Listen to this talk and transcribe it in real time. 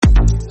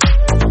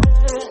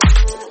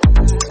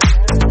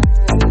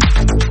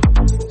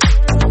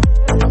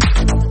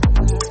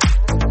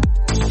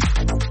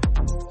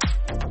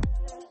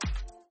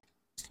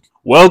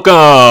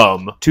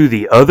Welcome to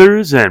the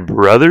Others and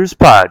Brothers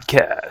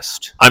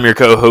podcast. I'm your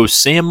co-host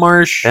Sam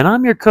Marsh. And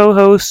I'm your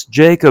co-host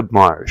Jacob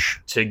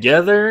Marsh.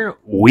 Together,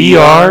 we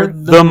are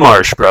the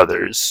Marsh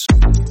Brothers.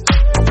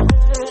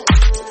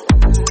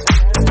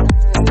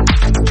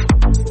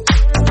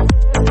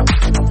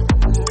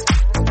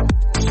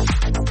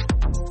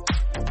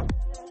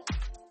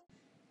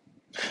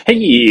 Hey,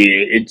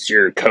 it's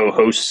your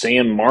co-host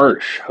Sam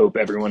Marsh. Hope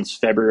everyone's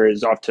February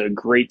is off to a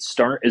great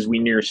start as we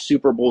near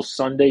Super Bowl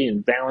Sunday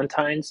and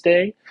Valentine's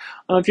Day.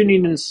 If you're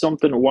needing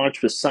something to watch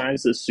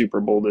besides the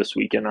Super Bowl this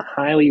weekend, I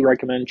highly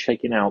recommend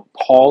checking out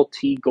Paul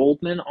T.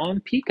 Goldman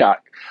on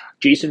Peacock.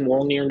 Jason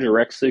Wolnier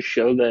directs this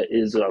show that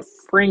is a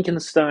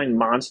Frankenstein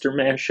monster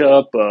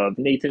mashup of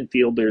Nathan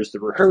Fielder's The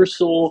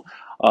Rehearsal,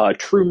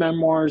 True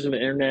Memoirs of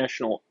an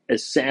International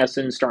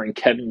Assassin starring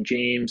Kevin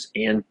James,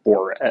 and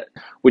Borat,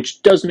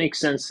 which does make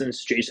sense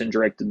since Jason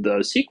directed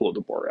the sequel to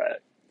Borat.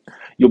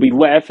 You'll be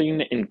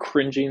laughing and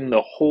cringing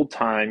the whole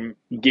time.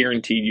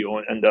 Guaranteed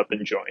you'll end up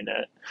enjoying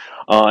it.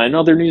 In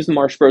other news, the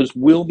Marsh Bros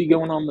will be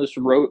going on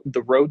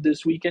the road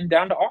this weekend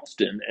down to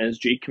Austin as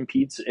Jake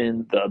competes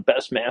in the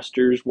Best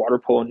Masters Water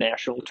Polo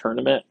National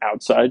Tournament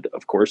outside,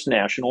 of course,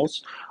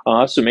 Nationals.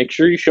 So make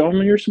sure you show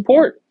them your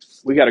support.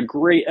 We got a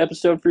great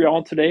episode for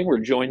y'all today. We're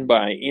joined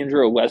by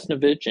Andrew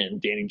Olesnavich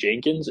and Danny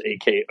Jenkins,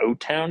 aka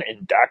O-Town,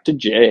 and Dr.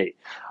 J.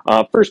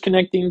 First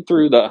connecting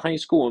through the high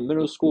school and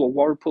middle school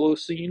water polo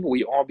scene,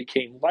 we all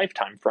became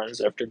lifetime friends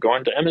after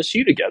going to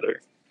MSU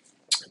together.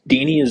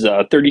 Danny is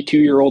a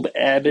 32-year-old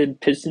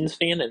avid Pistons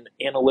fan and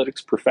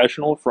analytics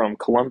professional from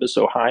Columbus,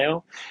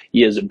 Ohio.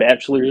 He has a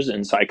bachelor's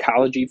in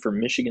psychology from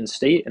Michigan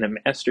State and a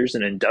master's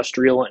in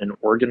industrial and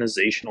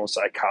organizational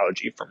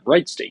psychology from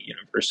Wright State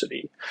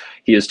University.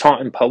 He has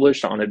taught and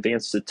published on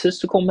advanced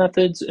statistical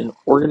methods and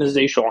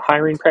organizational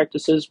hiring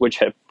practices, which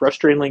have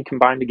frustratingly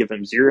combined to give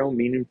him zero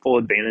meaningful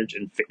advantage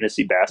in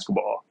fantasy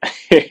basketball.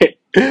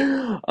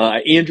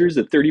 Andrew's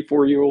a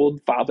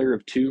 34-year-old father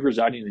of two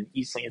residing in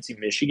East Lansing,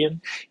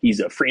 Michigan. He's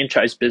a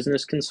franchise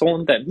business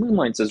consultant that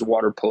moonlights as a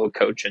water polo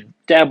coach and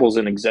dabbles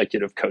in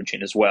executive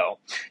coaching as well.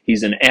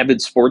 He's an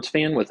avid sports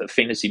fan with a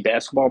fantasy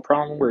basketball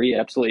problem where he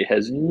absolutely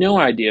has no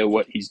idea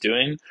what he's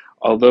doing,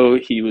 although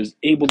he was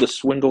able to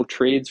swindle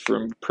trades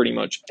from pretty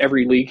much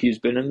every league he's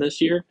been in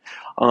this year.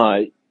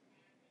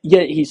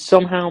 Yet he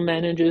somehow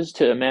manages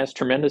to amass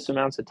tremendous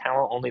amounts of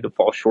talent only to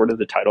fall short of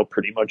the title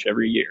pretty much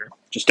every year.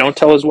 Just don't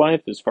tell his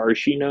wife. As far as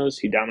she knows,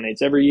 he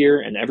dominates every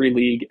year in every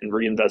league and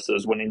reinvests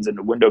those winnings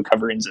into window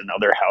coverings and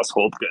other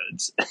household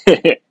goods.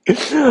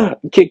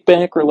 Kick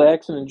back,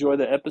 relax, and enjoy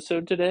the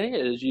episode today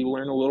as you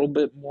learn a little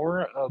bit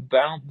more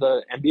about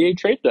the NBA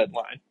trade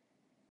deadline.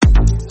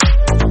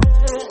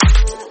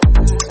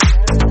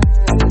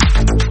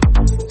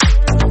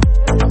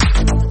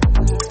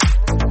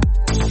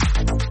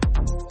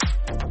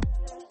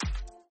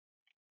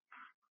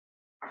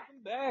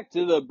 Back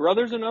to the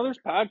Brothers and Others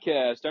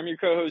podcast. I'm your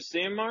co-host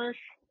Sam Marsh.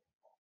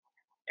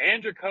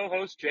 And your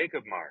co-host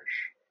Jacob Marsh.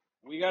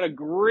 We got a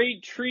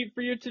great treat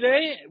for you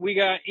today. We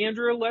got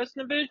Andrew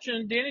Olesnavich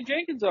and Danny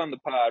Jenkins on the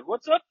pod.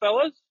 What's up,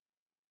 fellas?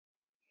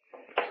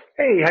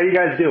 Hey, how you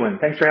guys doing?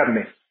 Thanks for having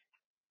me.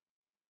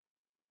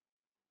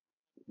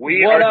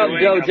 What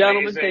up,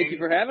 gentlemen? Thank you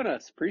for having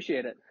us.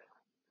 Appreciate it.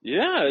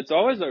 Yeah, it's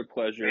always our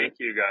pleasure. Thank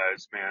you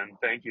guys, man.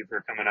 Thank you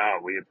for coming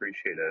out. We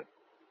appreciate it.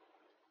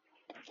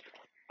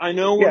 I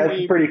know. Yeah,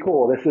 this is pretty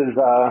cool. This is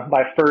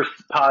my first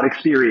pod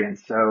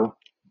experience, so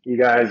you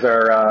guys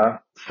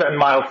are setting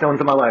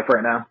milestones in my life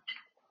right now.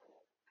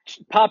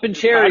 Popping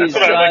cherries.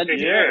 That's what I like to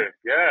hear.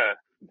 Yeah.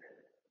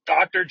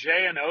 Dr.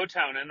 J and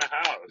O-Town in the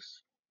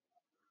house.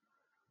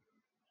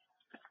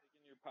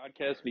 Your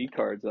podcast V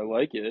cards. I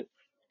like it.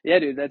 Yeah,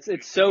 dude,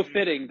 it's so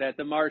fitting that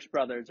the Marsh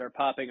Brothers are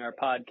popping our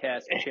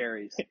podcast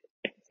cherries.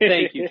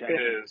 Thank you, Jack.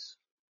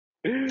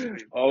 It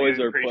is. Always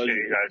we our appreciate pleasure.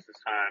 You guys this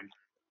time.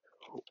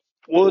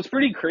 Well, it's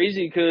pretty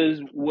crazy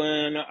because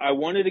when I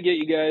wanted to get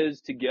you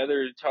guys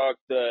together to talk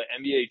the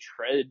NBA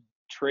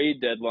trade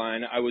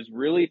deadline, I was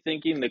really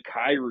thinking the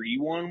Kyrie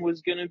one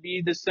was going to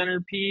be the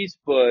centerpiece,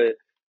 but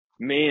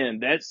man,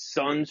 that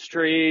Suns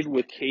trade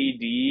with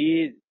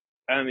KD,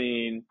 I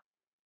mean,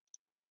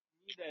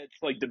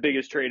 that's like the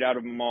biggest trade out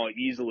of them all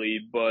easily,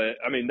 but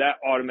I mean, that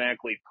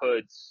automatically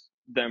puts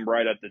them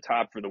right at the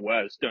top for the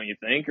West, don't you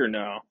think, or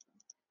no?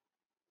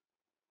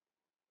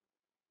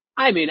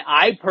 I mean,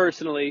 I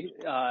personally,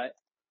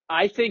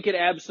 I think it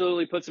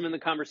absolutely puts them in the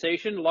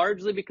conversation,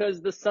 largely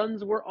because the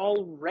Suns were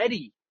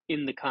already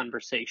in the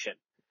conversation.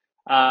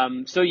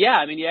 So yeah,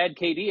 I mean, you add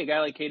KD, a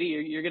guy like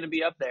KD, you're going to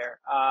be up there.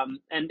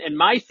 And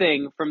my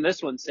thing from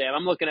this one, Sam,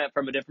 I'm looking at it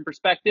from a different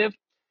perspective.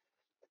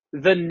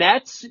 The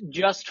Nets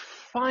just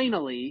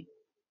finally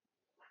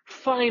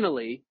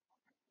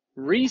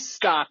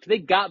restocked. They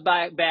got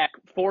back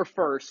 4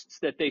 firsts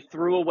that they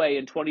threw away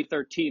in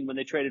 2013 when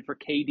they traded for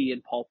KD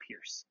and Paul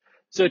Pierce.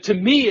 So to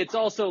me, it's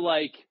also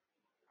like,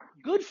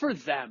 good for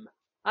them.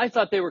 I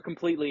thought they were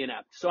completely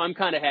inept. So I'm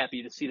kind of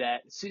happy to see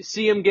that.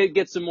 See them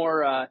get some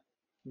more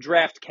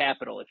draft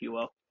capital, if you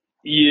will.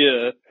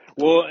 Yeah.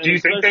 Well, do you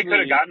think they could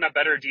have gotten a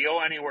better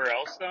deal anywhere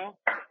else, though?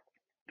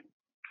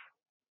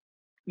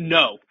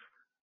 No,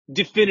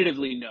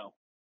 definitively no.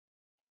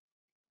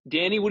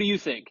 Danny, what do you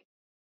think?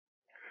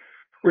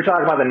 We're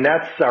talking about the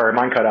Nets. Sorry,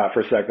 mine cut out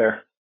for a sec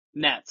there.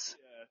 Nets.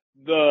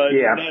 The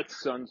Yeah.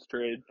 Nets Suns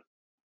trade.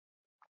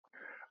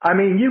 I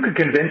mean, you could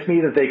convince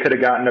me that they could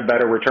have gotten a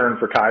better return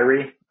for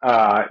Kyrie,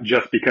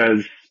 just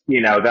because,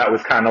 that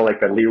was kind of like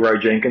the Leroy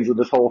Jenkins of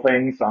this whole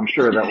thing. So I'm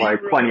sure that like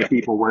plenty Right. of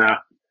people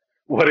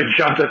would have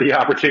jumped at the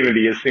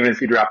opportunity as soon as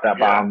he dropped that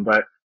Yeah. bomb.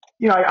 But,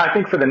 I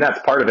think for the Nets,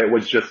 part of it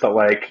was just that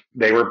like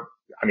they were,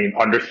 I mean,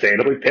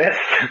 understandably pissed.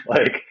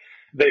 Like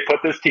they put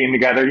this team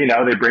together,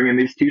 they bring in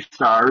these two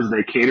stars,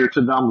 they cater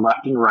to them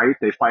left and right,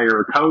 they fire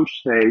a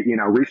coach, they,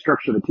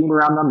 restructure the team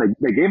around them.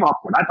 They gave up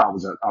what I thought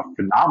was a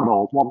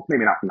phenomenal, well,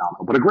 maybe not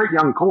phenomenal, but a great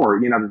young core,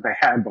 that they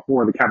had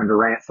before the Kevin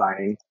Durant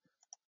signing.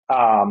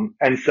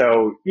 And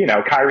so,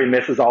 Kyrie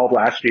misses all of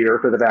last year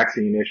for the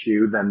vaccine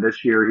issue. Then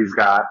this year he's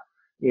got,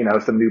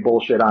 some new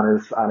bullshit on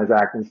his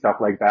act and stuff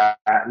like that.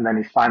 And then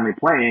he's finally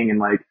playing and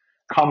like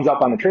comes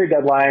up on the trade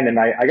deadline. And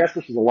I guess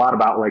this is a lot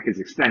about like his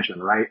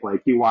extension, right?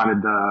 Like he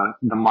wanted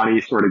the money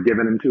sort of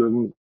given into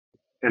him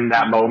in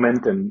that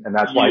moment. And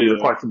that's why he Yeah.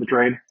 requested the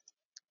trade.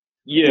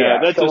 Yeah, Yeah.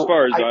 that's as So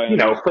far as I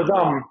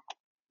understand it.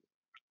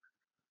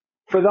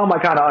 For them, I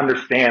kind of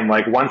understand,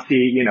 like, once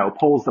he,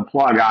 pulls the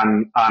plug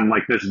on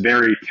like this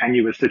very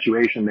tenuous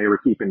situation they were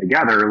keeping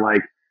together,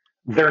 like,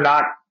 they're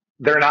not,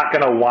 they're not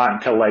going to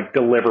want to like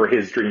deliver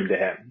his dream to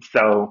him.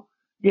 So,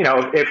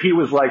 if he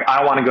was like,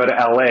 I want to go to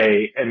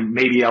LA and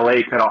maybe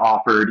LA could have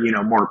offered,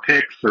 more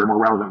picks or more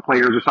relevant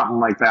players or something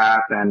like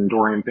that than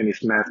Dorian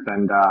Finney-Smith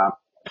and,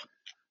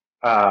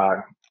 uh,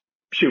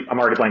 shoot, I'm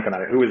already blanking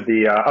on it. Who was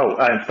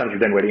and Spencer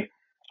Dinwiddie.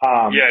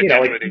 Yeah, Like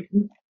Dinwiddie.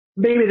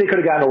 maybe they could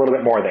have gotten a little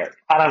bit more there.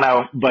 I don't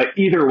know, but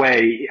either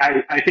way,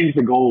 I think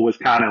the goal was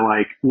kind of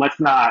like, let's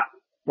not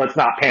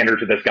pander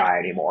to this guy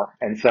anymore.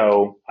 And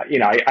so,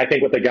 I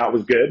think what they got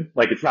was good.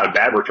 Like it's not a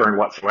bad return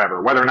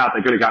whatsoever. Whether or not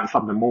they could have gotten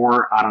something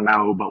more, I don't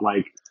know, but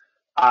like,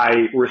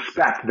 I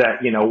respect that,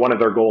 one of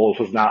their goals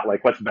was not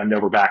like, let's bend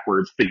over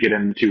backwards to get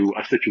into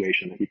a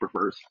situation that he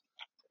prefers.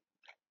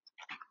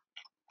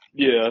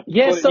 Yeah,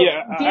 Yeah, but so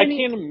yeah, I Danny,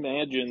 can't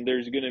imagine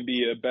there's going to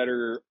be a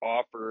better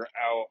offer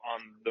out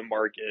on the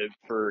market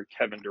for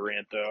Kevin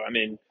Durant, though. I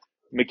mean,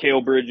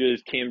 Mikal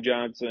Bridges, Cam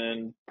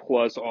Johnson,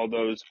 plus all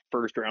those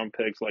first round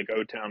picks like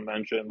O-Town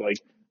mentioned. Like,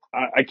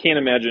 I can't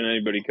imagine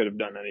anybody could have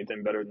done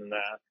anything better than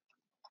that.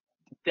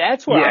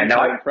 that's where Yeah, I'm no,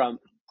 coming from.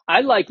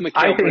 I like I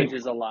Mikal think,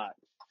 Bridges a lot.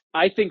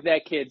 I think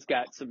that kid's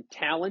got some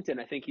talent, and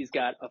I think he's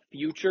got a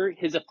future.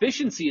 His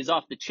efficiency is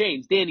off the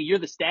chains. Danny, you're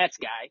the stats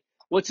guy.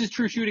 What's his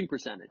true shooting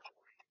percentage?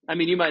 I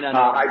mean, you might not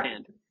know it I,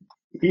 offhand.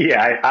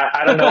 yeah,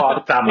 I don't know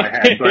off the top of my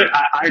head, but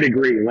I'd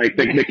agree. Like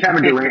the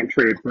Kevin Durant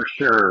trade for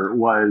sure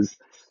was,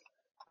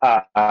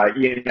 I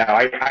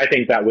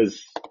think that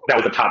was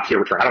a top tier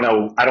return. I don't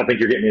know. I don't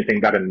think you're getting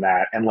anything better than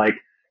that. And like,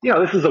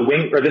 this is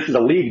a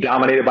league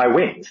dominated by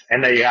wings,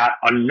 and they got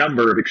a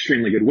number of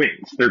extremely good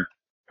wings. They're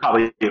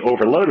probably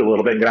overloaded a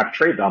little bit and gonna have to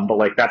trade them, but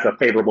like that's a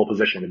favorable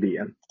position to be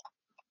in.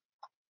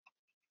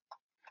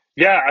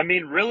 Yeah, I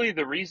mean, really,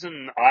 the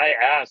reason I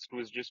asked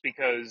was just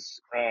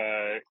because,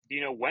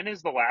 when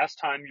is the last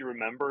time you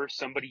remember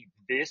somebody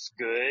this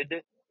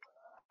good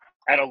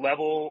at a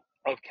level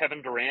of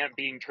Kevin Durant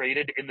being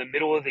traded in the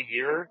middle of the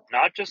year?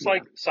 Not just Yeah.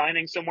 like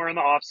signing somewhere in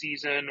the off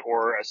season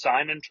or a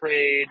sign and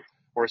trade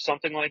or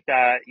something like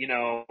that.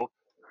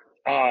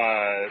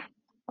 Uh,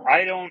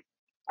 I don't.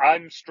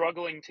 I'm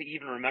struggling to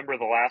even remember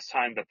the last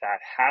time that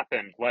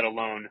happened, let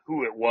alone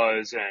who it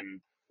was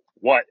and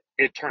what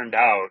it turned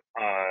out.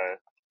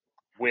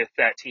 With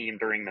that team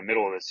during the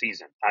middle of the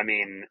season. I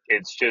mean,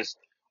 it's just,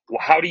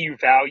 how do you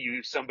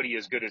value somebody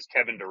as good as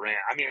Kevin Durant?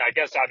 I mean, I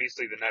guess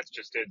obviously the Nets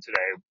just did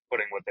today,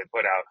 putting what they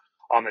put out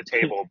on the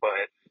table,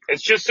 but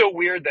it's just so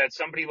weird that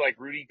somebody like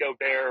Rudy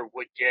Gobert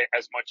would get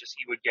as much as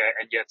he would get,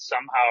 and yet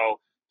somehow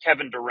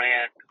Kevin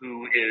Durant,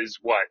 who is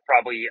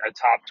probably a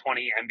top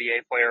 20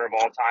 NBA player of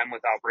all time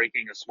without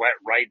breaking a sweat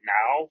right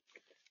now,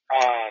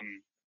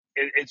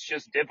 it's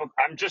just difficult.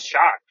 I'm just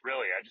shocked,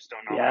 really. I just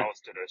don't know Yeah. how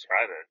else to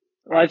describe it,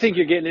 Well, I think honestly.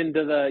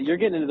 you're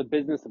getting into the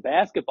business of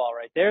basketball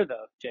right there,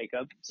 though,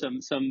 Jacob.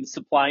 Some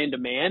supply and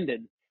demand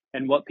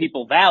and what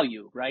people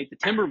value, right? The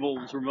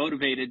Timberwolves were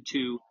motivated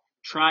to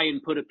try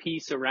and put a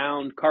piece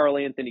around Karl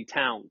Anthony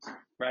Towns,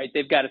 right?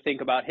 They've got to think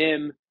about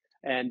him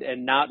and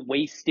not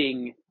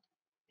wasting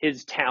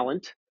his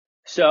talent.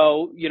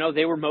 So,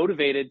 they were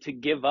motivated to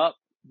give up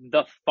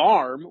the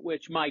farm,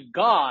 which, my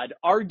God,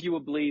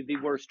 arguably the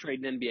worst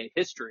trade in NBA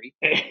history.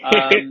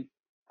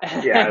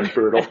 Yeah, it's And,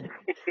 brutal.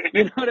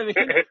 you know what I mean?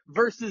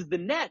 Versus the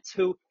Nets,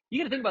 who, you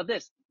got to think about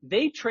this.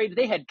 They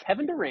had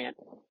Kevin Durant,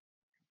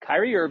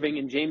 Kyrie Irving,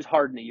 and James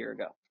Harden a year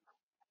ago.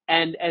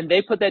 And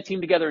they put that team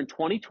together in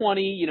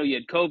 2020. You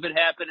had COVID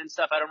happen and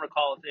stuff. I don't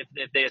recall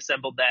if they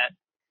assembled that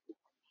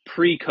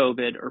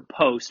pre-COVID or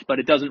post, but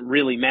it doesn't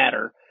really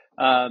matter.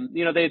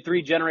 They had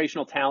three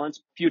generational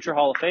talents, future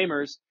Hall of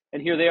Famers,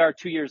 and here they are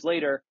 2 years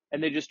later,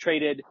 and they just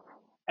traded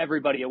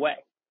everybody away.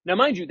 Now,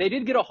 mind you, they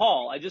did get a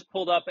haul. I just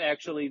pulled up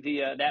actually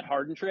the that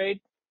Harden trade.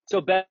 So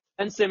Ben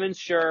Simmons,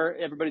 sure,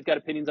 everybody's got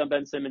opinions on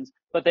Ben Simmons,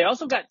 but they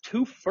also got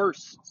 2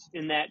 firsts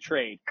in that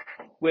trade,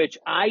 which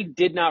I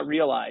did not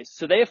realize.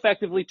 So they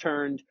effectively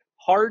turned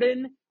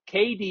Harden,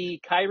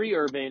 KD, Kyrie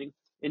Irving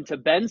into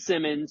Ben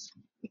Simmons,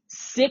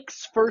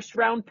 6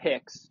 first-round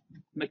picks,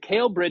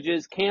 Mikal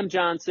Bridges, Cam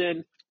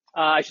Johnson,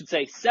 I should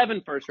say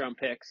 7 first-round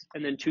picks,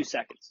 and then 2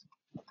 seconds.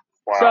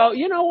 Wow. So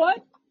you know what?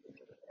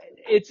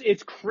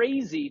 It's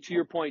crazy, to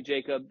your point,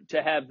 Jacob,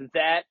 to have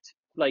that,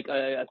 like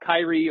a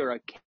Kyrie or a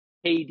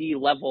KD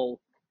level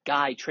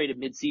guy traded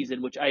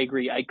midseason, which I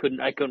agree. I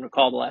couldn't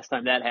recall the last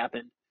time that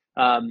happened.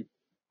 But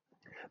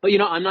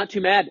I'm not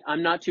too mad.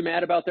 I'm not too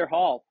mad about their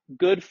haul.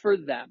 Good for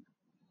them.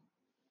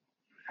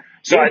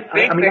 So Yeah, I think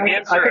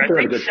they're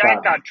in a good Shaq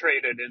spot. got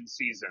traded in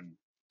season.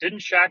 Didn't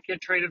Shaq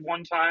get traded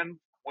one time?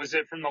 Was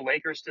it from the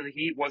Lakers to the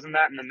Heat? Wasn't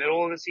that in the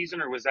middle of the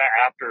season, or was that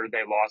after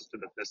they lost to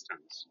the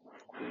Pistons?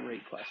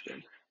 Great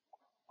question.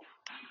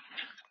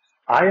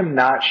 I am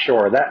not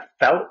sure. That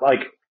felt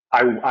like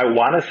I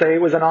want to say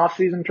it was an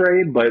off-season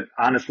trade, but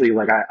honestly,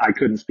 like I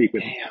couldn't speak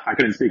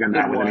on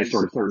that with any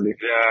sort of certainty.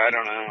 Yeah, I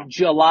don't know.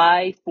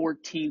 July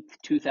 14th,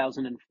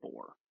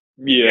 2004.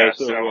 Yeah, Yeah,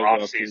 so so it was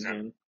off off season.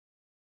 season.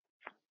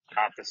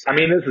 Not the same. I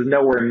mean, this is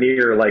nowhere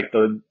near like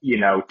the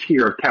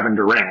tier of Kevin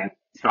Durant,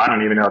 so I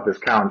don't even know if this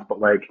counts. But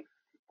like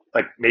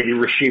maybe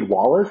Rasheed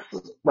Wallace,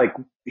 like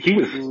he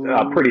was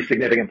a pretty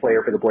significant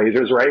player for the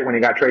Blazers, right? When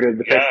he got traded to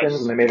the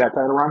Pistons and they made that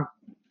title run.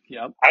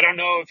 Yep. I don't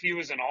know if he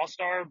was an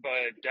all-star,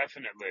 but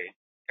definitely.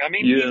 I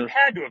mean, Yeah. he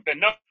had to have been.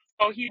 No,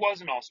 he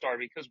was an all-star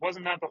because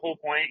wasn't that the whole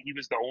point? He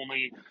was the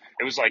only,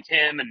 it was like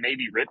him and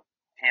maybe Rip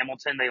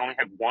Hamilton. They only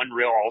had one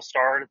real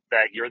all-star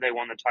that year they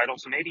won the title,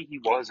 so maybe he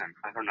wasn't.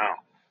 I don't know.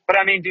 But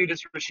I mean, dude,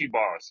 it's Rasheed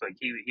Wallace. Like,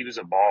 he was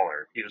a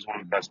baller. He was one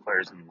of the best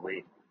players in the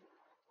league.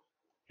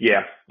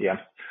 Yeah. Can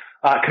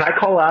I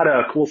call out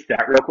a cool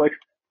stat real quick?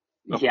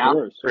 Of Yeah.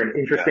 course. Or an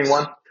interesting Yes.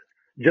 one?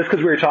 Just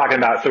because we were talking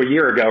about, so a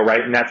year ago,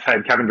 right, Nets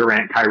had Kevin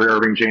Durant, Kyrie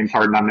Irving, James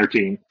Harden on their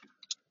team.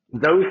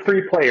 Those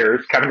 3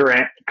 players, Kevin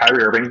Durant,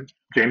 Kyrie Irving,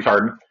 James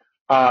Harden,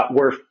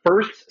 were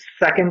first,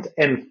 second,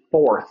 and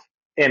fourth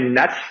in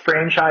Nets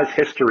franchise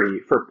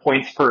history for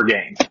points per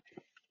game.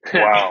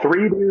 Wow.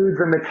 3 dudes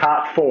in the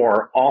top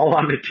 4 all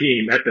on the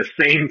team at the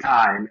same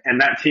time,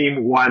 and that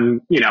team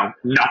won,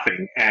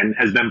 nothing and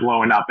has been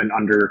blowing up in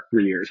under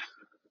 3 years.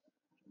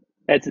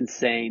 That's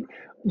insane.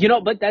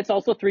 But that's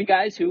also 3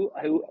 guys who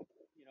are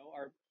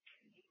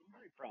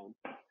injury prone.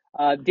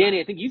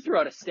 Danny, I think you threw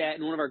out a stat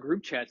in one of our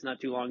group chats not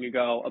too long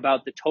ago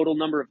about the total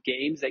number of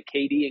games that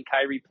KD and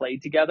Kyrie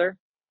played together,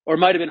 or it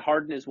might have been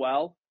Harden as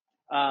well.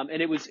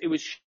 And it was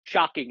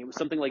shocking. It was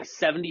something like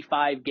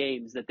 75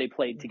 games that they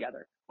played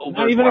together over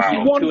Not even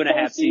Wow. one 2.5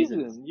 full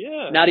seasons. season.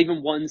 Yeah. Not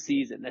even one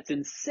season. That's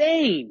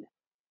insane.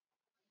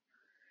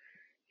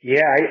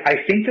 Yeah,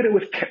 I think that it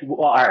was,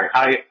 well, all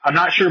right, I'm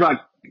not sure about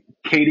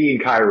KD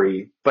and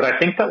Kyrie, but I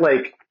think that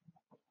like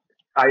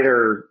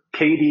either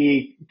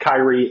KD,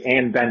 Kyrie,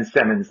 and Ben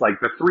Simmons, like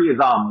the 3 of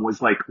them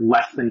was like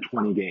less than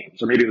 20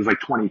 games, or maybe it was like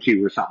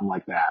 22 or something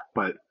like that.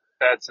 But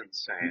That's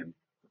insane.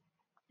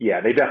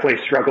 yeah, they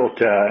definitely struggled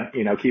to,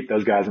 keep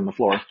those guys on the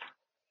floor. Think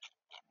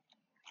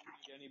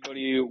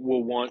anybody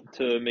will want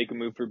to make a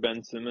move for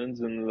Ben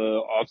Simmons in the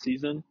off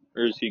season,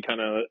 or is he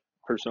kind of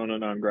persona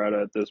non grata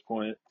at this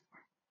point?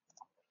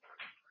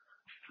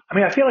 I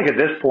mean, I feel like at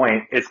this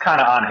point, it's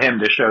kind of on him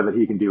to show that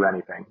he can do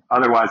anything.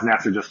 Otherwise,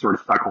 Nets are just sort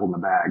of stuck holding the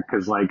bag.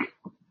 Cause like,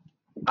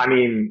 I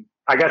mean,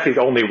 I guess he's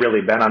only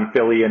really been on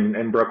Philly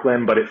and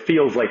Brooklyn, but it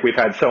feels like we've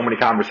had so many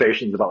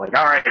conversations about like,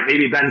 all right,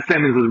 maybe Ben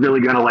Simmons is really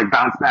going to like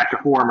bounce back to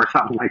form or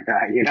something like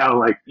that.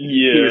 Like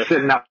he Yeah. was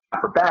sitting out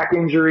for back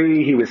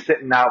injury. He was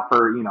sitting out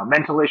for,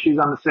 mental issues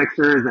on the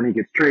Sixers, and he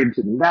gets traded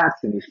to the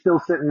Nets and he's still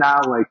sitting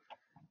out. Like,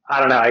 I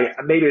don't know.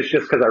 Maybe it's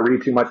just because I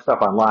read too much stuff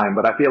online,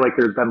 but I feel like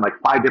there's been like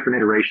 5 different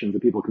iterations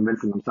of people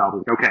convincing themselves,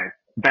 like, okay,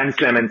 Ben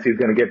Simmons, he's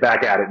going to get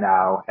back at it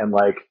now. And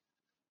like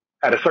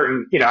at a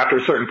certain, after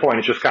a certain point,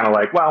 it's just kind of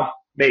like, well,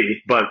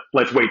 maybe, but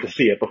let's wait to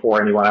see it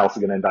before anyone else is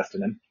going to invest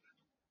in him.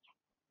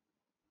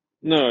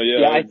 No,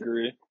 yeah, I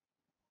agree.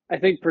 I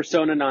think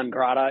persona non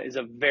grata is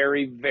a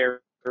very,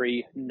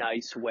 very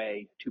nice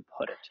way to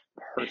put it,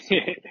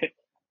 personally.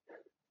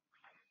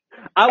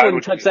 I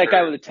wouldn't touch that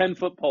guy with a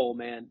 10-foot pole,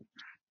 man.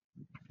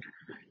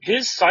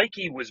 His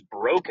psyche was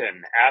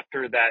broken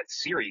after that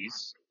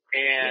series,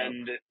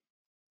 and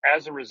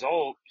as a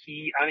result,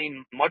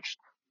 much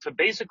to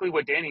basically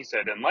what Danny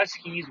said, unless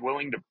he's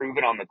willing to prove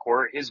it on the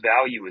court, his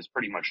value is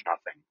pretty much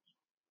nothing.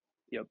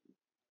 Yep.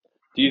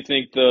 Do you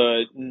think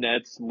the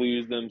Nets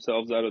lose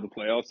themselves out of the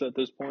playoffs at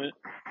this point?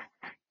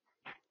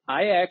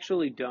 I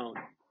actually don't.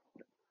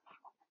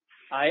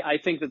 I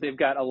think that they've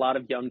got a lot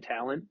of young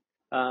talent.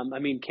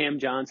 Cam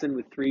Johnson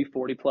with 3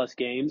 40-plus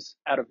games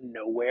out of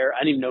nowhere. I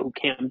didn't even know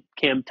who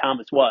Cam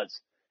Thomas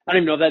was. I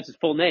don't even know if that's his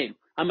full name.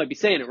 I might be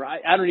saying it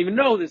right. I don't even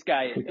know who this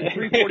guy is.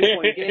 3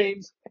 40-point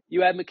games.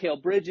 You have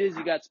Mikal Bridges.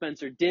 You got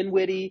Spencer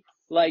Dinwiddie.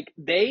 Like,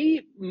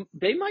 they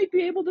might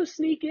be able to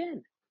sneak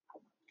in.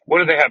 What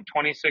do they have,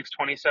 26,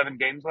 27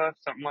 games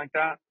left? Something like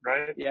that,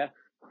 right? Yeah.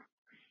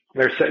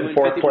 They're They sitting win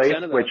fourth place,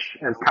 50% of which,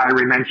 those. as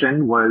Kyrie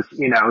mentioned, was,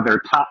 their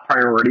top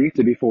priority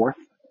to be fourth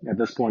at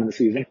this point in the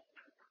season.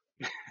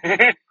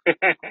 Have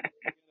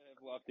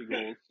lofty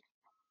goals.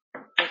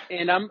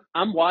 And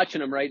I'm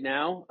watching them right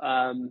now.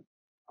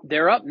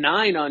 They're up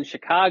 9 on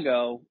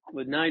Chicago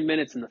with 9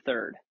 minutes in the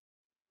third.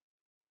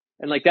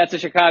 And like that's a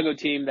Chicago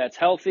team that's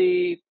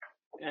healthy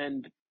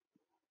and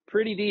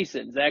pretty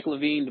decent. Zach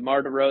LaVine,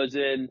 DeMar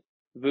DeRozan,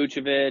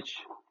 Vucevic,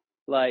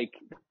 like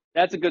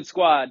that's a good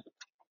squad.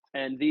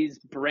 And these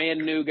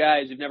brand new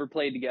guys who've never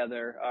played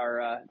together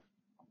are. I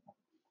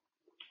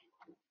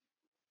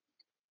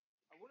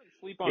wouldn't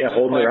sleep on Yeah, Nick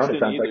holding their own, it Claxton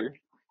sounds like. either.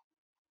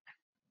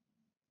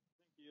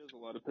 He has a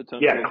lot of Yeah, potential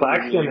to be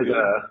Claxton really is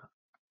good.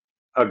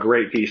 a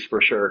great piece for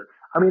sure.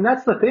 I mean,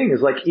 that's the thing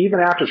is like, even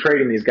after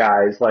trading these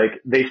guys, like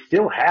they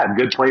still had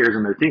good players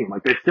in their team.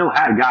 Like they still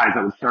had guys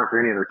that would start for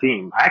any other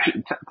team.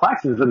 Actually,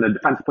 Claxton's in the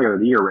defensive player of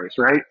the year race,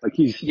 right? Like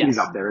he's Yes.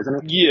 up there,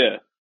 isn't Yeah,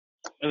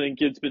 I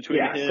think it's he? between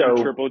Yeah. him,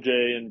 So, Triple J,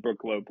 and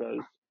Brooke Lopez.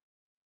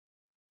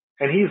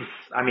 and he's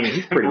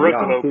pretty Brooke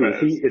young too.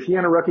 Lopez. Is he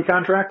on a rookie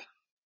contract?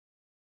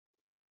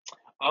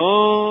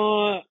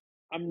 I'm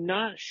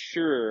not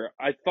sure.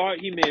 I thought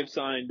he may have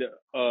signed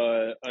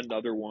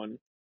another one.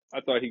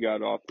 I thought he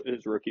got off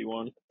his rookie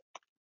one.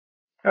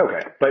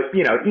 Okay. But,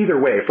 either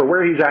way, for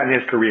where he's at in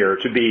his career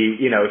to be,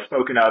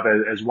 spoken of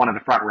as one of the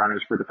front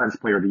runners for defensive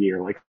player of the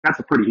year, like that's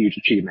a pretty huge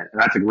achievement. And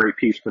that's a great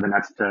piece for the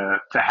Nets to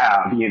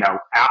have,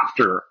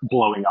 after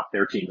blowing up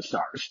their team of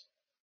stars.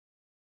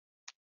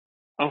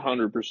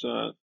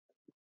 100%.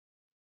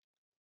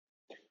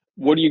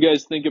 What do you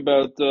guys think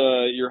about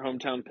your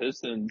hometown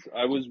Pistons?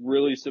 I was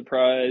really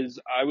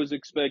surprised. I was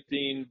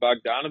expecting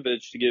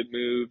Bogdanovich to get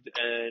moved,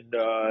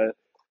 and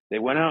they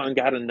went out and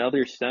got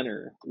another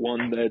center,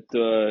 one that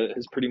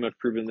has pretty much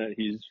proven that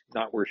he's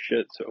not worth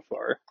shit so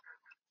far.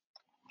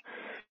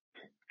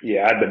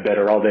 Yeah, I've been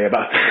better all day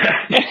about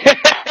that.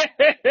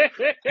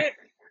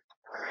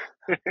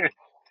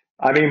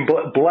 I mean,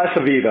 bless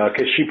Aviva,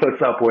 because she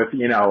puts up with,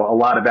 a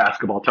lot of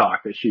basketball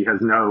talk that she has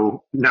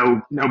no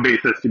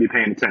basis to be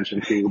paying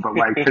attention to. But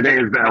like today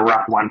has been a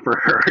rough one for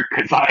her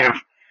because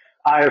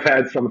I have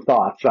had some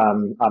thoughts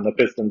on the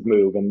Pistons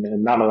move, and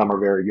none of them are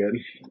very good.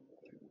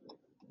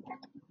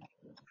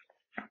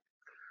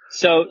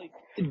 So,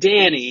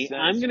 Danny,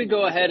 I'm going to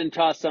go ahead and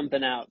toss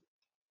something out.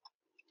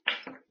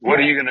 What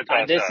are you going to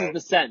toss This out? is the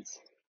sense.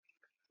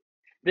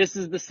 This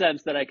is the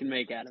sense that I can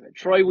make out of it.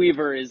 Troy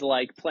Weaver is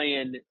like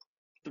playing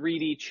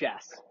 3D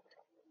chess.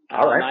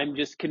 All right. I'm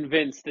just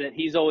convinced that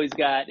he's always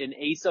got an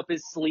ace up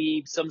his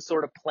sleeve, some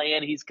sort of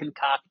plan he's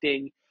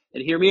concocting.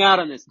 And hear me out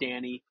on this,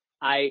 Danny.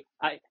 I've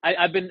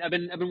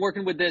been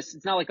working with this.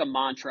 It's not like a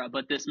mantra,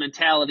 but this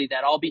mentality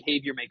that all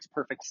behavior makes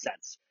perfect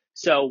sense.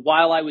 So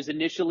while I was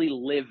initially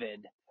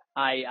livid,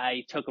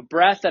 I took a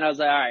breath and I was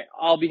like, all right,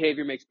 all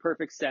behavior makes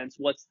perfect sense.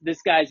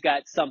 This guy's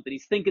got something.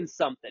 He's thinking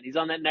something. He's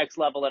on that next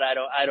level that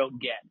I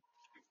don't get.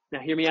 Now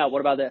hear me out.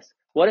 What about this?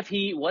 What if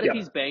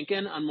he's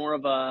banking on more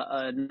of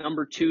a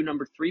number 2,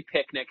 number 3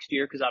 pick next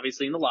year? Because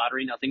obviously in the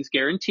lottery, nothing's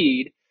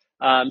guaranteed.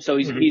 So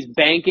he's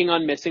banking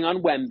on missing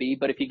on Wemby.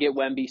 But if you get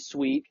Wemby,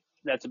 sweet.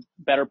 That's a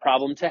better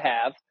problem to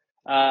have.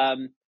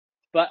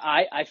 But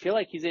I feel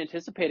like he's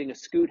anticipating a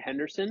Scoot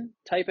Henderson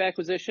type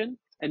acquisition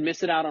and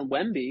missing out on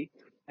Wemby.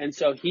 And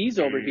so he's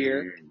over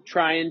here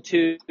trying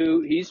to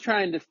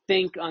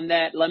think on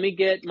that. Let me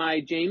get my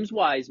James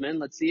Wiseman.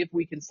 Let's see if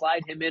we can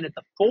slide him in at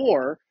the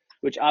 4,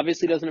 which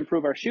obviously doesn't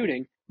improve our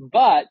shooting.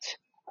 But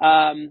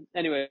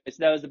anyways,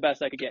 that was the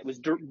best I could get. It was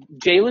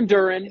Jalen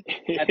Duren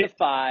at the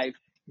 5,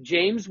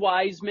 James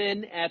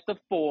Wiseman at the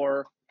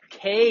 4,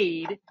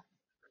 Cade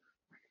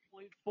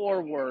point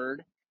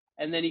forward,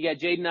 and then you got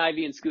Jaden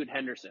Ivey and Scoot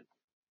Henderson.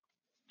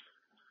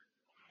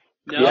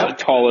 No? That's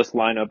the tallest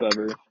lineup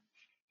ever.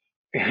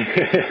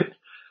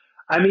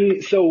 I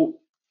mean, so,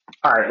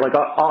 all right, like,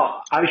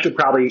 I should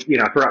probably,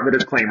 throw out the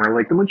disclaimer.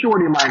 Like, the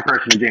majority of my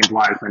impression of James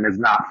Wiseman is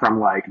not from,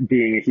 like,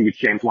 being a huge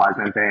James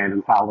Wiseman fan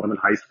who followed him in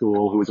high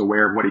school, who was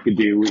aware of what he could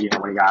do, when he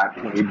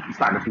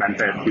signed with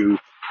Memphis, who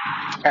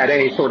had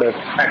any sort of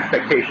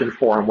expectations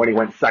for him when he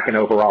went second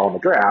overall in the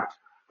draft.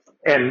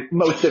 And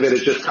most of it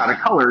is just kind of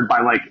colored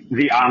by, like,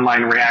 the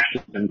online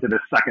reaction to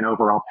this second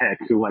overall pick,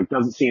 who, like,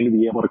 doesn't seem to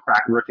be able to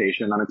crack the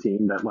rotation on a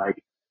team that,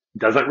 like,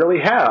 doesn't really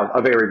have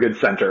a very good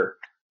center.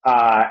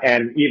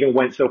 And even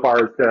went so far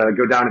as to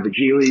go down to the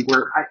G League,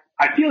 where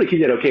I feel like he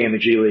did okay in the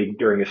G League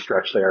during his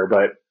stretch there,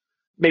 but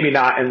maybe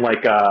not in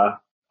like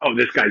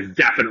this guy's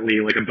definitely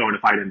like a bona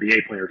fide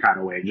NBA player kind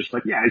of way. Just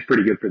like, yeah, he's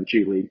pretty good for the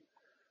G League.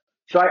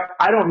 So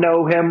I don't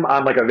know him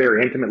on like a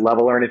very intimate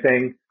level or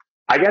anything.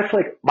 I guess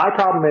like my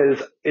problem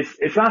is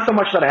it's not so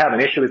much that I have an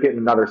issue with getting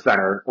another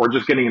center or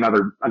just getting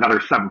another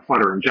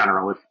 7-footer in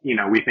general. If,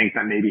 we think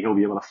that maybe he'll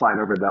be able to slide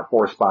over to that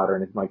 4 spot or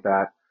anything like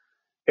that.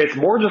 It's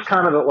more just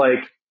kind of that, like,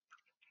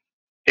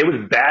 it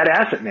was bad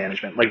asset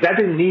management. Like, that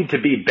didn't need to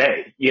be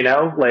Bay,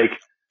 Like,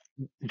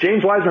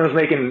 James Wiseman was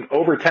making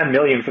over $10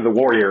 million for the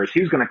Warriors. He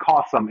was going to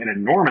cost them an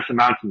enormous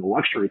amount in the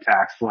luxury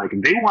tax. Like,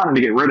 they wanted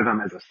to get rid of him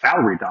as a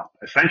salary dump,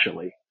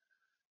 essentially.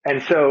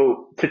 And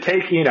so to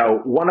take,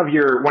 one of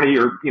your,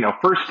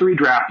 first three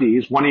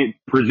draftees,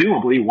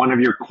 presumably one of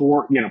your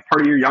core,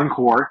 part of your young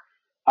core,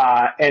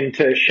 and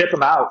to ship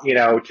them out,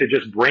 to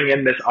just bring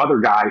in this other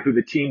guy who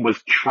the team was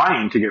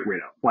trying to get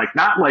rid of. Like,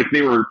 not like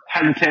they were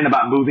hesitant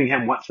about moving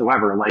him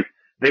whatsoever. Like,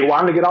 they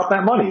wanted to get off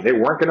that money. They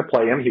weren't going to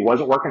play him. He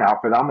wasn't working out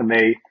for them, and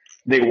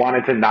they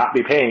wanted to not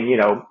be paying,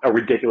 a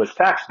ridiculous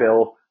tax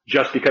bill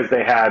just because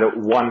they had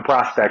one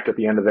prospect at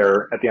the end of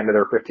their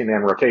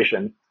 15-man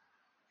rotation.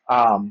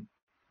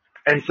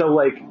 And so,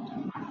 like,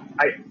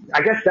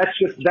 I guess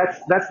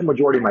that's the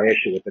majority of my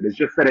issue with it. It's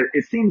just that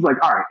it seems like,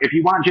 all right, if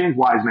you want James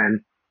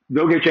Wiseman,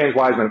 go get James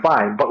Wiseman,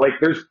 fine. But like,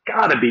 there's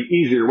gotta be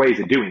easier ways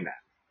of doing that.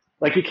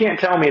 Like, you can't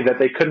tell me that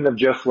they couldn't have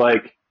just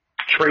like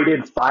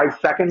traded 5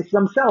 seconds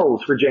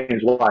themselves for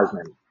James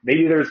Wiseman.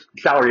 Maybe there's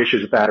salary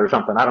issues with that or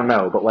something. I don't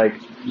know. But like,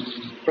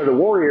 for the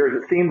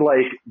Warriors, it seemed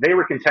like they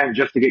were content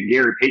just to get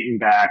Gary Payton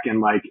back and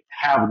like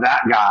have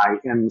that guy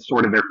in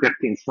sort of their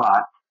 15th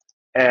slot.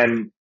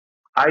 And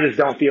I just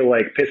don't feel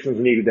like Pistons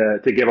needed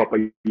to give up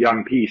a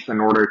young piece in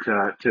order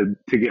to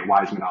get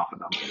Wiseman off of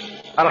them.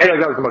 I don't feel like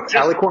that was the most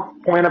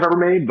eloquent point I've ever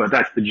made, but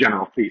that's the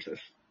general thesis.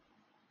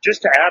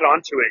 Just to add on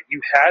to it, you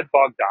had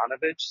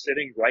Bogdanovich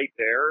sitting right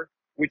there,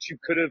 which you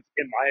could have,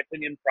 in my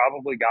opinion,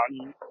 probably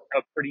gotten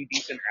a pretty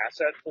decent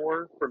asset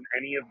from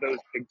any of those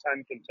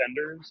big-time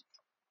contenders.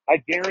 I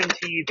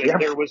guarantee that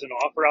there was an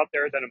offer out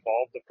there that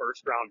involved a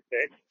first-round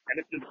pick, and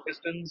if the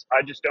Pistons,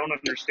 I just don't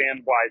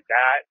understand why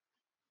that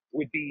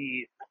would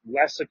be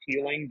less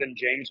appealing than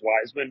James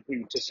Wiseman,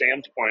 who, to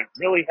Sam's point,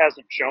 really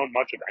hasn't shown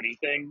much of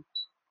anything.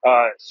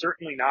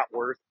 Certainly not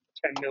worth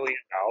 $10 million.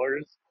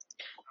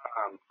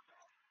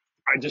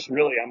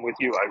 I'm with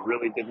you. I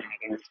really didn't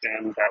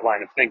understand that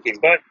line of thinking.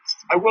 But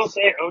I will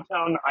say,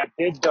 O-Town, I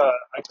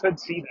could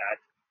see that.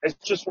 It's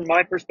just from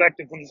my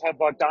perspective, when you have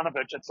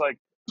Bogdanovich, it's like,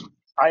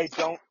 I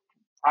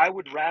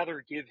would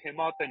rather give him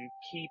up and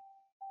keep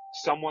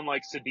someone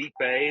like Sadiq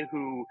Bey,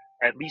 who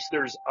at least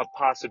there's a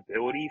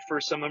possibility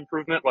for some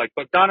improvement. Like,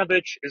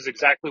 Bogdanovich is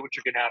exactly what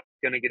you're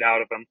going to get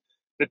out of him.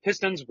 The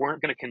Pistons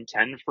weren't going to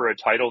contend for a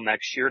title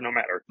next year, no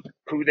matter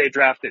who they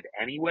drafted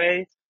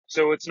anyway.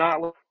 So it's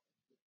not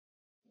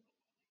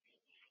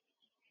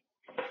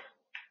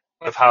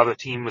of how the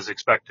team was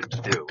expected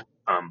to do.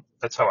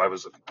 That's how I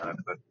was looking at it.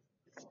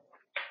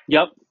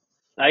 Yep,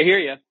 I hear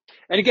you.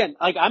 And again,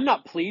 like, I'm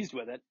not pleased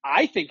with it.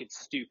 I think it's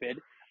stupid.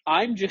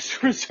 I'm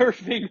just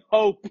reserving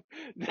hope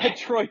that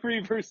Troy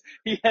Reavers,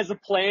 he has a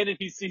plan and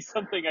he sees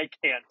something I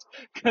can't.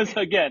 Because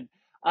again,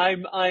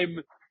 I'm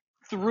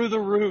through the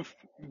roof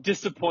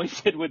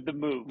disappointed with the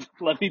move.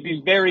 Let me be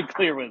very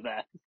clear with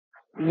that.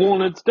 Well,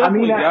 and it's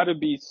definitely got to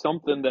be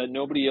something that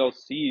nobody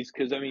else sees.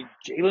 Because I mean,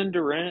 Jalen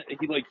Durant,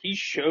 he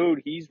showed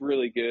he's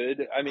really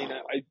good. I mean,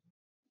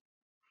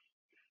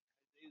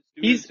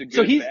 he's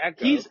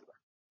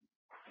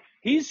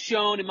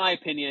shown, in my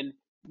opinion,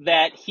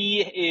 that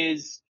he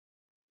is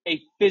a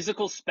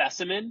physical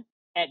specimen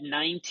at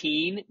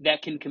 19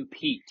 that can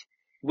compete,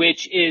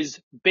 which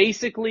is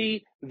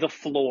basically the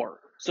floor.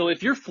 So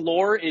if your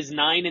floor is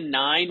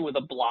 9-9 with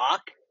a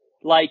block,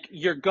 like,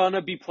 you're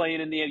gonna be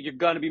playing you're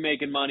gonna be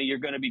making money, you're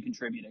gonna be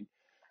contributing.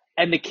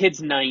 And the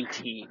kid's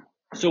 19.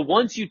 So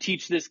once you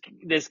teach this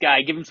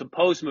guy, give him some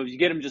post moves, you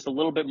get him just a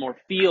little bit more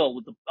feel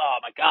with oh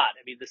my God,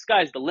 I mean, the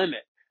sky's the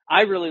limit.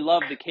 I really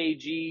love the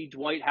KG,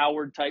 Dwight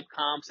Howard type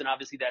comps, and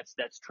obviously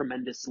that's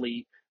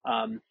tremendously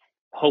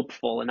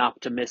hopeful and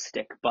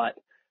optimistic. But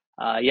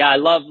yeah, I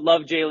love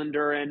Jalen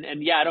Duren,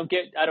 and yeah, I don't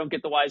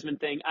get the Wiseman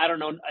thing. I don't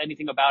know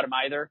anything about him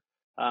either.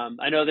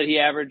 I know that he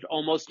averaged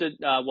almost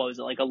what was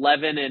it, like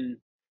 11 and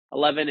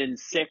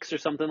 6 or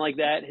something like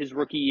that his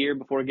rookie year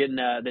before getting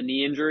the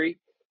knee injury.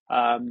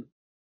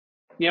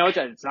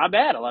 It's not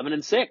bad, 11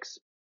 and 6,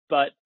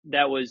 but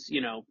that was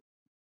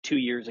 2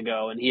 years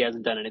ago, and he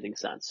hasn't done anything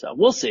since. So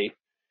we'll see.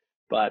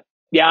 But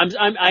yeah,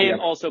 I am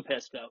also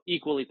pissed though,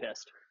 equally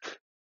pissed.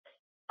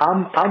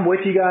 I'm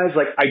with you guys.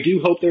 Like, I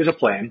do hope there's a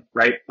plan,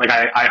 right? Like,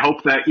 I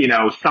hope that,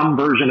 some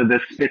version of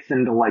this fits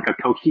into like a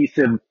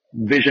cohesive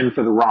vision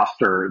for the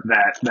roster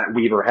that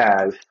Weaver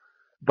has.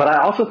 But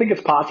I also think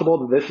it's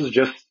possible that this is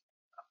just,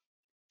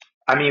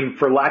 I mean,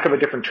 for lack of a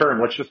different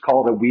term, let's just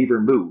call it a Weaver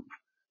move.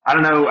 I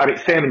don't know. I mean,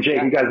 Sam and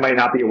Jake, you guys might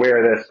not be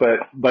aware of this,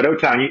 but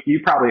O-Town,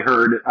 you probably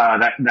heard,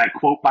 that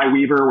quote by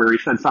Weaver where he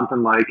said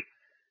something like,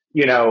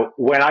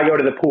 when I go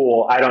to the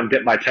pool, I don't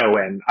dip my toe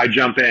in. I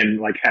jump in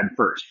like head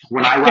first.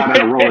 When I ride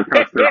on a roller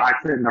coaster, I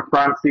sit in the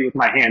front seat with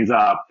my hands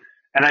up.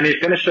 And then he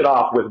finished it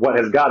off with what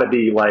has got to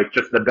be like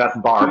just the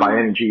best bar by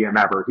any GM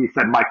ever. He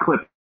said, "My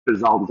clip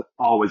is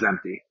always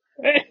empty."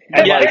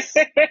 And yes.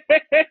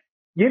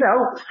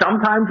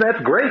 Sometimes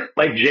that's great.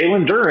 Like,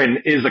 Jalen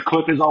Duren is a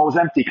clip is always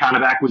empty kind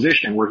of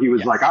acquisition where he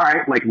was like, all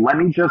right, like, let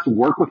me just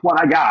work with what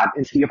I got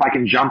and see if I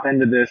can jump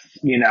into this,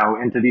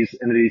 into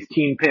these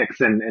team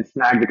picks and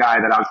snag the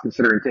guy that I was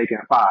considering taking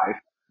at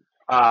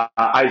 5.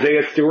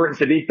 Isaiah Stewart and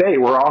Sadiq Bey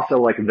were also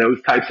like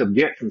those types of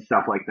gets and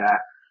stuff like that.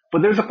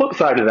 But there's a flip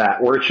side to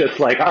that where it's just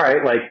like, all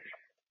right, like,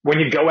 when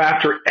you go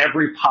after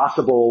every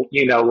possible,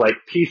 like,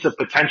 piece of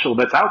potential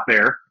that's out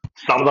there,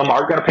 some of them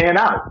aren't going to pan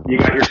out. You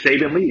got your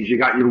Saban Lees, you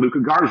got your Luca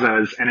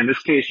Garzas, and in this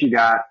case, you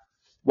got,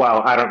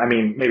 well, I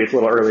mean, maybe it's a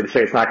little early to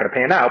say it's not going to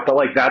pan out, but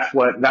like that's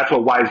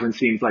what Wiseman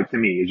seems like to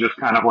me. Is just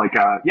kind of like,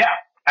 yeah,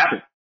 have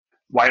it.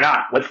 Why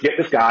not? Let's get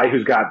this guy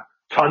who's got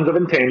tons of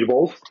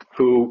intangibles,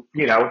 who,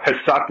 has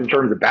sucked in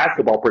terms of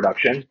basketball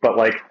production, but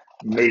like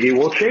maybe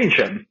we'll change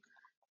him.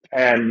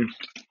 And,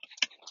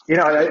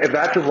 if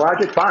that's his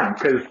logic, fine,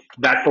 because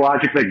that's the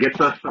logic that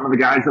gets us some of the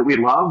guys that we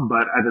love.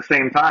 But at the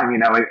same time,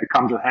 it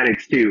comes with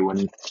headaches too.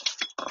 And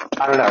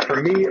I don't know.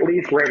 For me, at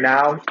least right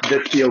now,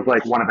 this feels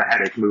like one of the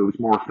headache moves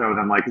more so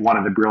than like one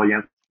of the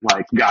brilliant,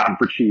 like got them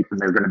for cheap and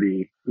they're going to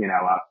be,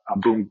 a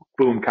boom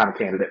kind of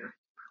candidate.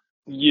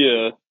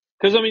 Yeah.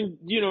 Because, I mean,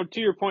 to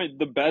your point,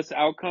 the best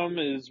outcome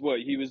is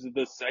what? He was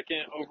the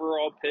second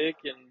overall pick,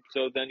 and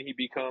so then he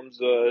becomes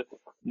a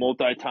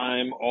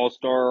multi-time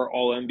All-Star,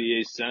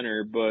 All-NBA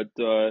center. But,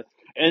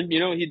 and,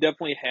 he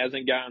definitely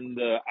hasn't gotten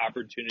the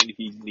opportunity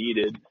he's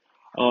needed.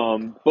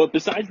 But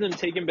besides them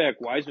taking back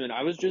Wiseman,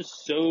 I was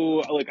just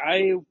so, like,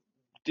 I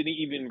didn't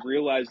even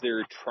realize they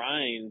were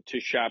trying to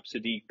shop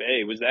Sadiq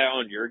Bey. Was that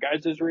on your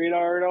guys'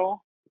 radar at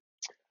all?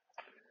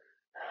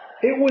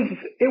 It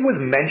was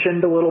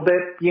mentioned a little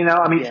bit,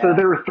 I mean, so Yeah.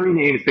 there were three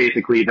names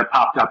basically that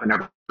popped up in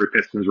every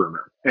Pistons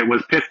rumor. It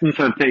was Pistons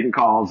have taken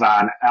calls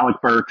on Alec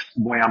Burks,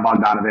 Bojan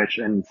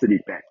Bogdanovic, and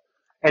Sadiq Bey.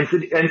 And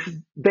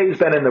Bey's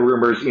been in the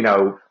rumors,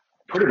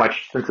 pretty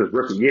much since his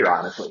rookie year,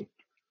 honestly.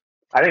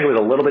 I think it was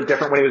a little bit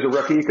different when he was a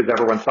rookie because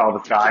everyone saw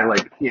this guy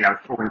like,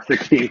 scoring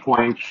 16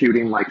 points,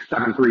 shooting like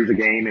 7 threes a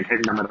game and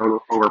hitting them at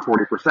over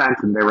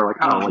 40%. And they were like,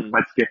 oh, like,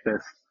 let's get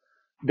this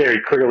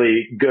very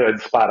clearly good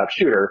spot up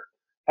shooter.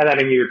 And then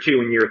in year 2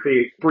 and year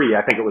three,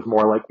 I think it was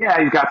more like,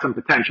 yeah, he's got some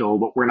potential,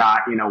 but we're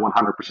not,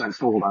 100%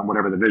 sold on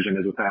whatever the vision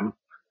is with him.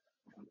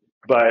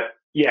 But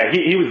yeah,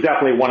 he was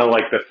definitely one of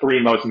like the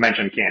 3 most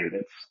mentioned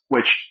candidates,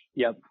 which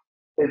Yep.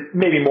 is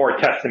maybe more a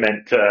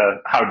testament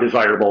to how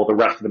desirable the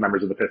rest of the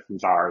members of the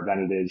Pistons are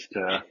than it is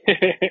to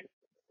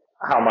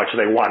how much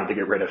they wanted to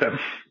get rid of him.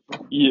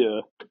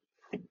 Yeah.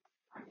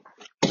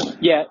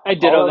 Yeah, I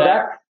ditto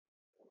that.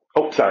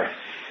 Oh, sorry.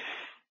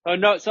 Oh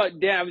no, so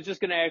Dan, I was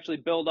just going to actually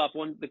build up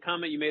the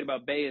comment you made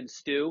about Bey and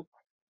Stu.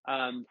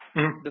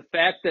 The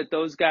fact that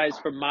those guys,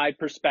 from my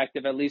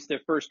perspective, at least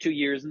their first 2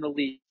 years in the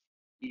league,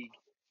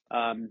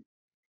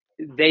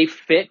 they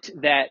fit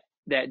that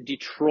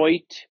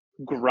Detroit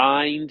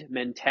grind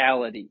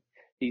mentality.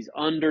 These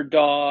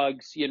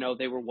underdogs,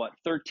 they were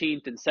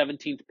 13th and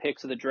 17th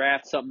picks of the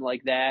draft, something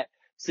like that.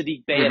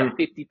 Sadiq Bey had a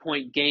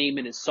 50-point game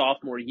in his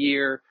sophomore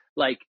year.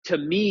 Like, to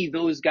me,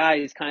 those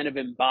guys kind of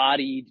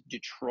embodied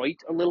Detroit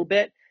a little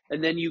bit.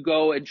 And then you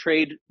go and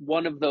trade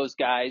one of those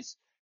guys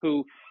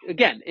who,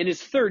 again, in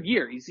his third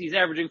year, he's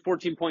averaging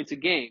 14 points a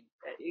game.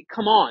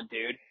 Come on,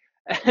 dude.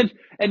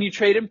 And you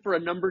trade him for a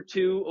number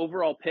 2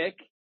 overall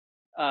pick,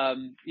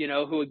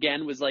 who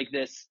again was like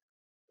this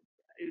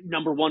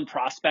number 1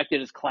 prospect in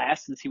his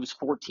class since he was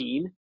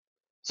 14.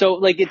 So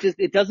like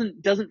it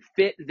doesn't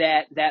fit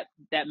that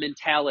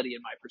mentality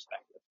in my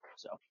perspective.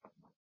 So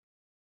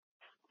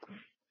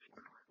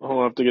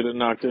I'll have to get it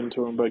knocked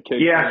into him by Cade.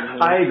 Yeah,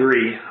 I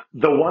agree.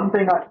 The one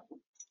thing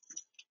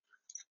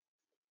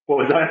what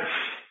was that?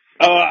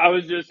 Oh, I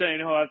was just saying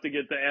he'll have to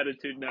get the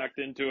attitude knocked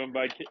into him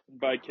by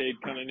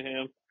Cade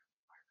Cunningham.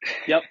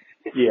 Yep.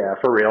 Yeah,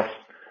 for real.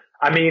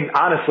 I mean,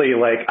 honestly,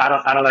 like, I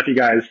don't know if you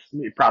guys,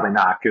 probably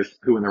not, because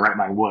who in their right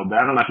mind would, but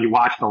I don't know if you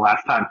watched the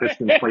last time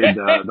Pistons played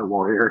the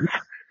Warriors.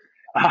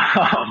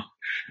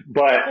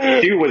 But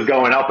Stu was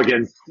going up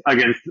against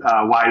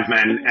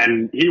Wiseman,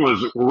 and he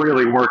was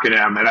really working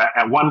him. And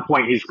at one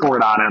point, he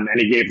scored on him,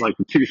 and he gave like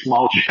the too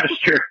small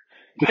gesture.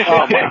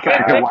 Oh my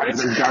God!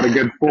 Wiseman's got a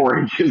good 4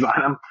 inches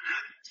on him.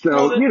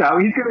 So, he's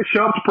going to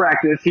show up to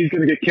practice. He's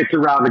going to get kicked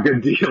around a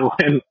good deal,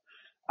 and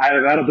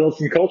either that'll build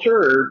some culture,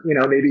 or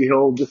maybe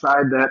he'll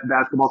decide that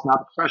basketball's not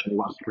the profession he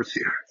wants to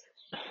pursue.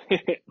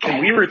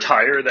 Can we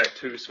retire that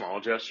too small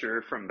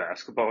gesture from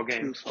basketball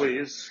games,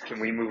 please? Can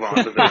we move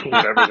on to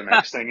whatever the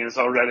next thing is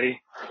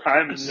already?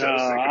 I'm so sick of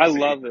I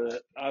love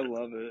it. I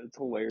love it. It's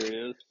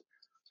hilarious.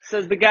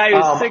 Says the guy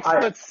who's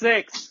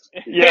 6'6".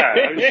 Yeah,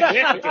 I was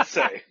just about to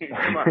say.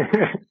 Come on.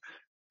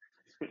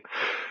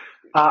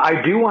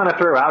 I do want to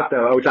throw out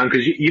though, Otan,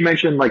 because you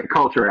mentioned like the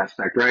culture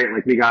aspect, right?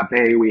 Like we got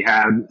Bey, we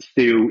had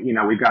Stu,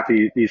 we've got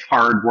these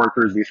hard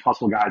workers, these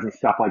hustle guys and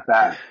stuff like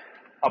that.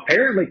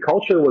 Apparently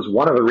culture was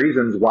one of the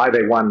reasons why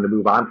they wanted to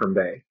move on from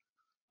Bey.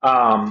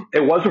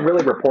 It wasn't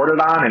really reported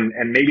on,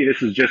 and maybe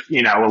this is just,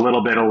 a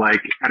little bit of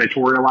like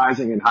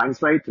editorializing in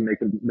hindsight to make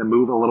the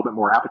move a little bit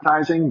more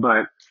appetizing,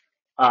 but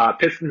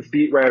Pistons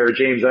beat writer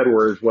James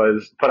Edwards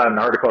was put out an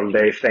article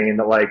today saying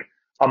that like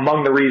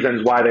among the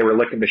reasons why they were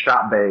looking to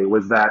shop Bey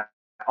was that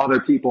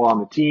other people on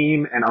the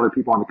team and other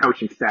people on the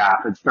coaching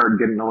staff had started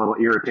getting a little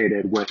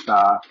irritated with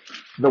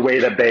the way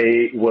that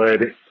Bey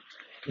would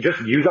just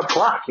use up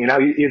clock.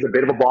 He's a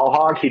bit of a ball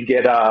hog. He'd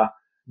get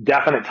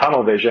definite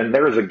tunnel vision.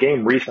 There was a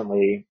game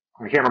recently,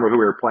 I can't remember who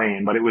we were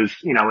playing, but it was,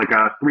 like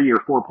a 3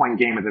 or 4 point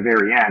game at the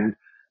very end.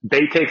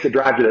 They takes a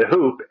drive to the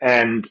hoop,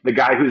 and the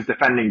guy who's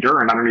defending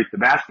Duran underneath the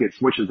basket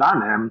switches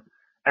on him,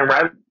 and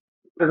rather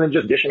than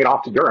just dishing it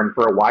off to Duran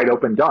for a wide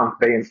open dunk,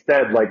 they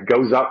instead like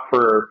goes up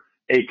for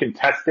a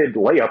contested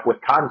layup with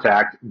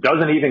contact,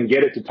 doesn't even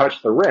get it to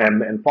touch the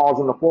rim, and falls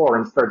on the floor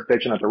and starts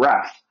bitching at the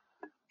refs.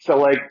 So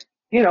like,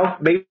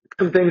 maybe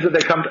some things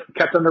that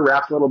kept under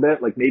wraps a little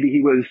bit. Like maybe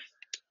he was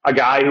a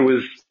guy who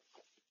was.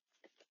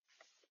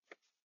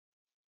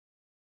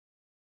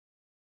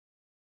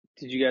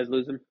 Did you guys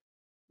lose him?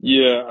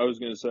 Yeah, I was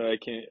gonna say I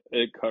can't.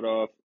 It cut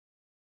off.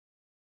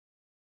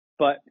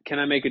 But can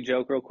I make a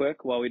joke real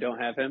quick while we don't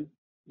have him?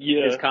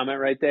 Yeah, His comment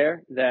right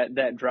there,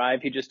 that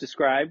drive he just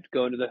described,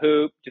 going to the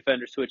hoop,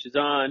 defender switches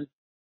on,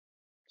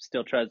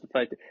 still tries to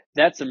fight.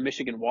 That's some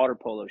Michigan water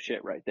polo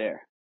shit right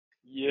there.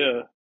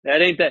 yeah.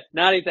 Not ain't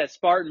that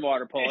Spartan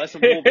water polo. That's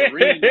some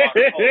Wolverine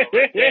water polo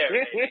right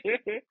there,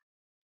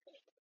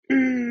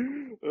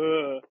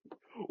 baby.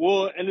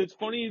 Well, and it's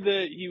funny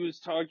that he was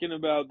talking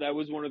about that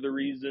was one of the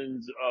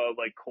reasons,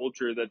 like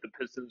culture that the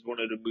Pistons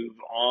wanted to move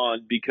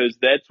on, because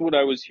that's what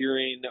I was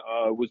hearing,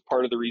 was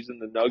part of the reason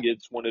the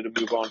Nuggets wanted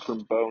to move on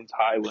from Bones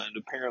Highland.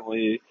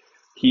 Apparently,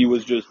 he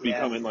was just Yeah.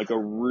 becoming like a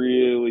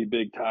really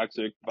big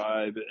toxic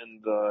vibe in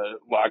the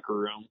locker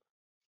room.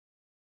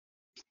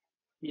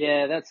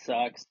 Yeah, that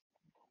sucks.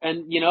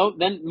 And,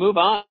 then move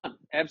on.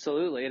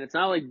 Absolutely. And it's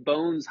not like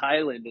Bones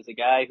Highland is a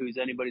guy who's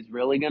anybody's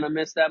really going to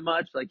miss that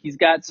much. Like, he's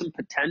got some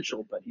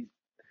potential, but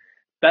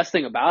best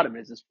thing about him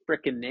is his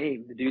freaking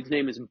name. The dude's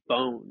name is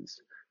Bones.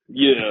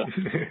 Yeah.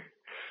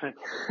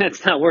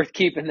 It's not worth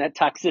keeping that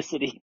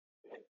toxicity.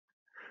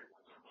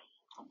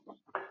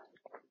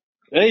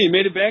 Hey, you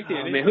made it back, Oh,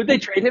 Danny. man, who'd they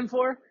trade him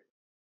for?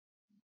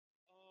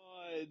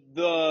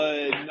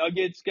 The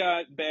Nuggets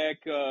got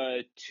back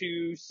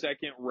 2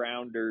 second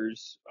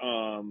rounders.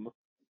 Clippers.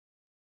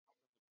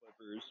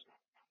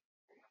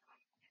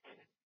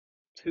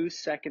 2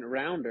 second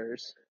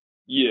rounders.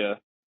 Yeah,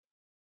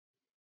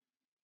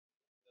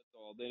 that's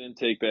all. They didn't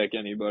take back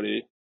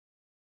anybody.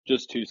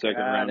 Just 2 second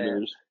Got it.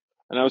 rounders.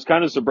 And I was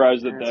kind of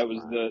surprised that That's that was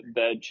fine.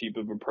 that cheap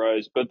of a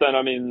price. But then,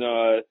 I mean,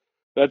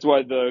 that's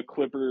why the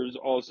Clippers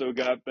also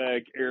got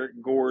back Eric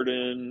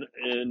Gordon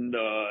and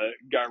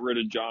got rid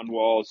of John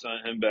Wall,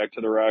 sent him back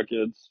to the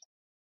Rockets.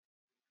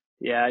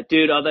 Yeah,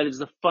 dude, that is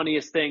the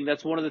funniest thing.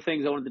 That's one of the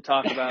things I wanted to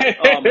talk about.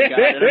 Oh my God.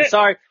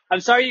 And I'm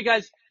sorry you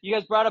guys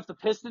brought up the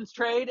Pistons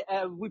trade.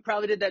 We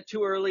probably did that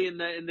too early in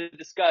the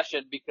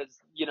discussion because,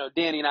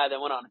 Danny and I then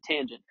went on a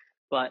tangent.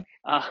 But,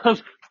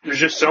 There's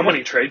just so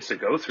many trades to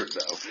go through,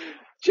 though.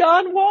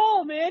 John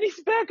Wall, man, he's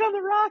back on the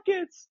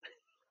Rockets.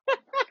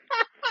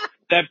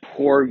 That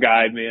poor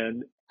guy,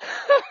 man.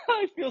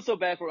 I feel so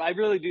bad for him. I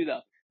really do,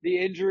 though.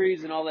 The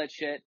injuries and all that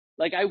shit.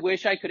 Like, I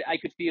wish I could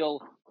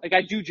feel like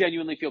I do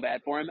genuinely feel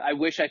bad for him. I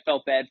wish I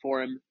felt bad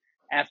for him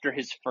after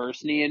his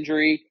first knee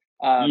injury.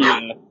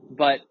 Yeah.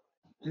 But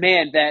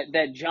man,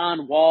 that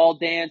John Wall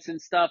dance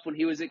and stuff when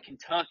he was at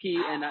Kentucky,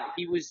 and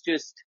he was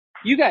just,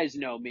 you guys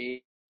know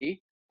me. He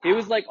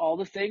was like all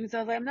the things. I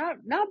was like, I'm not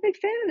a big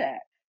fan of that,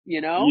 Yeah.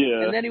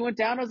 And then he went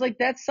down. I was like,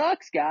 that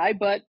sucks, guy,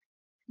 but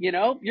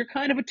you're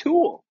kind of a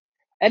tool.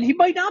 And he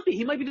might not be.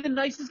 He might be the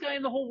nicest guy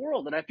in the whole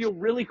world. And I feel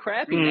really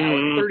crappy now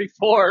at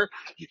 34.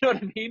 You know what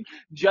I mean?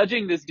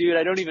 Judging this dude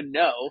I don't even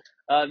know,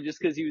 just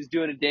because he was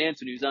doing a dance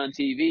when he was on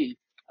TV.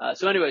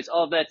 So anyways,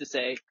 all of that to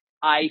say,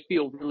 I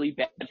feel really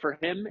bad for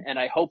him. And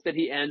I hope that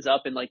he ends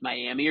up in like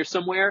Miami or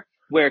somewhere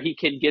where he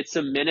can get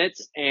some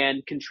minutes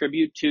and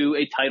contribute to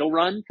a title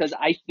run. Because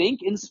I think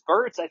in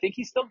spurts, I think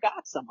he still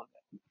got some of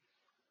it.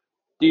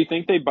 Do you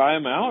think they buy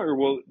him out, or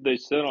will they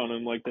sit on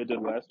him like they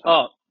did last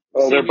time?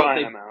 Oh, they're Samuel,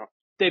 buying him out.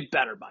 They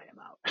better buy him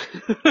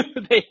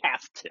out. They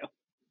have to.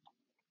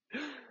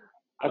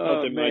 I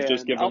thought they might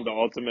just give him Man. the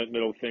ultimate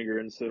middle finger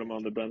and sit him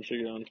on the bench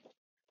again.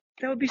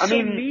 That would be I so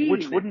mean, mean.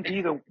 which wouldn't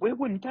be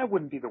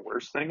the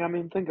worst thing. I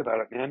mean, think about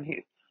it, man.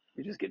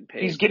 You're just getting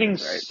paid. He's getting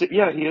right?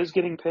 yeah, he is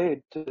getting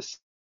paid to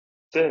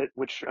sit,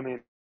 which I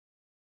mean,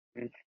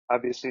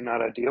 obviously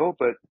not ideal,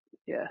 but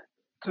Yeah,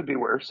 could be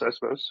worse, I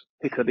suppose.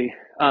 it could be.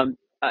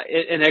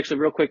 And actually,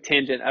 real quick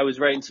tangent. I was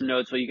writing some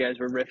notes while you guys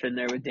were riffing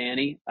there with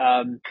Danny.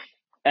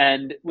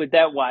 And with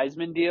that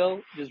Wiseman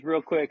deal, just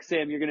real quick,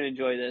 Sam, you're going to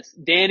enjoy this.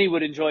 Danny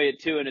would enjoy it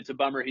too, and it's a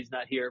bummer he's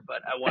not here,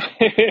 but I want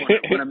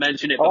to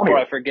mention it before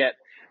I forget.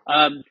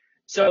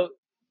 So,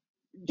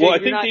 Jake, well, I you're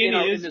think not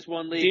Danny in this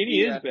one league.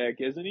 Danny is back,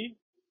 isn't he?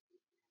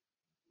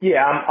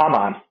 Yeah, I'm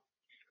on.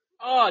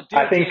 Oh, dude,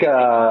 I think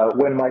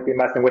Win might be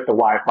messing with the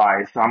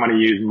Wi-Fi, so I'm going to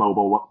use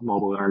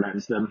mobile internet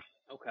instead.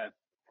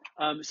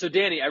 Okay. So,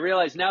 Danny, I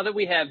realize now that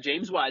we have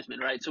James Wiseman,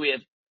 right? So we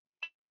have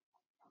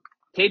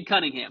Cade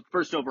Cunningham,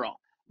 first overall.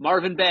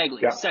 Marvin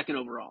Bagley, Yep. second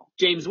overall.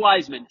 James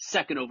Wiseman,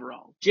 second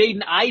overall. Jaden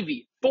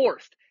Ivey,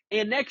 fourth.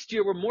 And next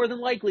year, we're more than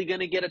likely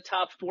going to get a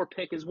top 4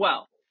 pick as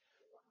well.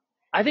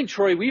 I think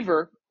Troy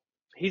Weaver,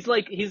 he's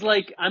like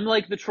I'm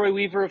like the Troy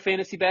Weaver of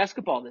fantasy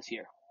basketball this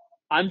year.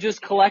 I'm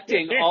just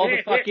collecting all the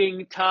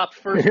fucking top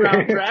first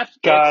round draft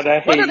picks, God,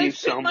 I whether hate they you fit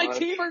so my much.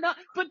 team or not.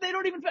 But they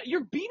don't even.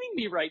 You're beating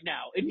me right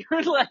now, and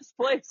you're in last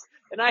place,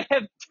 and I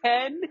have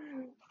 10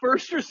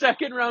 first or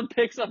second round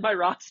picks on my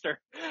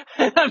roster,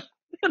 and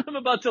I'm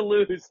about to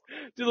lose.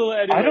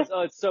 I don't.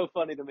 Oh, it's so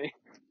funny to me.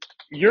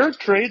 Your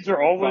trades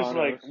are always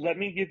like, Vanos. let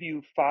me give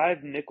you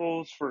 5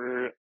 nickels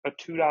for a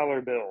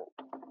 $2 bill,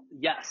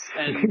 Yes,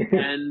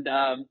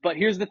 but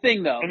here's the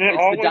thing though, and it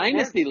it's the always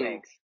works dynasty though.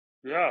 leagues.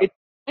 Yeah. It's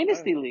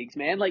dynasty leagues,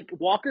 man. Like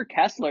Walker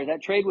Kessler,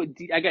 that trade with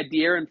I got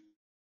De'Aaron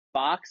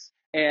Fox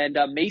and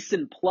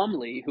Mason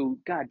Plumlee, who,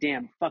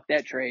 goddamn, fuck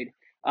that trade.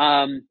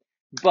 Yeah,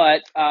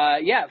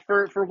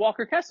 for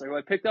Walker Kessler, who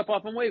I picked up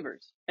off on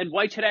waivers, and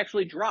White had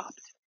actually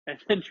dropped, and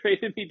then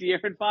traded me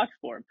De'Aaron Fox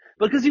for him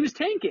because he was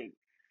tanking,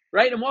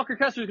 right? And Walker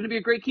Kessler is going to be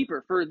a great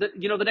keeper for the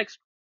next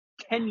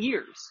 10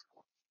 years.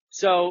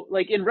 So,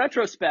 like in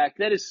retrospect,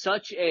 that is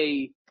such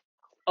a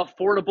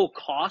affordable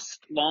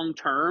cost long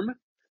term.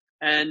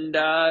 And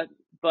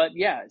but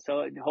yeah,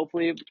 so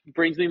hopefully it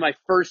brings me my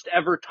first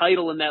ever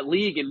title in that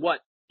league in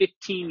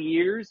 15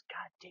 years.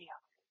 God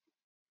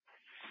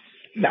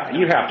No, damn.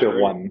 you have to have Great.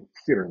 won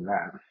sooner than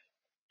that.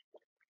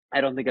 I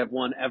don't think I've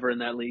won ever in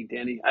that league,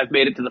 Danny. I've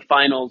made it to the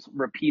finals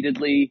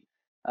repeatedly.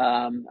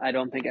 I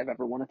don't think I've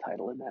ever won a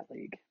title in that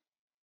league.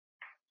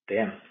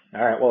 Damn.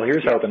 All right. Well,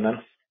 here's Yeah. hoping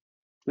then.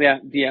 Yeah.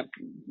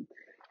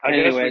 I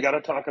guess we Anyways, got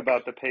to talk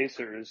about the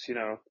Pacers.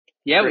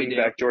 yeah, we Bringing do.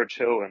 back George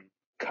Hill and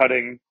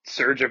cutting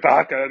Serge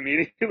Ibaka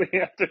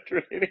immediately after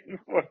trading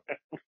for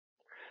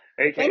him,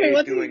 aka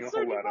what's doing he? a whole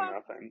Serge lot of Ibaka?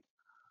 nothing.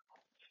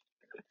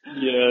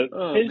 Yeah,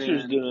 Oh Pacers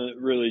man. didn't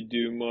really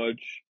do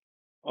much.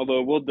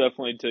 Although we'll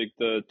definitely take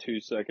the 2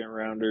 second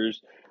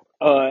rounders.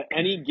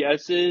 Any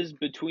guesses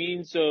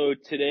between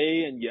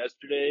today and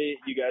yesterday?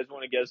 You guys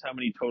want to guess how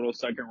many total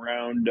second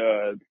round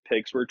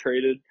picks were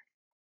traded?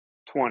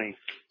 20.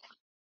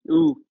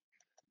 Ooh.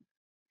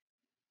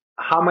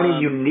 How many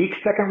Um. unique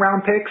second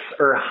round picks,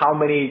 or how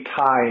many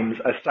times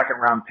a second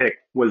round pick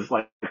was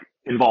like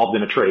involved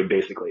in a trade,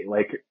 basically?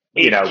 Like,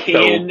 It so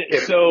can,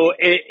 if so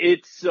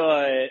it's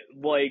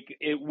like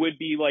it would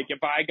be like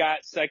if I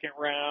got second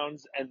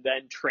rounds and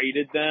then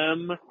traded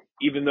them,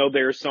 even though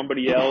there's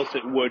somebody else,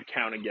 it would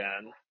count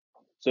again.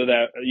 So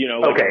that,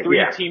 like a okay, yeah,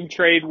 3-team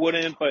trade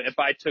wouldn't, but if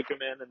I took them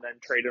in and then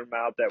traded them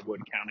out, that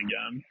would count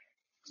again.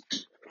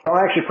 I'm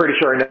actually pretty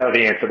sure I know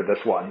the answer to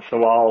this one,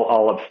 so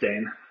I'll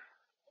abstain.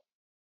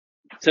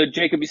 So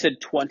Jacob, you said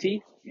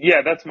 20.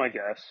 Yeah, that's my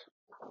guess.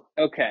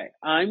 Okay,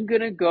 I'm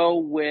gonna go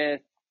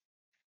with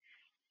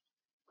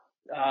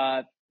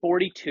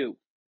 42.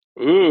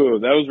 Ooh,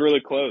 that was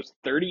really close.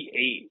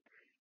 38.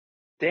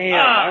 Damn,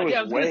 I Yeah, was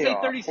I was gonna way say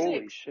off.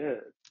 Holy 36.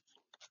 shit.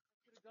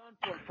 Could have gone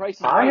for it.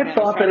 Price is I right, had man.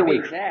 I was thought trying that to it be was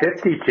exact.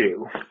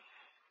 52.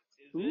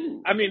 Is it?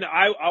 Ooh. I mean,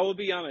 I will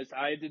be honest.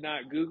 I did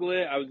not Google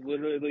it. I was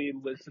literally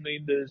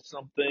listening to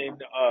something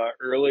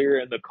earlier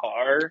in the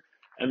car,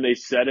 and they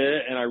said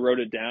it, and I wrote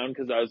it down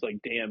because I was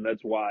like, "Damn,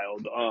 that's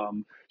wild."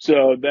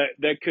 So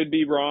that could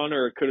be wrong,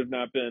 or it could have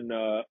not been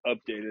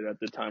updated at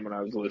the time when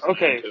I was listening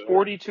Okay, to it.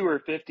 42 or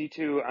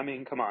 52. I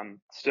mean, come on.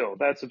 Still,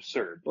 that's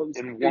absurd. Well,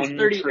 In it was one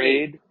 38.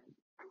 trade.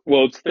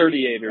 Well, it's 38,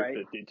 38 or right?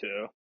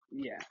 52.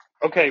 Yeah,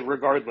 Okay,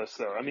 regardless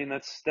though. I mean,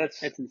 that's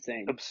that's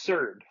insane.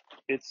 absurd.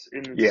 It's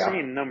an Yeah.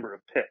 insane number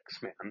of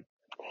picks, man.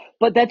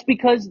 But that's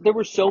because there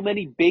were so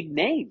many big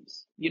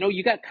names.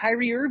 You got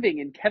Kyrie Irving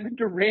and Kevin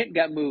Durant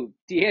got moved.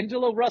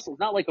 D'Angelo Russell's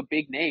not like a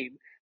big name.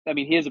 I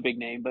mean, he is a big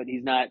name, but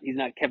he's not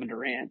Kevin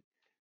Durant.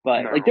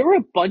 But like No. there were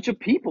a bunch of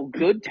people,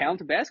 good,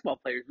 talented basketball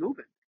players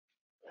moving.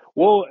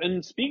 Well,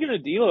 and speaking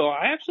of D'Lo,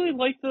 I actually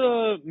like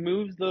the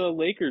moves the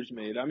Lakers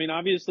made. I mean,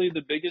 obviously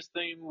the biggest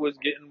thing was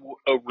getting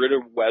rid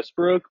of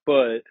Westbrook,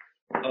 but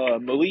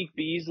Malik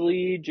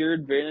Beasley,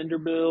 Jared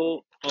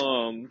Vanderbilt,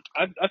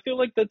 I feel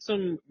like that's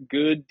some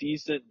good,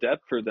 decent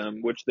depth for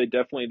them, which they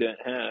definitely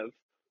didn't have.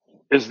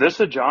 Is this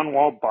a John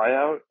Wall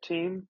buyout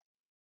team?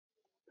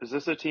 Is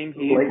this a team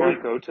he Lakers?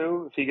 might go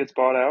to if he gets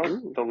bought out?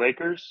 Ooh, The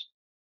Lakers?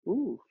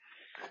 ooh,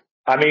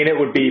 I mean, it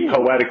would be ooh.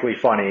 poetically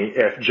funny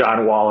if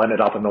John Wall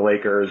ended up in the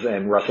Lakers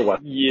and Russell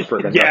Yeah,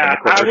 Westbrook ended up in yeah, the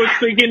I Clippers. was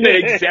thinking the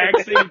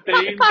exact same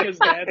thing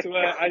because that's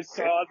what I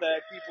saw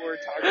that people were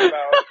talking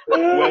about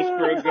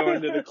Westbrook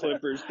going to the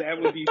Clippers. That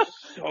would be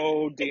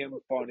so damn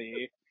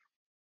funny.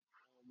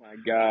 Oh my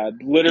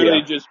God. Literally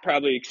Yeah, just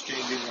probably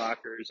exchanging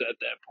lockers at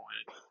that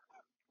point.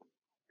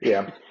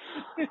 yeah.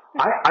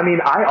 I mean,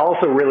 I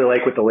also really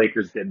like what the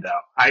Lakers did,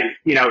 though.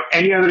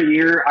 Any other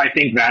year, I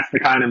think that's the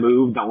kind of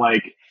move that,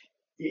 like,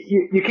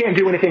 you can't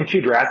do anything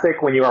too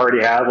drastic when you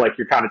already have, like,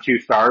 your kind of two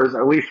stars,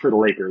 at least for the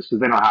Lakers, because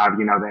they don't have,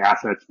 the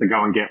assets to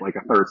go and get, like,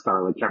 a third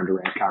star, like Kevin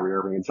Durant, Kyrie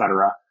Irving, et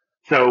cetera.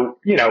 So,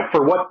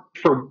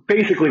 for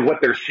basically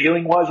what their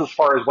ceiling was as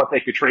far as what they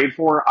could trade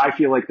for, I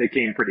feel like they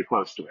came pretty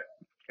close to it.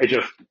 It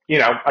just,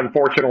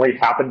 unfortunately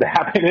happened to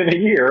happen in a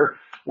year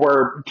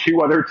where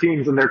two other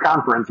teams in their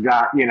conference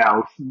got,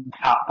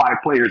 top five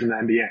players in the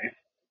NBA.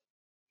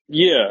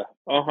 Yeah,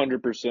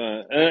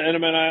 100%. And I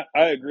mean,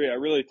 I agree. I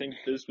really think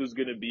this was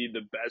going to be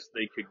the best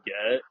they could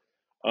get.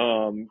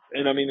 And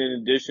I mean,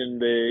 in addition,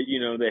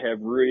 they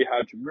have Rui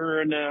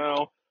Hachimura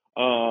now.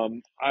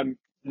 I'm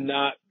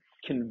not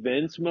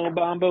convinced Mo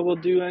Bamba will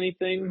do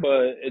anything,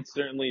 but it's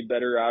certainly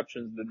better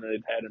options than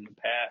they've had in the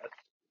past.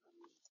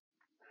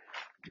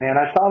 Man,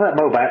 I saw that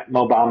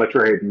Mobama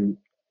trade, and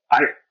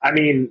I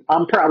mean,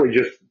 I'm probably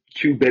just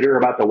too bitter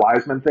about the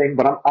Wiseman thing,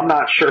 but I'm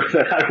not sure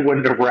that I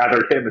wouldn't have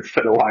rathered him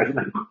instead of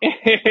Wiseman.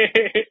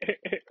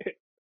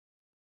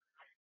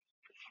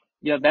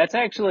 Yeah, that's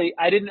actually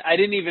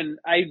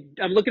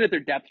I'm looking at their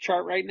depth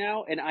chart right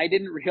now, and I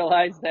didn't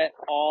realize that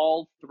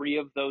all three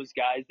of those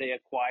guys they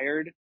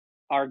acquired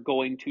are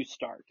going to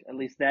start. At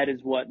least that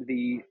is what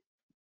the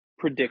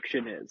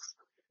prediction is.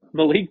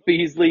 Malik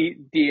Beasley,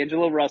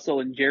 D'Angelo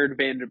Russell, and Jared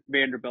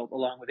Vanderbilt,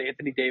 along with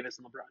Anthony Davis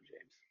and LeBron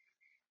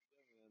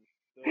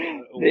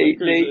James.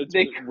 Lakers, it's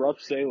They rough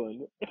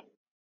sailing.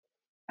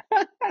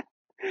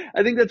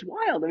 I think that's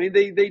wild. I mean,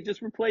 they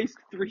just replaced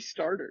three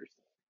starters.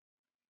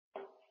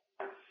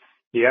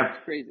 Yeah,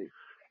 It's crazy.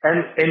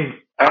 and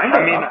kind I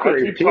of mean, I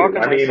upgrade keep too. talking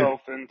I mean,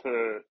 myself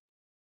into.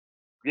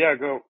 Yeah,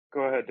 go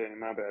ahead, Danny.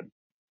 My bad.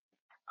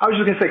 I was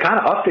just gonna say, kind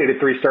of updated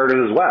three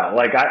starters as well.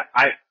 Like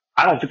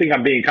I don't think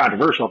I'm being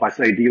controversial if I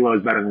say D'Lo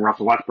is better than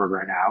Russell Westbrook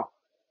right now.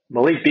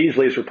 Malik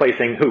Beasley is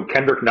replacing who?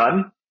 Kendrick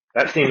Nunn.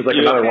 That seems like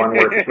Yeah. another one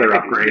where it's a clear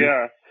upgrade.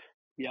 Yeah.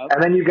 Yep.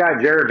 And then you've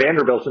got Jared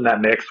Vanderbilt in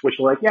that mix, which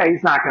like, yeah,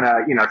 he's not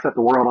gonna, set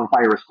the world on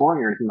fire with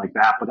scoring or anything like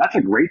that, but that's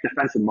a great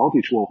defensive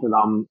multi-tool for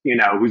them,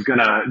 who's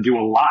gonna do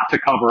a lot to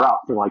cover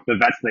up for like the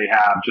vets they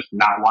have, just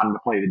not wanting to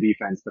play the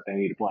defense that they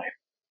need to play.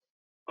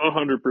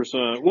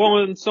 100%. Well,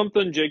 and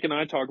something Jake and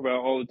I talk about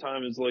all the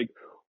time is like,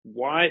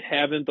 why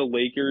haven't the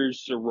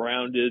Lakers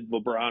surrounded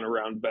LeBron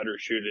around better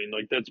shooting?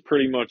 Like that's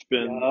pretty much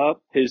been Yep.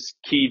 his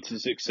key to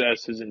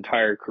success his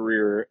entire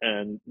career,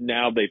 and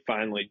now they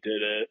finally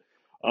did it.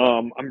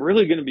 I'm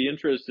really going to be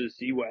interested to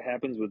see what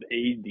happens with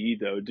AD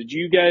though. Did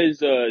you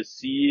guys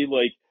see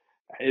like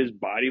his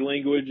body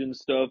language and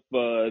stuff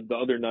the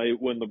other night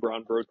when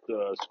LeBron broke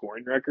the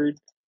scoring record?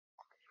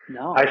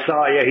 No. I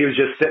saw, yeah, he was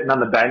just sitting on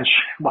the bench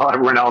while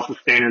everyone else was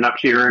standing up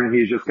cheering, and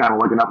he's just kind of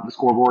looking up at the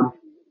scoreboard.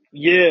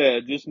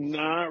 Yeah, just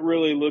not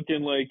really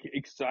looking like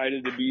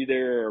excited to be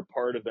there or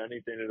part of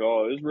anything at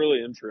all. It was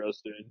really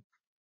interesting.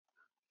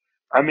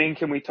 I mean,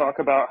 can we talk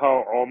about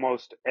how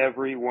almost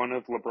every one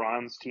of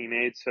LeBron's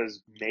teammates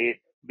has made,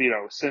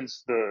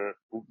 since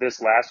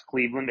this last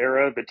Cleveland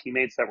era, the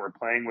teammates that were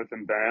playing with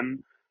him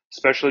then,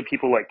 especially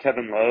people like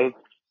Kevin Love,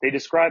 they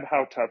describe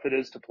how tough it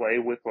is to play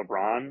with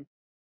LeBron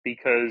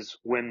because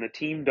when the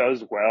team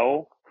does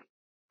well,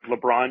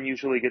 LeBron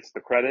usually gets the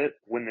credit.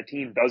 When the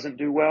team doesn't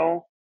do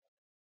well,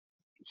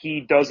 he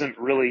doesn't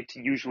really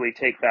usually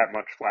take that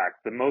much flack.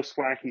 The most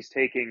flack he's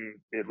taking,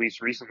 at least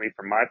recently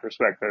from my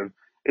perspective,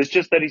 is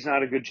just that he's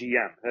not a good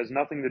GM. It has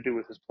nothing to do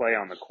with his play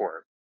on the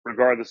court,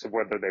 regardless of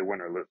whether they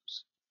win or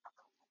lose.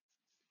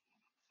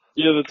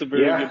 Yeah, that's a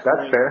very Yeah, good that's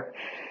point. fair.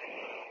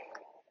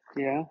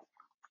 Yeah.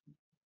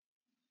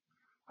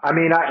 I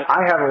mean,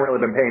 I haven't really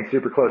been paying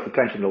super close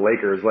attention to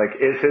Lakers. Like,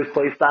 is his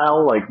play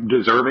style like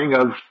deserving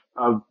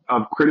of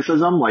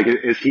criticism? Like,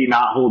 is he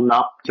not holding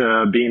up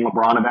to being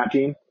LeBron of that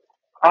team?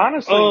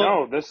 Honestly, Uh,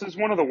 no. This is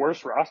one of the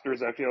worst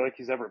rosters I feel like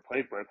he's ever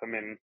played with. I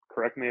mean,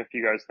 correct me if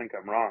you guys think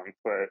I'm wrong,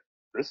 but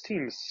this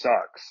team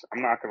sucks.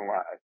 I'm not going to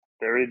lie.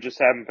 They just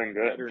haven't been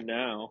good. better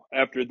now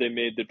after they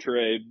made the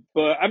trade.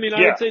 But I mean, I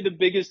Yeah. would say the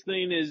biggest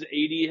thing is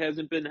AD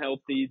hasn't been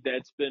healthy.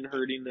 That's been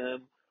hurting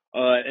them.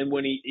 And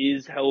when he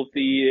is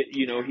healthy,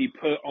 he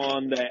put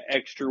on that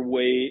extra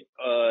weight,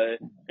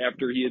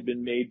 after he had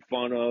been made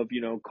fun of,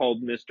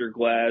 called Mr.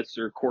 Glass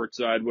or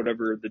courtside,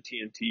 whatever the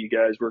TNT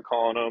guys were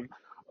calling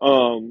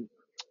him.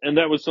 And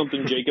that was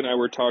something Jake and I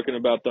were talking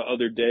about the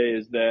other day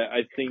is that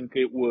I think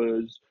it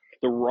was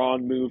the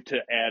wrong move to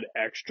add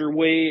extra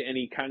weight, and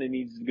he kind of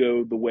needs to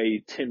go the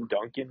way Tim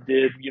Duncan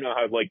did. You know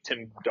how like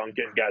Tim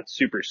Duncan got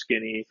super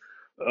skinny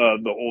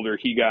the older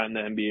he got in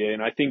the NBA,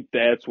 and I think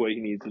that's what he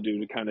needs to do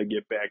to kind of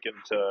get back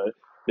into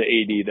the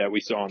AD that we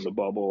saw in the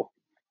bubble.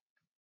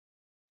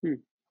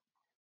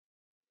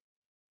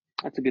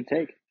 That's a good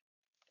take.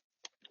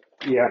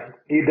 Yeah,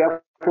 he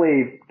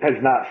definitely has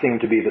not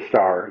seemed to be the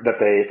star that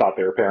they thought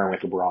they were pairing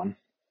with LeBron.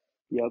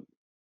 Yep.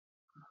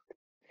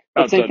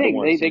 But same Outside the thing.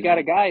 one They got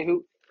a season. guy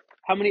who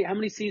how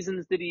many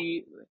seasons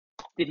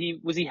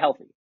was he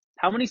healthy?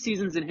 How many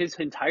seasons in his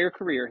entire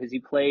career has he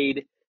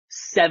played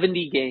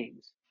 70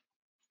 games?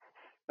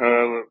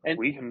 And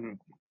We can.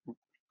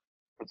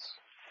 Let's.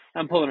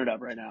 I'm pulling it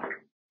up right now.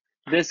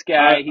 This I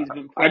guy, he's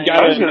been I I playing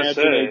gotta was gonna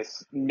imagine say.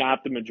 it's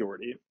not the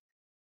majority.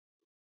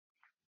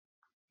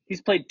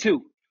 he's played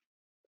 2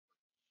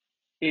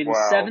 in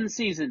Wow. 7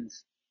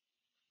 seasons.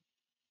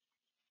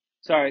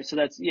 Sorry, so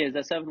that's is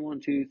that 7? 1,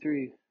 2,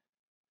 3.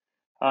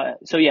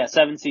 So yeah,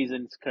 7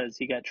 seasons because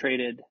he got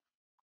traded.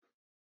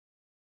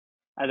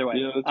 Either way,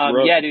 Yeah, that's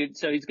rough. yeah, dude.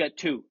 So he's got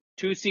two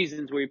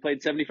seasons where he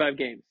played 75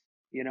 games.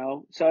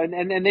 So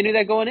and they knew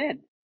that going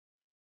in.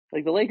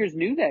 Like the Lakers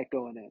knew that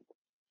going in.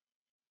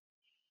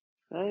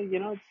 You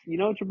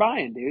know what you're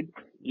buying, dude.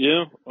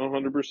 Yeah,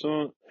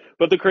 100%.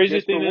 But the crazy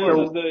Just thing reward is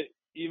him. So that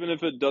even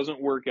if it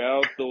doesn't work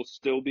out, they'll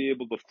still be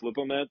able to flip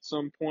him at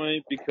some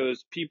point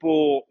because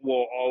people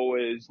will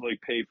always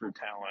like pay for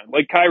talent.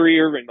 Like Kyrie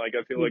Irving, like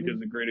I feel like Hmm.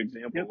 is a great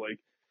example. Yep. Like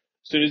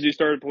as soon as he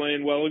started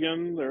playing well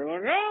again, they're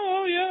like,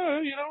 oh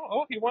yeah,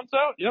 oh he wants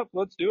out. Yep,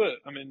 let's do it.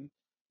 I mean,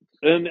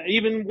 and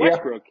even Yeah.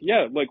 Westbrook,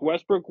 yeah, like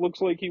Westbrook looks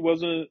like he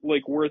wasn't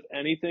like worth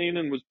anything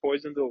and was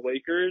poisoned to the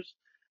Lakers.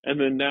 And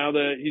then now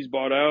that he's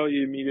bought out,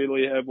 you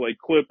immediately have like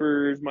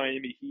Clippers,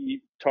 Miami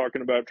Heat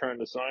talking about trying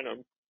to sign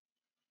him.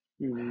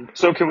 Hmm.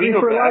 So can I we mean, go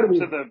for a lot of back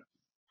to these,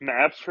 the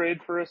Mavs trade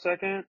for a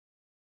second?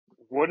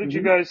 What did you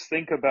Hmm. guys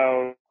think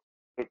about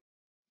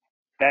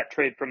that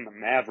trade from the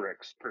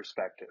Mavericks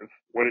perspective?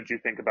 What did you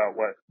think about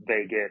what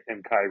they get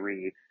in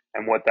Kyrie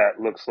and what that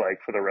looks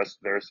like for the rest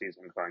of their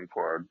season going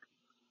forward?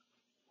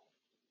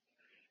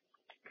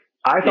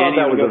 I thought Danny, you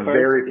that want was to go a first?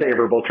 very Yeah.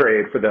 favorable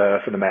trade for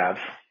the Mavs.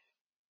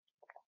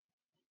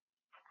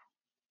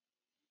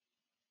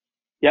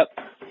 Yep.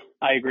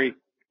 I agree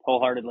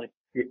wholeheartedly.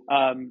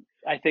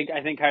 I think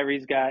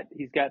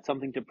he's got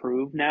something to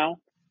prove now.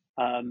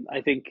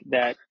 I think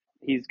that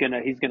he's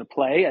gonna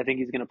play. I think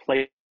he's gonna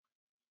play.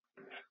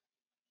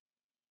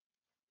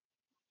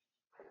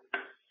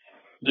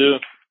 Yeah.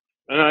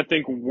 And I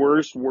think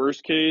worst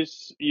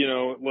case,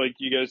 like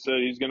you guys said,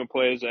 he's going to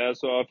play his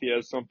ass off. He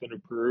has something to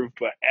prove.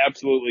 But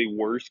absolutely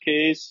worst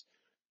case,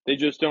 they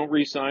just don't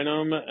re-sign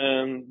him,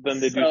 and then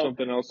they do So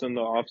something else in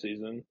the off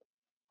season.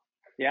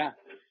 yeah.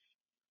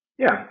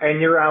 Yeah, and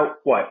you're out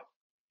what?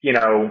 You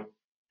know,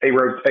 a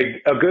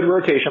good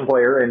rotation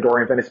player in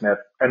Dorian Finney-Smith,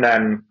 and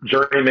then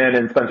journeyman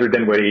and Spencer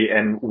Dinwiddie,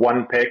 and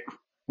one pick.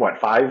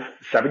 What,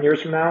 7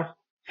 years from now?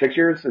 6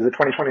 years? Is it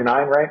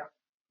 2029? Right?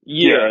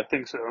 Yeah, Yeah. I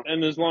think so.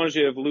 And as long as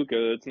you have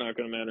Luca, it's not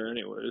going to matter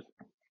anyways.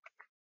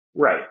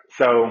 Right.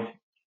 So,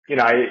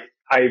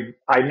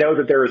 I know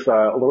that there's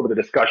a little bit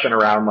of discussion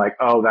around like,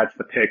 oh, that's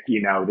the pick, the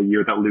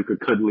year that Luca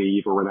could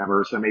leave or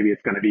whatever. So maybe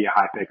it's going to be a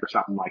high pick or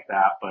something like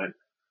that. But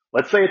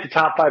let's say it's a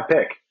top 5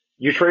 pick.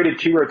 You traded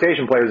 2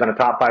 rotation players on a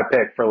top 5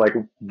 pick for like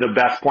the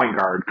best point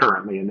guard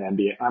currently in the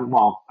NBA.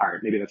 Well, all right,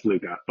 maybe that's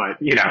Luca, but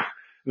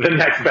the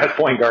next best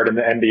point guard in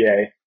the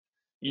NBA.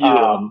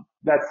 Yeah.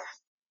 That's,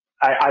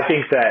 I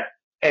think that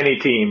any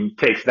team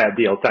takes that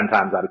deal 10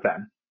 times out of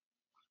 10.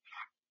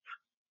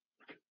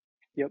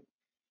 Yep.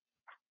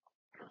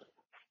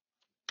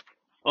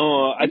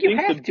 I And you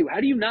think have the to. How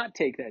do you not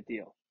take that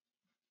deal?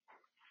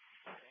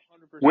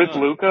 With 100%.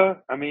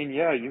 Luca, I mean,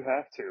 yeah, you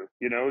have to.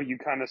 You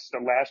kind of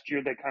last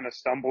year they kind of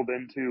stumbled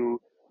into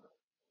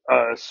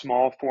a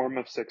small form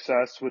of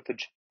success with the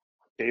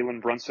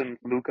Jalen Brunson,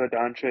 Luka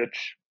Doncic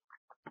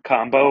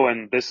combo,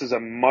 and this is a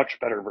much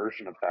better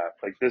version of that.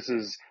 Like this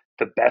is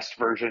the best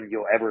version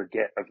you'll ever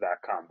get of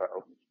that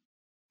combo.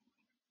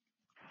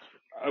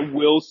 I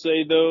will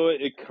say though,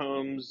 it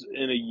comes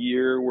in a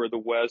year where the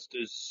West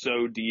is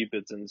so deep,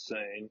 it's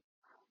insane.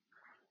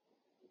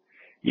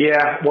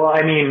 Yeah. Well,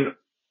 I mean,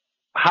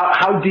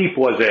 how deep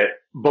was it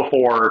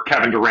before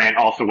Kevin Durant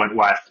also went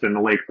west and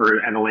the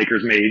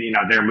Lakers made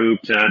their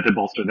move to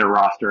bolster their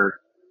roster?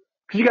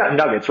 Because you got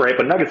Nuggets, right?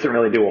 But Nuggets didn't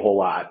really do a whole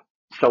lot.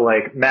 So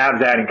like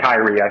Mavs adding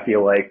Kyrie, I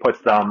feel like puts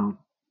them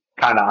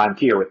kind of on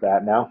tier with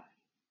that now.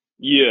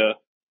 Yeah,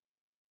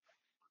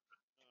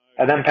 I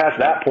And then agree. past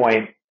that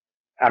point,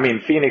 I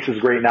mean, Phoenix is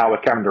great now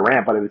with Kevin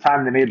Durant, but at the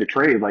time they made the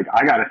trade, like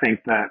I got to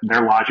think that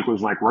their logic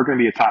was like, we're going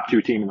to be a top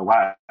 2 team in the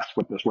West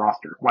with this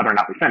roster. Whether or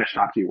not we finish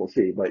top 2, we'll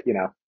see. But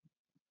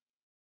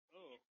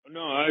Oh,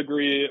 no, I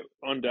agree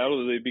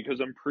undoubtedly because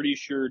I'm pretty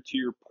sure to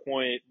your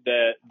point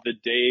that the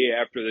day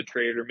after the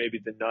trade or maybe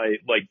the night,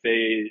 like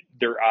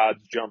their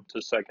odds jumped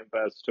to second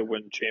best to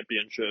win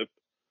championship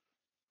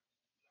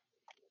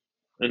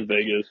in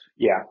Vegas.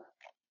 yeah,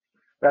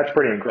 that's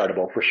pretty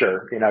incredible for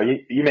sure.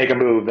 You make a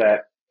move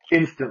that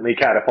instantly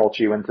catapults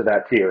you into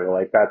that tier.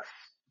 Like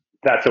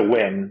that's a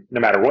win no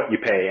matter what you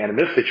pay. And in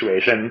this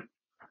situation,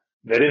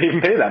 they didn't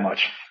even pay that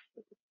much.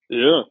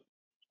 Yeah.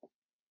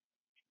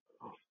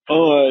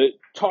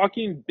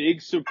 Talking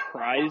big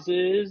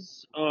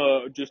surprises,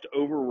 just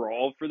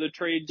overall for the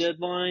trade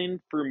deadline,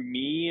 for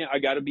me, I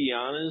gotta be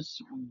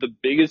honest, the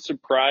biggest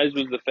surprise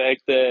was the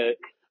fact that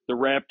the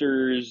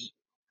Raptors,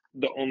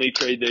 the only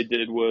trade they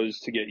did was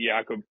to get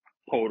Jakob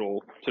Poeltl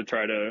to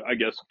try to, I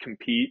guess,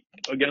 compete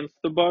against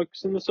the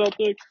Bucks and the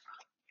Celtics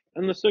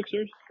and the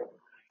Sixers.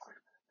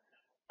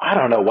 I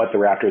don't know what the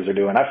Raptors are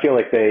doing. I feel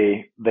like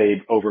they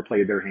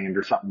overplayed their hand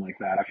or something like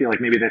that. I feel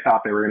like maybe they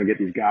thought they were going to get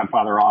these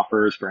Godfather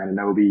offers for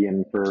Anunoby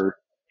and for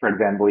Fred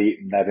VanVleet,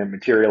 and that didn't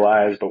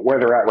materialize. But where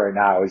they're at right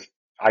now is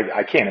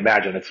I can't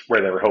imagine it's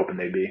where they were hoping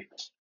they'd be.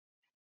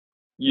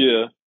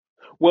 Yeah.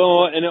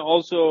 Well, and it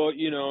also,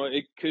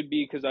 it could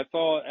be because I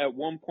thought at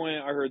one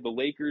point I heard the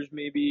Lakers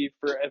maybe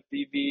for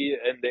FVV,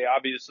 and they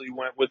obviously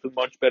went with a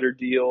much better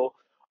deal.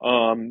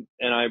 And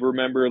I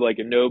remember like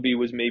Anobi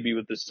was maybe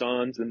with the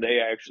Suns, and they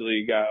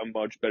actually got a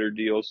much better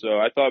deal. So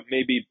I thought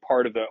maybe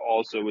part of it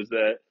also was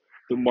that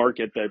the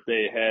market that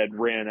they had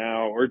ran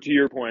out, or to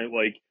your point,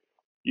 like,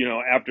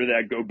 after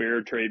that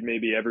Gobert trade,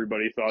 maybe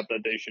everybody thought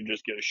that they should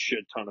just get a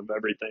shit ton of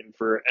everything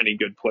for any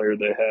good player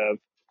they have.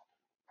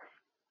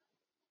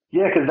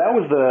 Yeah, because that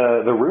was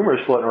the rumors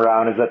floating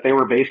around is that they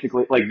were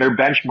basically like their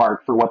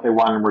benchmark for what they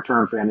wanted in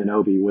return for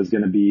Anunoby was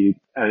going to be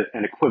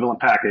an equivalent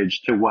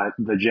package to what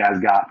the Jazz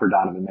got for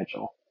Donovan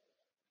Mitchell.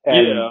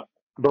 And Yeah.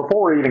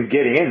 before even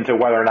getting into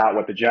whether or not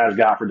what the Jazz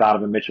got for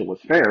Donovan Mitchell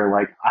was fair,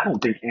 like I don't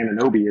think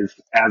Anunoby is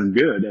as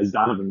good as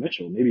Donovan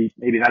Mitchell. Maybe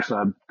that's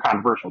a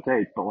controversial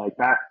take, but like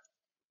that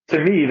to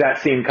me that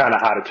seemed kind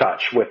of out of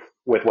touch with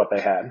what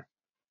they had.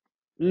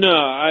 No,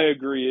 I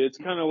agree. It's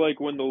kind of like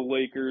when the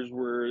Lakers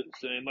were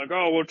saying, like,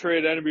 oh, we'll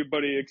trade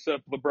anybody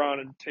except LeBron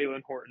and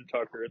Taylor Horton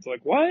Tucker. It's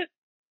like, what?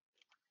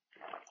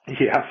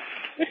 Yeah.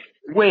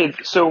 Wait,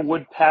 so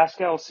would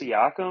Pascal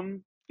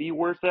Siakam be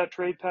worth that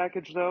trade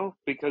package though?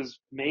 Because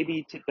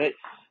maybe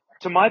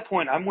to my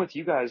point, I'm with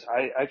you guys.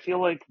 I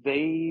feel like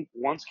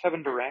once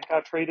Kevin Durant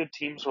got traded,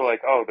 teams were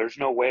like, oh, there's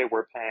no way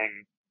we're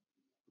paying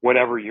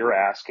whatever you're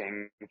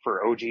asking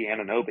for OG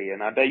Anunoby.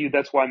 And I bet you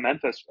that's why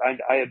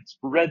I had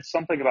read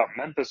something about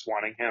Memphis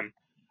wanting him,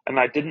 and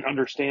I didn't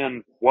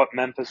understand what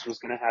Memphis was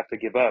going to have to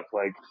give up.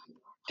 Like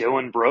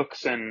Dylan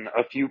Brooks and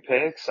a few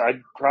picks.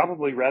 I'd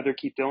probably rather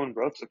keep Dylan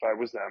Brooks if I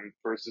was them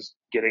versus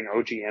getting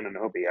OG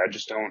Anunoby. I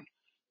just don't,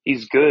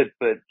 he's good,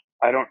 but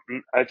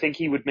I think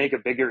he would make a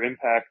bigger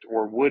impact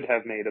or would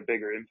have made a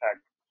bigger impact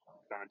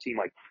on a team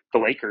like the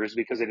Lakers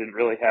because they didn't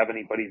really have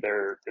anybody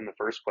there in the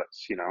first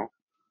place, you know?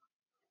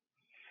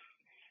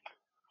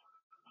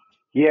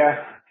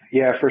 Yeah,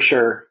 yeah, for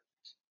sure.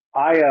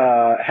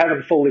 I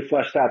haven't fully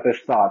fleshed out this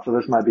thought, so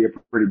this might be a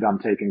pretty dumb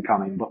take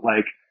incoming, but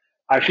like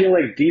I feel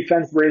like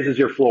defense raises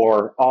your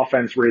floor,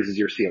 offense raises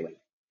your ceiling.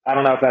 I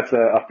don't know if that's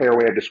a fair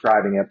way of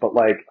describing it, but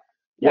like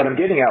what Yep. I'm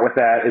getting at with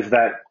that is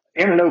that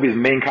Anunoby's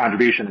main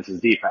contribution is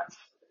his defense.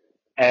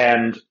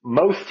 And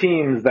most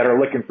teams that are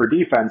looking for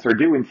defense are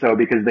doing so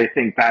because they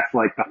think that's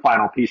like the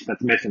final piece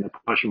that's missing to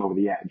push them over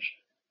the edge.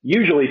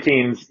 Usually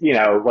teams,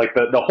 like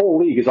the whole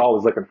league is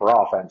always looking for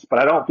offense, but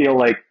I don't feel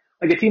like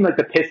a team like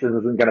the Pistons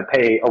isn't going to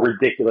pay a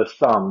ridiculous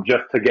sum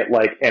just to get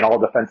like an all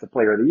defensive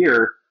player of the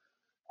year,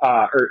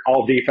 or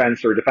all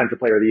defense or defensive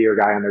player of the year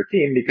guy on their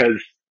team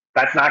because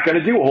that's not going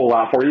to do a whole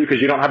lot for you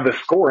because you don't have the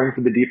scoring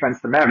for the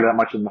defense to matter that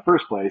much in the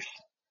first place.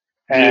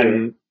 Yeah.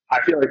 And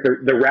I feel like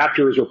the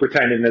Raptors were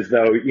pretending as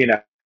though,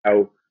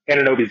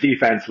 Anunoby's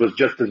defense was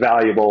just as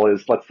valuable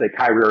as, let's say,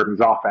 Kyrie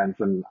Irving's offense.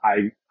 And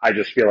I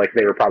just feel like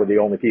they were probably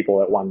the only people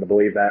that wanted to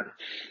believe that.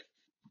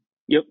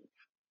 Yep.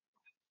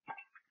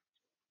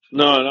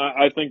 No, and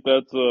I think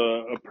that's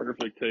a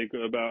perfect take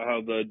about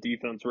how the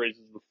defense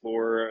raises the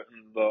floor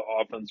and the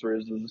offense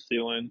raises the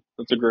ceiling.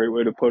 That's a great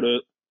way to put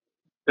it.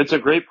 It's a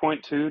great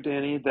point too,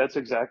 Danny. That's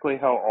exactly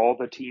how all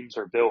the teams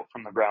are built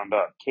from the ground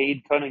up.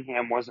 Cade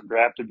Cunningham wasn't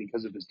drafted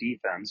because of his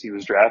defense. He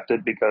was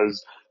drafted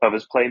because of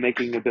his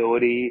playmaking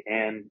ability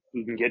and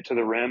he can get to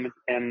the rim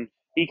and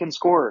he can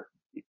score.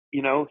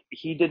 You know,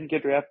 he didn't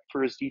get drafted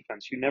for his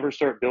defense. You never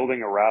start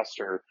building a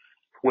roster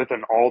with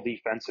an all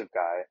defensive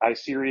guy. I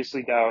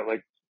seriously doubt,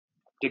 like,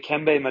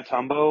 Dikembe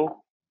Mutombo,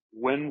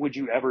 when would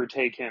you ever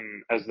take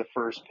him as the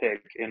first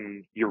pick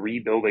in you're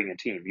rebuilding a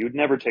team? You'd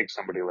never take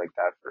somebody like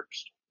that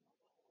first.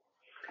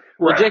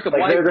 Well, Right. Jacob,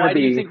 Like they're going to why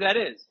do you be, think that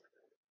is?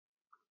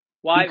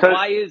 Why Because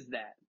why is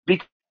that?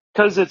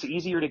 because it's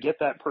easier to get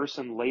that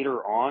person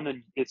later on,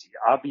 and it's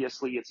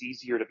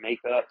easier to make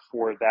up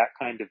for that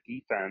kind of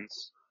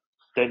defense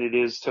than it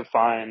is to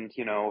find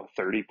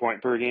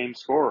 30-point per game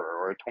scorer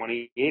or a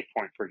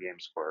 28-point per game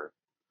scorer.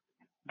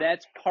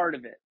 That's part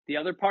of it. The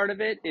other part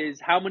of it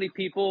is how many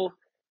people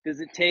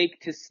does it take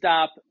to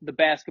stop the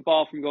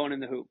basketball from going in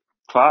the hoop?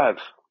 5.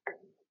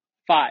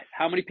 5.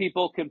 How many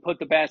people can put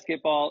the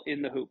basketball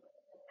in the hoop?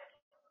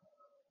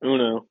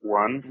 Uno.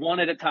 1. One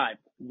at a time.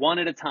 One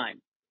at a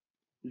time.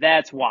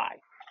 That's why.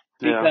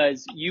 Yeah.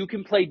 Because you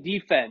can play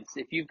defense.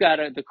 If you've got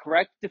the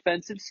correct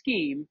defensive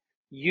scheme,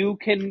 you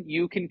can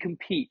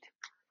compete.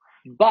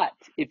 But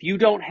if you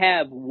don't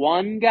have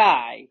one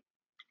guy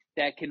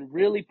that can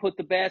really put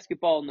the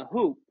basketball in the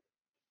hoop,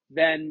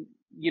 then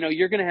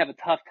you're going to have a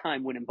tough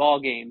time winning ball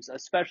games,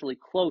 especially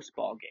close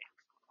ball games.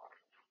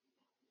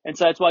 And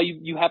so that's why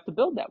you have to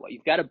build that way.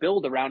 You've got to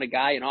build around a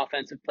guy, an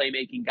offensive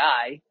playmaking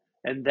guy,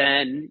 and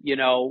then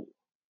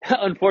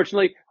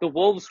unfortunately, the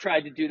Wolves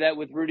tried to do that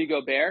with Rudy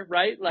Gobert,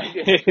 right? Like,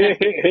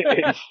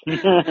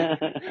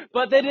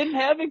 but they didn't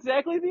have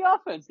exactly the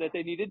offense that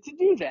they needed to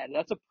do that.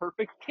 That's a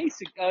perfect case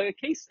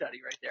study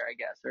right there, I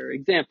guess, or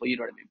example. You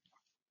know what I mean?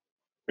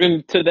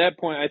 And to that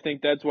point, I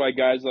think that's why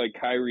guys like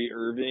Kyrie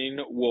Irving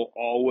will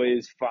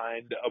always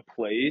find a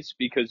place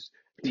because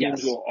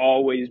teams Yes. will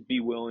always be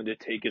willing to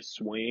take a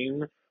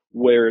swing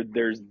where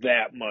there's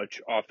that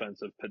much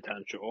offensive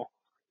potential.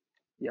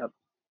 Yep.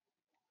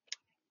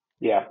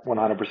 yeah,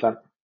 100%.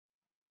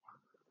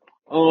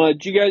 Do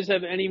you guys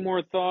have any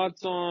more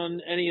thoughts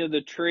on any of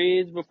the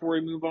trades before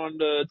we move on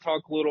to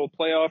talk a little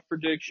playoff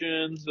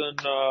predictions and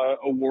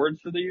awards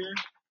for the year?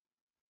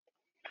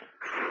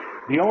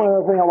 The only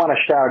other thing I want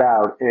to shout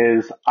out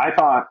is I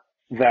thought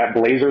that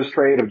Blazers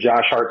trade of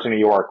Josh Hart to New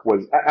York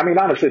was, I mean,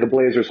 honestly, the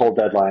Blazers whole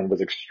deadline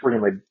was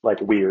extremely like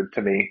weird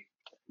to me.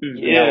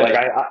 Mm-hmm. Like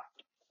Yeah.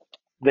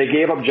 they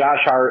gave up Josh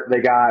Hart. They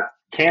got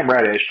Cam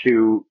Reddish,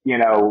 who,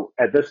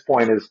 at this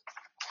point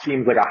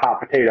seems like a hot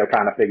potato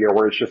kind of figure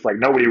where it's just like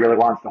nobody really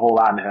wants to hold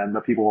on to him,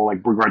 but people will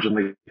like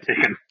begrudgingly take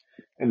him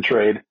in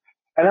trade.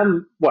 And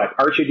then what?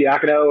 Archie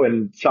Diacono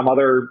and some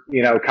other,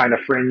 kind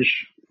of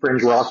fringe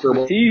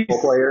rosterable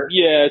player.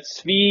 Yeah,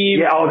 Svi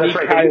Yeah, oh, that's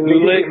right. They did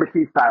Mihailik get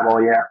Matisse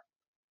Thybulle, yeah.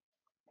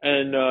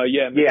 and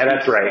Yeah,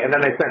 that's Matisse right. And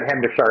then they Thybulle. sent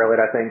him to Charlotte,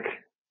 I think.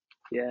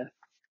 Yeah.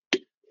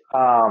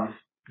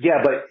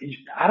 Yeah, but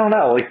I don't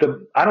know.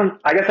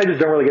 I guess I just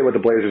don't really get what the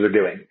Blazers are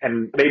doing.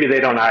 And maybe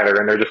they don't either.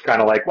 And they're just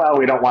kind of like, well,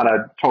 we don't want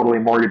to totally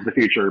mortgage the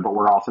future, but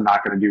we're also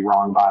not going to do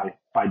wrong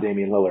by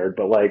Damian Lillard.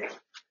 But like,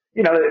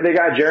 they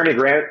got Jeremy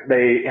Grant.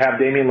 They have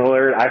Damian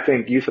Lillard. I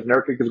think Yusuf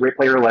Nurkic is a great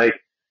player. Like,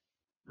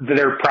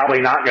 they're probably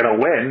not going to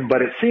win,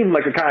 but it seemed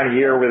like a kind of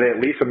year where they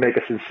at least would make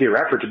a sincere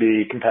effort to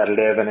be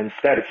competitive. And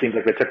instead, it seems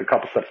like they took a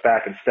couple steps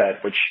back instead,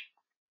 which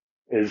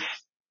is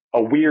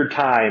a weird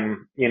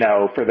time,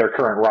 for their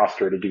current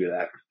roster to do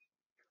that.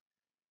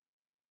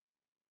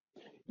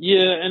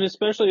 Yeah, and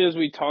especially as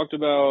we talked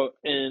about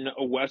in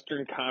a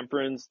Western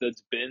Conference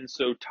that's been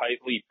so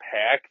tightly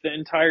packed the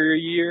entire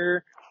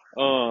year.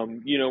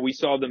 We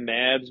saw the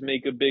Mavs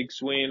make a big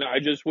swing. I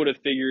just would have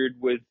figured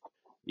with,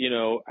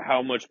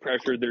 how much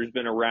pressure there's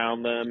been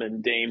around them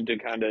and Dame to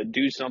kind of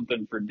do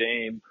something for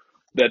Dame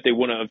that they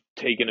wouldn't have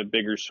taken a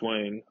bigger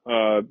swing.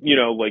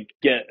 Like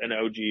get an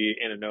OG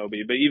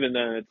Anunoby. But even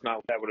then, it's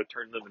not that would have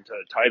turned them into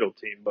a title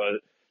team, but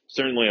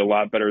certainly a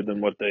lot better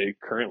than what they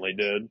currently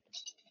did.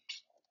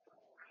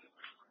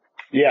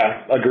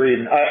 Yeah,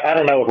 agreed. I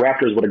don't know if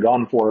Raptors would have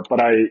gone for it,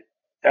 but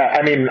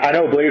I mean, I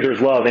know Blazers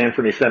love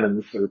Anthony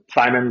Simmons or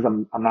Simons.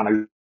 I'm not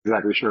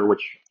exactly sure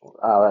which,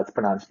 that's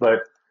pronounced,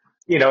 but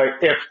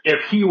if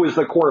he was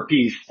the core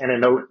piece in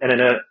an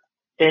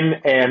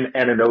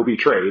Anunoby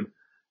trade,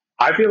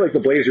 I feel like the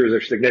Blazers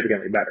are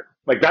significantly better.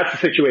 Like that's a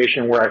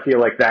situation where I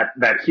feel like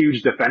that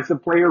huge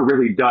defensive player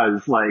really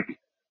does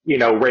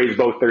raise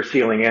both their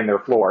ceiling and their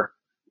floor.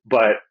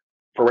 But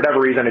for whatever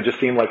reason, it just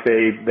seemed like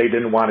they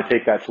didn't want to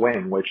take that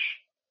swing, which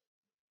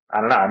I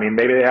don't know. I mean,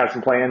 maybe they have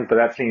some plans, but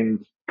that seems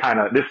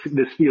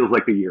this feels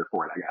like the year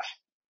for it, I guess.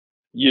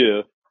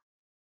 Yeah.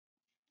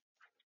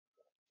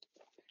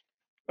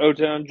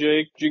 O-Town,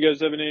 Jake, do you guys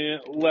have any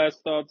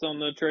last thoughts on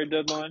the trade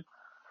deadline?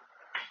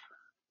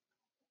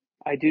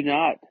 I do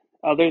not.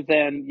 Other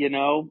than,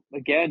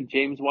 again,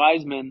 James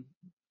Wiseman.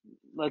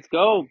 Let's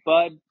go,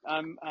 bud.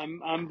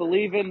 I'm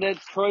believing that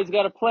Troy's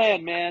got a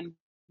plan, man.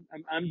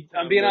 I'm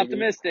Town, being baby.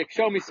 optimistic.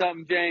 Show me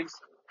something, James.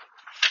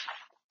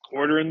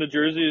 Ordering the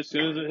jersey as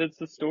soon as it hits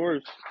the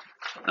stores.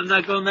 I'm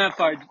not going that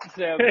far,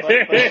 Sam, but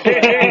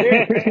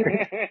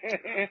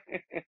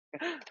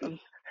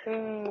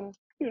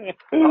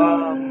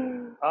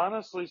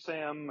Honestly,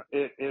 Sam,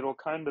 it'll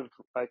kind of,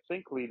 I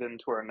think, lead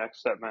into our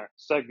next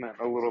segment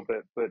a little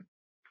bit, but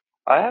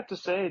I have to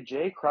say,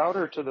 Jay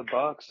Crowder to the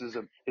Bucks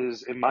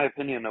is in my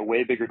opinion a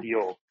way bigger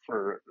deal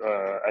for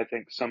I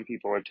think some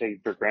people are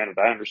taking for granted.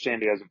 I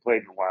understand he hasn't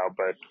played in a while,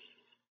 but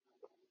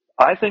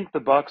I think the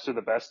Bucks are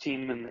the best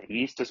team in the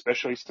East,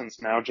 especially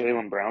since now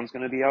Jaylen Brown's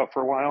going to be out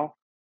for a while.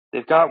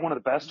 They've got one of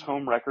the best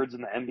home records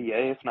in the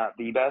NBA, if not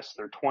the best.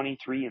 They're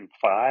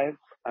 23-5.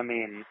 I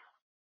mean,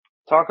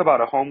 talk about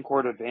a home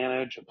court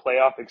advantage, a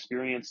playoff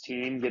experience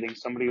team, getting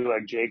somebody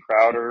like Jay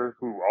Crowder,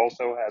 who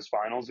also has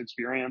finals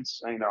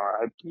experience.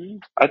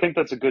 I think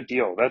that's a good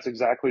deal. That's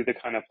exactly the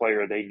kind of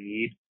player they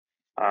need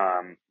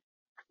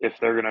if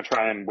they're going to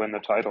try and win the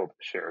title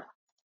this year.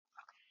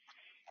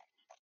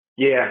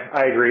 Yeah,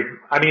 I agree.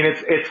 I mean,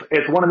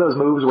 it's one of those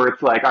moves where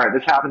it's like, all right,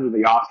 this happens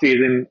in the off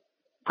season.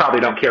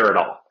 Probably don't care at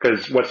all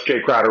because what's Jay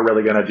Crowder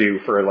really going to do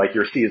for like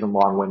your season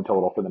long win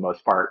total for the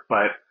most part?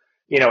 But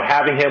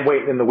having him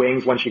waiting in the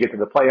wings once you get to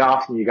the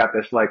playoffs and you got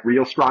this like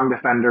real strong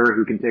defender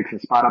who can take some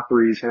spot up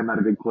threes, hit him at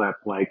a good clip,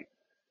 like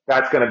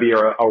that's going to be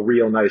a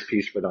real nice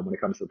piece for them when it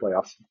comes to the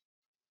playoffs.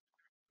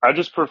 I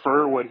just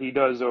prefer what he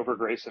does over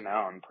Grayson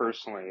Allen,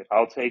 personally.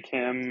 I'll take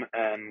him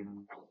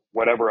and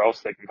whatever else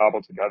they can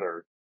cobble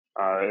together.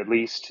 At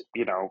least,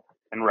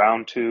 in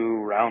round 2,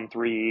 round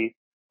 3.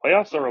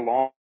 Playoffs are a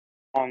long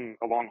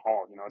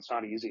haul. It's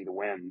not easy to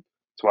win.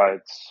 That's why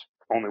it's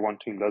only one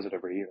team does it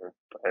every year.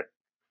 But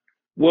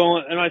Well,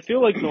 and I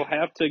feel like they'll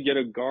have to get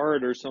a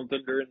guard or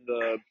something during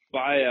the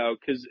buyout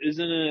because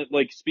isn't it,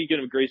 like, speaking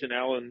of Grayson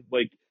Allen,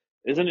 like,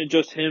 isn't it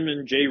just him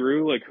and Jay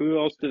Rue? Like, who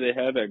else do they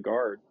have at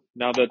guard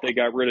now that they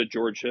got rid of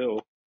George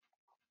Hill?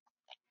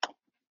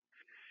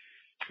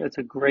 that's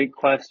a great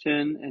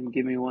question. And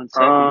give me 1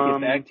 second to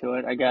get back to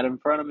it. I got it in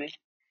front of me.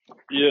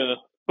 Yeah.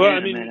 But, In I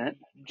a mean, minute.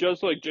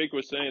 just like Jake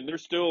was saying, they're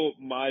still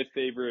my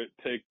favorite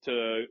pick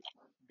to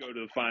go to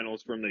the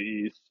finals from the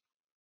East,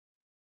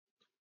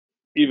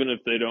 even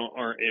if they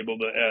aren't able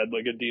to add,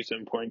 like, a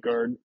decent point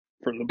guard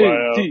from the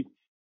buyout. AD.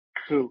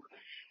 Who?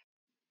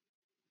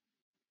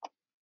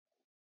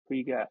 Who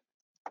you got?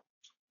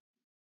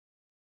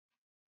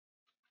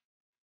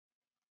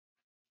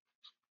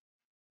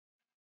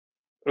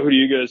 Who do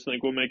you guys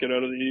think will make it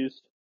out of the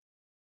East?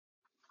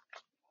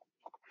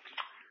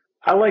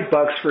 I like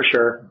Bucks for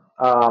sure.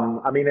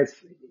 I mean,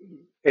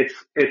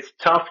 it's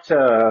tough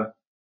to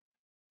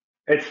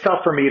it's tough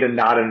for me to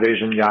not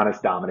envision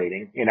Giannis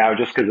dominating,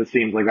 just because it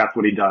seems like that's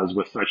what he does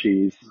with such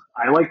ease.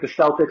 I like the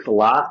Celtics a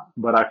lot,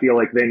 but I feel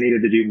like they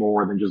needed to do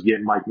more than just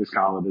get Mike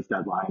Muscala this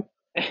deadline.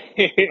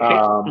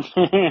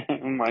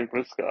 Um, Mike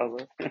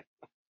Muscala.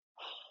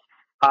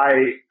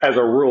 I, as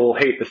a rule,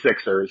 hate the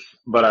Sixers,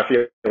 but I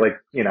feel like,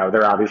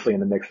 they're obviously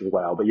in the mix as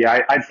well. But yeah,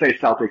 I'd say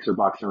Celtics or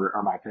Bucks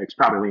are my picks,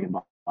 probably leaning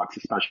Bucks,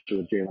 especially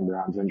with Jaylen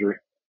Brown's injury.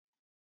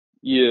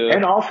 Yeah.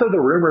 And also the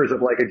rumors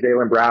of like a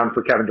Jaylen Brown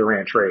for Kevin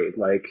Durant trade.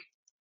 Like,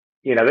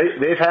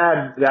 they've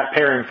had that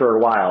pairing for a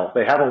while.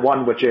 They haven't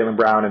won with Jaylen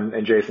Brown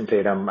and Jason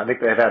Tatum. I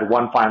think they've had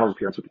one finals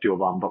appearance with the two of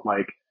them, but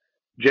like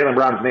Jaylen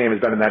Brown's name has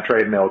been in that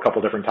trade mill a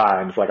couple different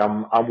times. Like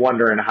I'm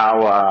wondering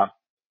how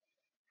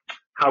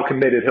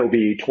committed he'll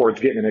be towards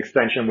getting an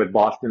extension with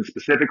Boston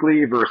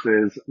specifically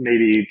versus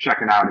maybe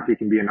checking out if he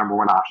can be a number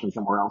one option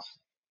somewhere else.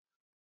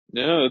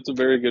 Yeah, that's a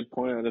very good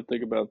point. I didn't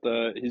think about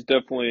that. He's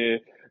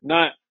definitely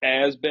not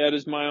as bad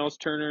as Miles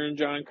Turner and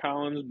John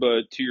Collins,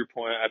 but to your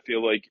point, I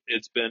feel like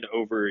it's been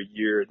over a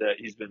year that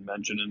he's been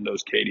mentioned in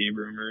those KD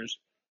rumors.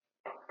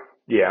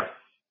 Yeah.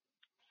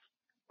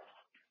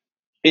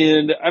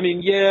 And I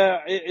mean, yeah,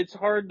 it's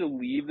hard to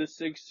leave the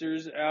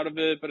Sixers out of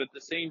it, but at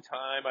the same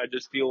time, I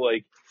just feel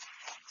like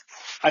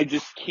I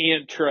just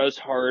can't trust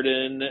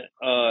Harden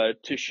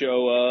to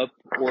show up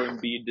or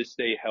Embiid to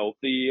stay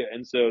healthy,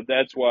 and so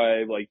that's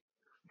why, like,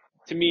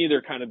 to me,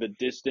 they're kind of a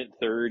distant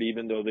third,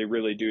 even though they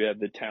really do have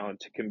the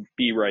talent to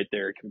be right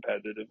there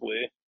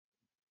competitively.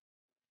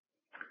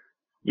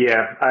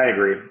 Yeah, I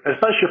agree.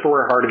 Especially for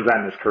where Harden's at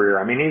in his career.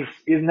 I mean,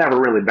 he's never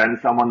really been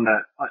someone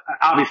that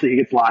obviously he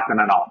gets locked in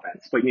on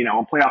offense, but when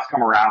playoffs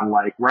come around,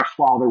 like refs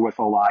swallow their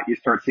whistle a lot, you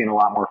start seeing a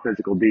lot more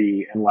physical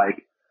D. And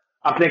like,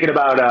 I'm thinking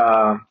about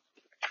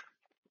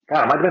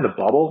God, it might have been the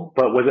bubble,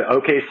 but was it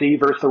OKC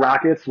versus the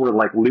Rockets where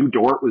like Lou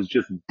Dort was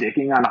just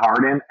dicking on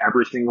Harden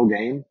every single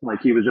game, like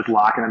he was just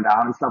locking him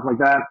down and stuff like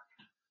that.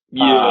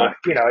 Yeah,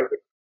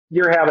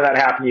 You're having that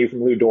happen to you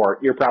from Lou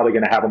Dort, you're probably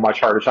going to have a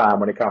much harder time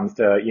when it comes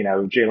to,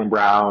 Jaylen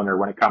Brown or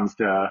when it comes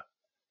to,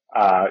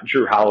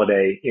 Drew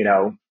Holiday,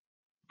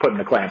 putting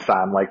the clamps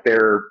on. Like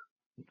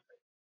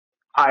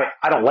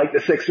I don't like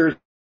the Sixers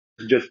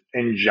just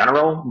in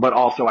general, but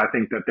also I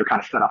think that they're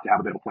kind of set up to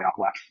have a bit of playoff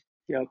left.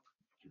 Yep.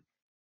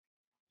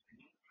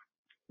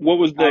 what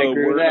was I the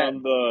agree with word that.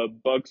 on the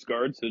Bucks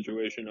guard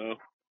situation?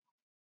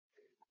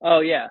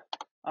 Oh yeah.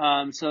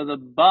 So the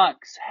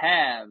Bucks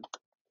have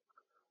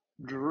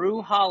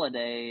Drew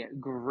Holiday,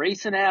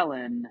 Grayson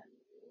Allen,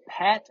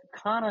 Pat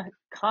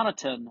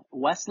Connaughton,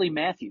 Wesley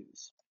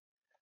Matthews,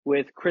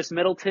 with Chris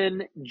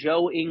Middleton,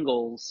 Joe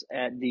Ingles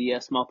at the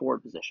small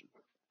forward position,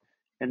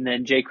 and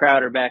then Jay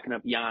Crowder backing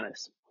up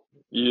Giannis.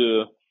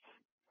 Yeah,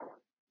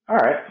 All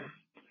right.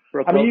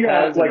 Brooke I mean, you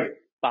got Lopez and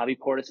like Bobby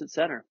Portis at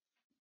center.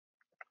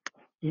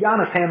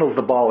 Giannis handles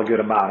the ball a good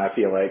amount, I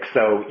feel like.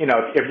 So,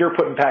 if you're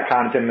putting Pat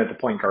Connaughton at the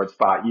point guard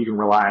spot, you can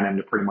rely on him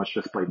to pretty much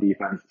just play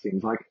defense, it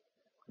seems like.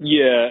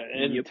 yeah,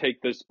 and Yep.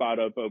 take the spot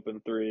up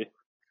open three.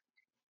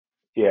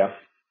 Yeah.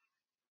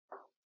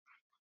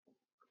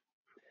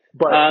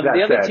 But The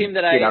that other said, team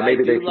that I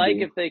maybe they do should like,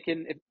 be. if they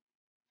can.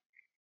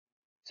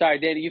 Sorry,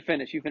 Danny, you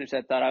finish. You finish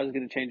that thought. I was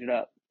going to change it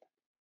up.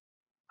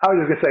 I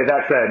was just going to say,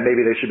 that said,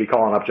 maybe they should be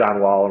calling up John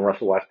Wall and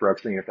Russell Westbrook,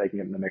 seeing if they can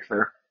get in the mix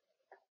there.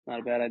 Not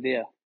a bad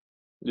idea.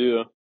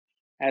 Yeah,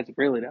 That's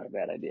really not a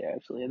bad idea,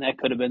 actually, and that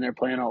could have been their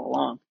plan all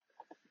along.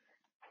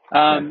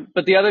 Yeah.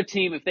 But the other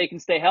team, if they can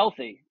stay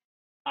healthy,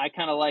 I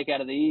kind of like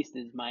out of the East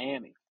is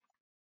Miami.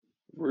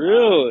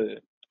 really.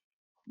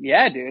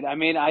 Yeah, dude. I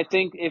mean, I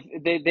think if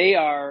they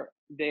are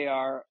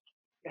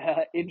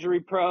injury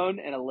prone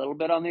and a little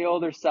bit on the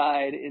older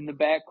side in the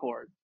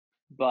backcourt.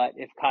 But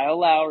if Kyle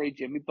Lowry,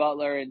 Jimmy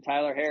Butler, and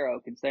Tyler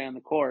Herro can stay on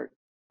the court,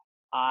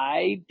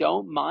 I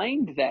don't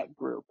mind that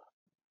group.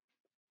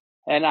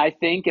 And I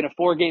think in a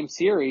 4-game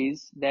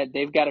series that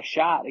they've got a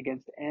shot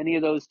against any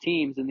of those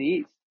teams in the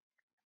East.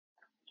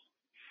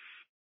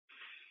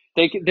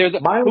 They're the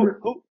My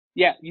who.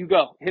 Yeah, you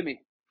go. Hit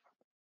me.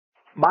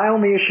 my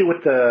only issue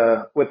with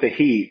the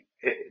Heat,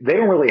 they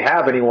don't really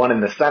have anyone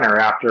in the center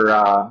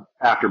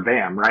after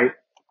Bam, right?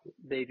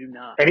 They do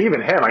not. And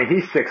even him, I mean,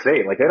 he's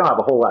 6'8". Like they don't have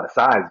a whole lot of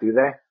size, do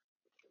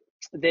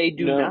they? They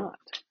do No. not.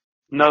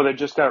 No, they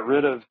just got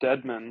rid of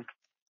Deadman.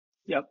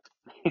 Yep.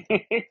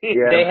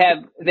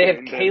 Yeah. They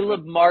have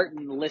Caleb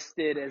Martin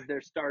listed as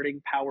their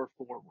starting power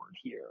forward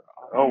here.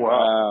 Oh wow.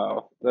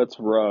 Wow, that's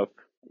rough.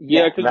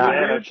 Yeah, because Not- we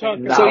were that talking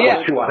changes. So, about yeah.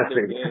 it the What you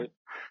other wanna day.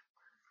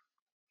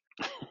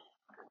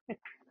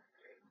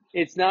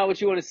 It's not what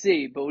you want to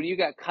see, but when you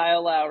got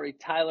Kyle Lowry,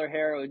 Tyler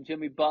Herro, and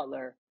Jimmy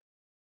Butler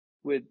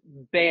with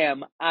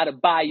Bam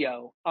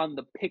Adebayo on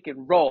the pick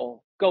and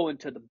roll going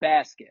to the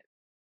basket,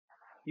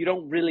 you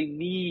don't really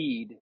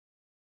need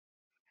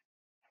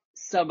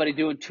somebody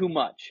doing too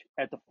much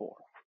at the 4.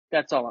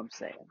 That's all I'm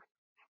saying.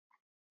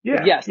 Yeah.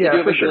 But yes, they do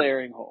have for a sure.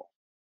 glaring hole.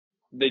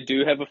 They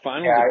do have a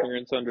finals Yeah,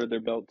 appearance under their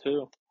belt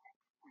too.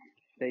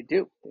 They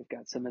do. They've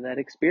got some of that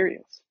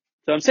experience.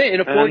 So I'm saying in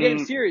a 4-game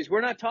And series,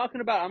 I'm not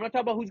talking about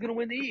who's going to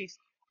win the East.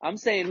 I'm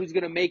saying who's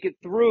going to make it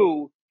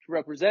through to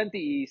represent the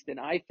East, and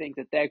I think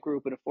that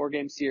group in a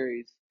 4-game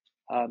series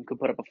could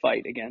put up a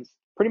fight against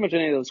pretty much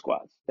any of those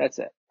squads. That's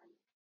it.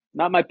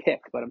 Not my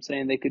pick, but I'm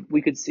saying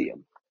we could see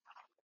them.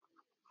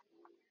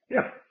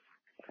 Yeah.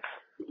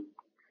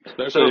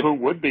 Especially So who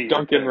would be your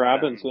Duncan pick,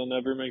 Robinson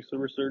ever makes a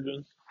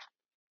resurgence.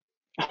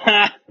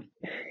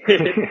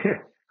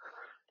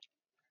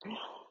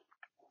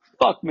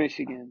 Fuck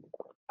Michigan.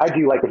 I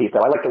do like the Heat,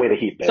 though. I like the way the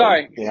Heat bid.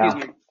 Sorry, You excuse know?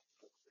 me.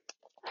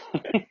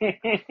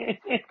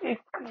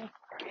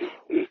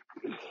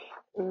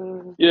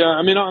 Yeah,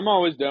 I mean, I'm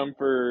always down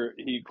for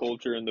Heat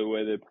culture and the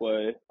way they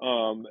play.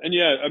 And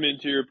yeah, I mean,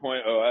 to your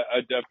point,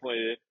 I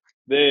definitely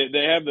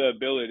they have the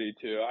ability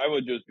to. I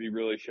would just be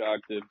really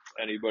shocked if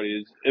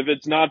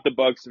it's not the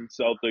Bucks and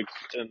Celtics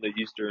in the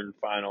Eastern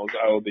Finals.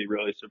 I will be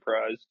really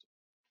surprised.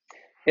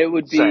 It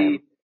would Same.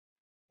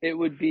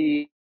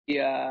 be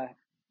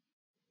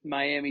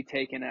Miami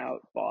taking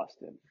out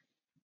Boston.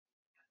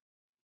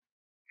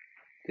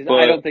 Because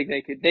I don't think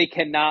they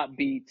cannot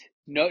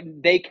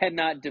they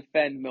cannot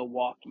defend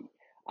Milwaukee.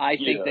 I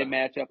think they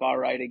match up all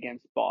right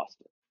against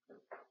Boston.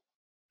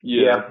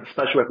 Yeah.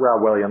 Especially with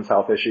Rob Williams'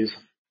 health issues.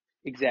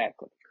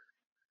 Exactly.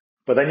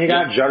 But then you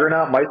got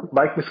juggernaut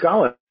Mike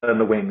Muscala in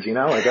the wings, you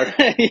know? Like that's,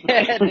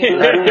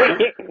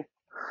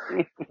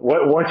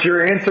 what's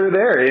your answer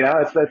there? You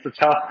know, that's a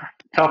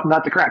tough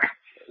nut to crack.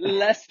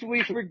 Lest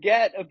we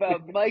forget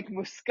about Mike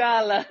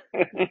Muscala.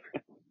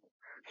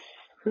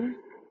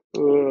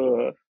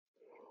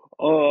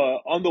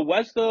 On the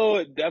West,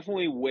 though,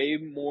 definitely way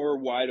more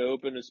wide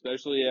open,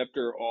 especially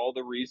after all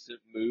the recent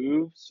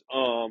moves.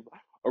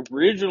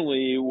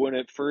 Originally, when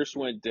it first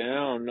went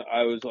down,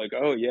 I was like,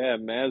 oh yeah,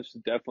 Mavs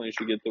definitely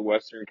should get the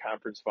Western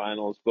Conference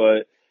Finals.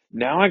 But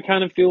now I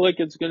kind of feel like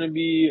it's going to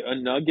be a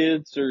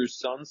Nuggets or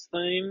Suns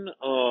thing.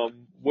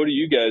 What are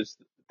you guys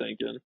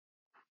thinking?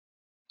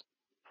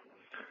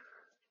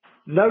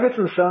 Nuggets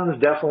and Suns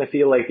definitely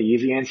feel like the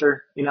easy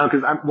answer, you know,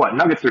 because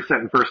Nuggets are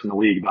sitting first in the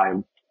league by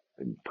a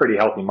pretty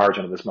healthy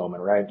margin at this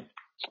moment, right?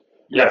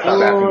 Yes.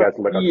 Stop asking you guys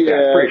to look up stats.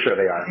 Yeah. Pretty sure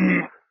they are.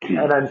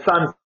 And then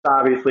Suns,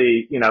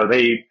 obviously, you know,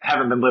 they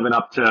haven't been living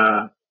up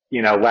to,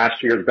 you know,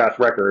 last year's best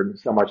record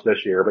so much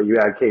this year, but you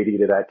add KD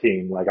to that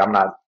team. Like, I'm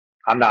not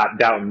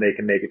doubting they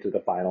can make it to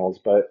the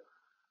finals, but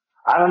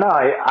I don't know.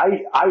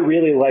 I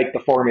really like the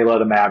formula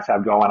the Mavs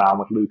have going on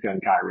with Luka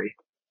and Kyrie.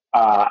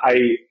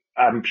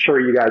 I'm sure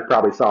you guys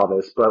probably saw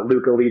this, but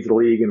Luka leads the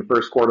league in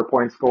first quarter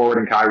points scored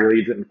and Kyrie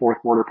leads it in fourth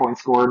quarter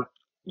points scored.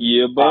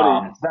 Yeah,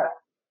 buddy.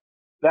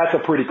 That's a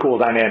pretty cool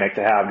dynamic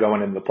to have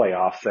going into the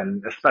playoffs,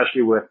 and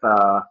especially with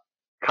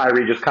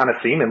Kyrie just kind of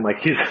seeming like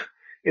he's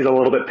a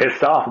little bit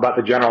pissed off about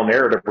the general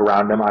narrative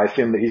around him. I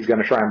assume that he's going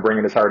to try and bring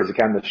it as hard as he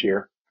can this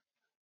year.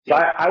 So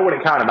I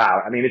wouldn't count him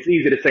out. I mean, it's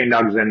easy to say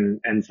Nugs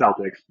and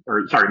Celtics,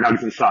 or sorry,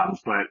 Nugs and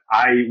Suns, but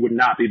I would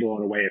not be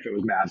blown away if it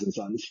was Mavs and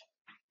Suns.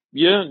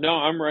 Yeah, no,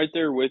 I'm right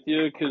there with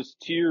you. Because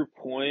to your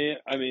point,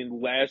 I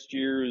mean, last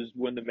year is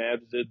when the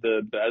Mavs did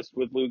the best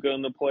with Luka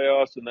in the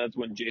playoffs, and that's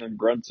when Jalen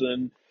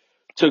Brunson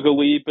took a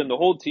leap, and the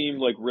whole team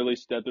like really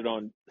stepped it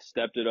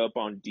up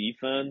on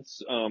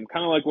defense. Kind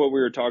of like what we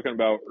were talking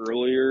about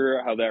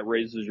earlier, how that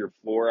raises your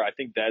floor. I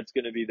think that's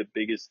going to be the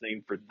biggest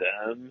thing for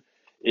them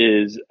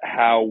is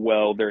how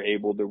well they're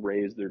able to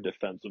raise their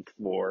defensive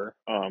floor.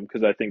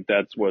 Because I think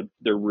that's what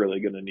they're really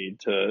going to need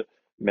to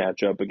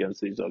match up against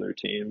these other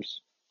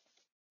teams.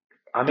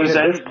 I mean,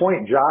 at this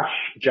point,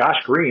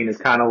 Josh Green is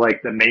kind of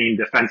like the main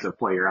defensive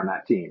player on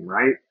that team,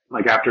 right?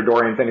 Like after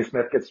Dorian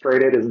Finney-Smith gets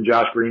traded, isn't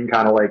Josh Green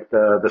kind of like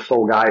the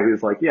sole guy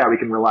who's like, yeah, we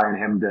can rely on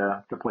him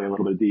to play a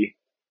little bit of D.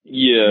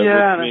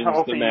 Yeah, which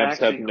means the Mavs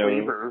have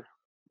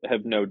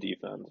no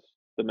defense.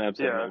 The Mavs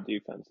have no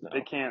defense now.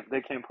 They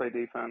can't play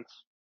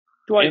defense.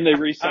 And they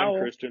re-signed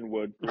Christian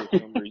Wood for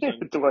some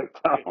reason. Dwight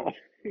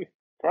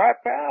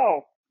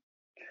Powell.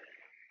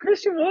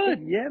 Christian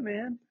Wood, yeah,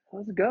 man.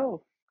 Let's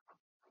go.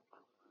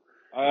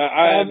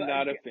 I am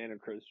not a fan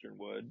of Christian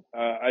Wood.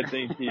 I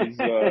think he's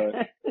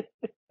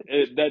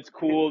that's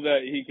cool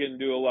that he can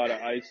do a lot of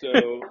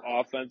ISO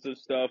offensive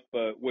stuff,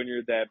 but when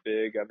you're that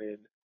big, I mean,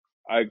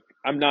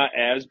 I'm not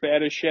as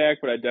bad as Shaq,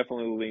 but I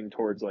definitely lean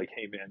towards like,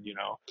 hey man, you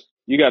know,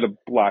 you got to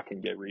block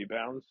and get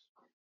rebounds.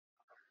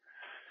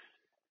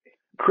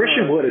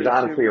 Christian Wood is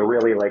honestly a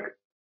really like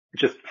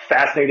just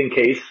fascinating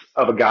case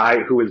of a guy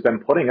who has been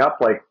putting up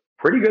like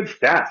pretty good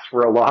stats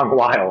for a long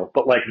while,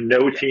 but like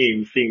no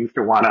team seems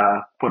to want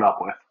to put up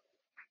with.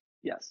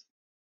 Yes.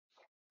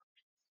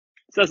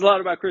 Says a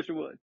lot about Christian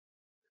Wood.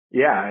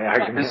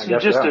 Yeah. Is he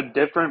just a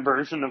different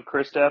version of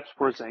Kristaps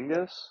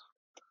Porzingis?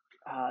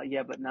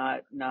 Yeah, but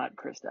not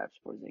Kristaps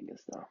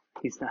Porzingis though.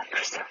 He's not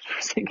Kristaps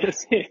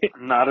Porzingis.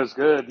 Not as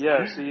good.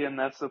 Yeah, see, and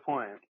that's the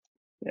point.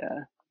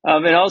 Yeah.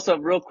 And also,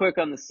 real quick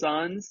on the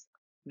Suns,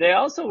 they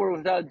also were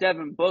without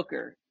Devin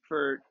Booker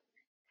for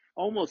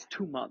almost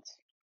 2 months.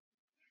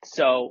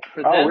 So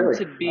for them really?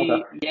 to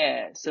be,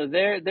 so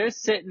they're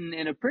sitting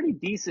in a pretty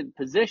decent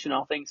position,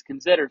 all things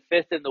considered,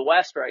 fifth in the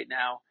West right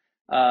now.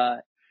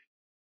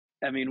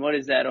 I mean, what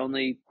is that?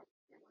 Only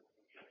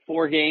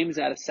 4 games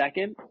out of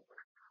second.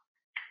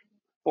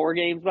 4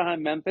 games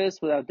behind Memphis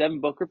without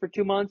Devin Booker for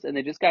 2 months, and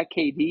they just got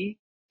KD.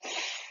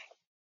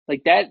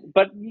 Like that,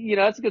 but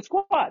that's a good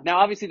squad. Now,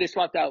 obviously, they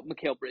swapped out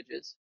Mikal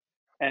Bridges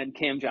and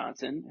Cam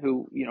Johnson,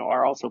 who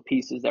are also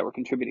pieces that were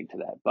contributing to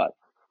that. But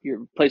you're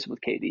replacing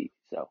with KD,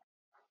 so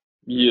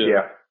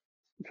Yeah.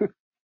 Yeah.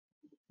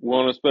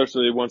 Well, and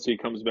especially once he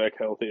comes back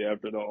healthy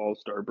after the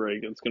All-Star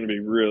break, it's going to be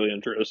really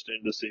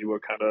interesting to see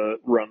what kind of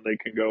run they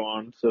can go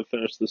on to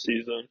finish the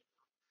season.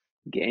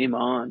 game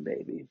on,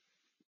 baby.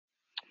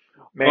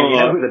 Man, you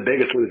know who the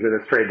biggest loser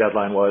this trade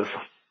deadline was?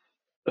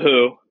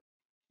 Who?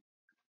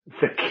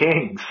 The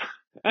Kings.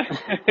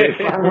 They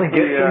finally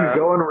get things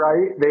going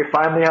right. They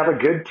finally have a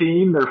good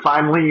team. They're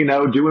finally,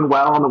 doing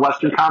well in the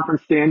Western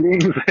Conference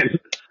standings. And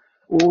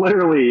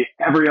literally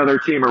every other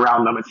team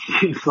around them, it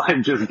seems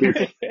like, just gets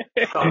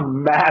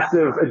some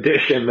massive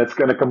addition that's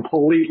going to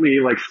completely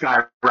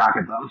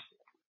skyrocket them.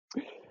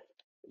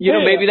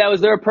 Maybe that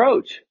was their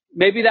approach.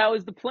 Maybe that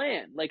was the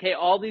plan. Like, hey,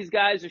 all these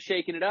guys are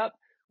shaking it up.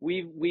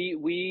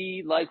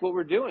 We like what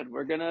we're doing.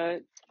 We're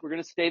gonna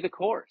stay the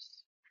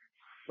course.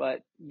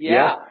 But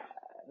yeah.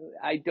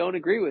 I don't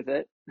agree with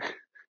it.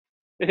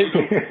 We'll see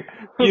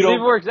if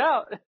it works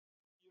out. You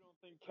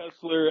don't think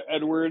Kessler,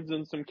 Edwards,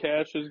 and some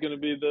cash is going to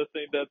be the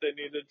thing that they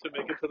needed to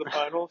make it to the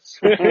finals?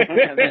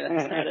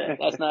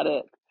 That's not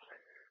it.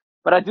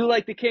 But I do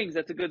like the Kings.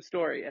 That's a good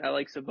story. And I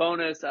like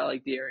Sabonis. I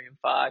like De'Aaron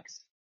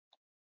Fox.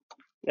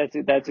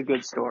 That's a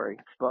good story.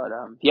 But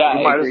yeah,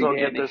 we I might agree, as well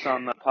Danny. get this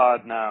on the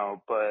pod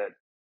now. But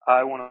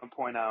I want to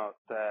point out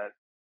that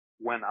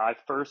when I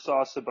first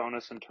saw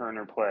Sabonis and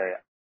Turner play,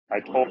 I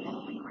told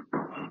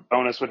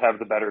Sabonis would have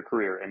the better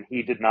career, and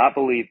he did not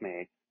believe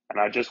me. And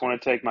I just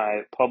want to take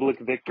my public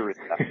victory.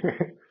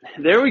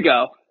 There we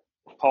go.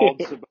 Called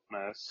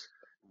Sabonis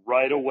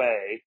right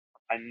away.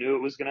 I knew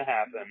it was going to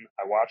happen.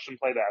 I watched him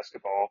play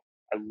basketball.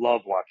 I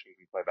love watching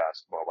him play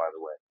basketball, by the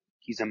way.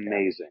 He's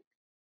amazing.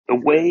 The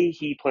way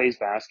he plays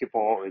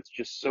basketball is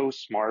just so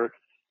smart.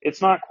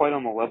 It's not quite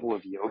on the level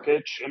of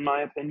Jokic, in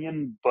my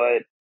opinion,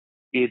 but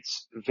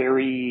it's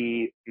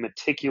very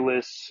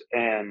meticulous,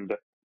 and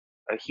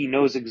he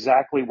knows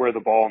exactly where the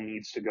ball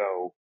needs to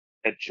go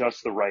at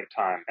just the right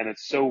time. And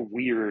it's so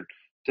weird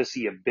to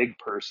see a big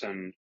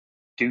person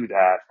do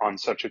that on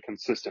such a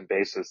consistent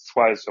basis. That's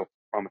why it's so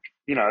much,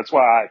 that's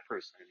why I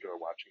personally enjoy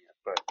watching it.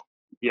 But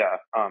yeah,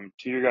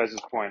 to your guys'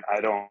 point,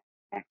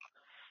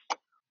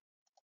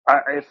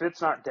 if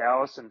it's not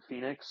Dallas and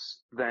Phoenix,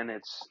 then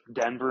it's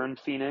Denver and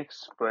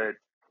Phoenix, but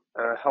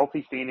a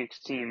healthy Phoenix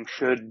team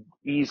should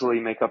easily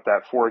make up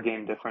that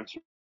 4-game difference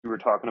you were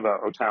talking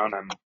about, O-Town.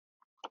 And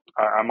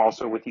I'm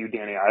also with you,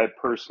 Danny. I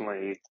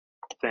personally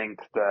think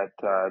that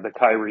the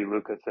Kyrie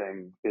Luka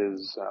thing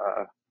is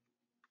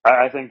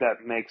I think that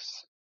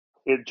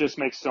just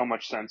makes so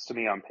much sense to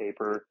me on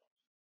paper.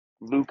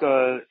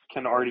 Luka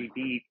can already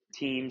beat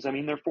teams. I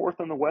mean, they're 4th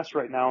in the West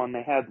right now, and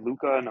they had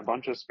Luka and a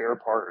bunch of spare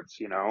parts,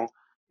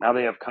 Now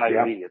they have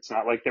Kyrie. Yeah. It's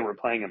not like they were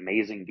playing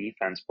amazing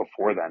defense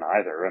before then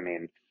either. I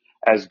mean,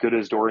 as good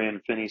as Dorian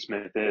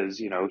Finney-Smith is,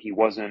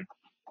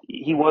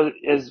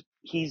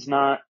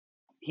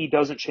 he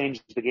doesn't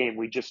change the game.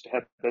 We just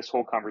had this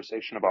whole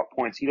conversation about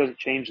points. He doesn't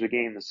change the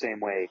game the same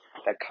way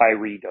that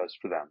Kyrie does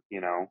for them,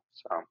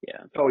 So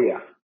Yeah. Oh,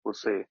 yeah. we'll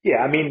see. Yeah,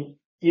 I mean,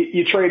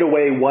 you trade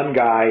away one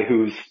guy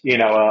who's,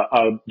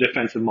 a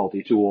defensive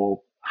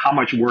multi-tool. How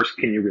much worse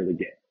can you really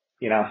get,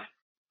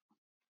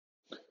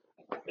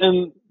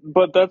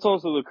 But that's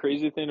also the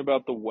crazy thing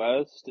about the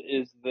West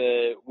is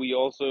that we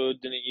also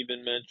didn't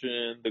even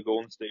mention the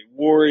Golden State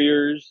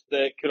Warriors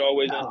that could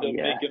always end up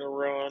making a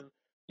run.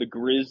 The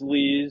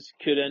Grizzlies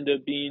could end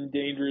up being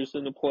dangerous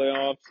in the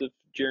playoffs if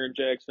Jaren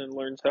Jackson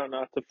learns how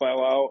not to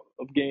foul out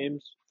of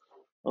games.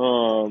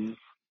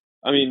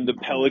 I mean, the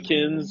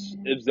Pelicans,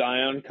 if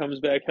Zion comes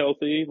back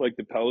healthy,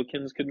 the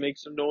Pelicans could make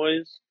some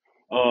noise.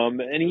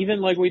 And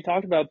even like we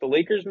talked about, the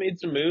Lakers made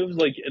some moves.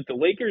 Like if the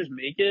Lakers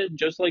make it,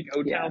 just like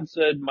O-Town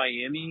said,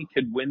 Miami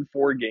could win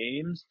 4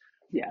 games.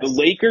 Yes. The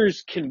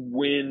Lakers can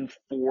win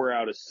 4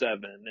 out of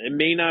 7. It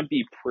may not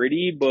be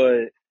pretty,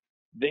 but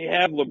they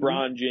have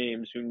LeBron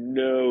James who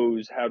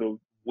knows how to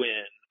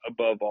win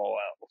above all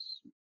else.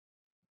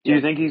 Do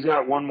you think he's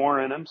got one more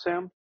in him,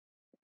 Sam?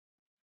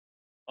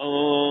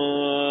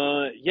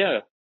 Yeah.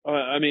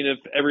 I mean,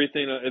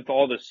 if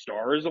all the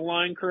stars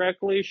align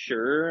correctly,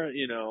 sure,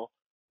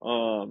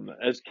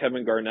 as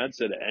Kevin Garnett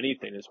said,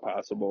 anything is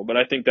possible. But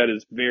I think that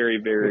is very,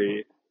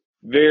 very,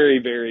 very,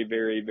 very,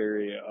 very,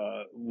 very,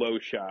 low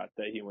shot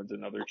that he wins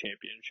another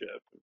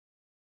championship.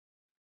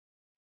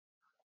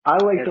 I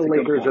like the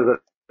Lakers as a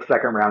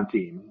second round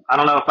team. I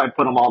don't know if I'd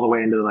put them all the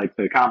way into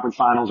the conference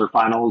finals or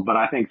finals, but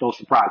I think they'll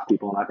surprise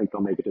people and I think they'll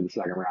make it to the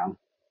second round.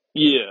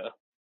 Yeah.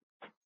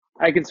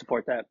 I can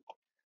support that.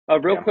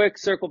 Real quick,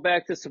 circle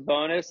back to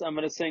Sabonis. I'm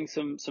going to sing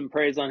some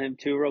praise on him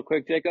too, real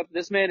quick, Jacob.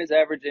 This man is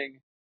averaging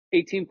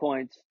 18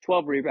 points,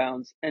 12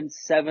 rebounds, and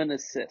 7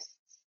 assists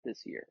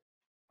this year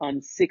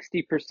on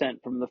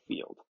 60% from the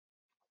field.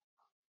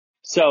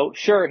 So,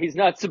 sure, he's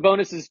not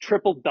Sabonis'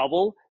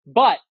 triple-double,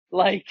 but,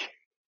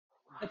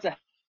 that's a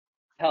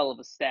hell of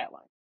a stat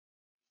line.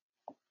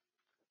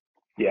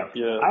 Yeah.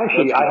 Yeah, I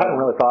that's hadn't wild.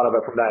 really thought of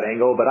it from that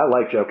angle, but I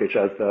like Jokic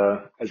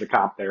as a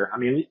comp there. I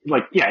mean,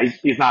 like, yeah,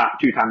 he's not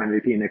two-time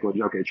MVP Nikola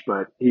Jokic,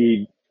 but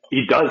he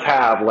does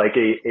have like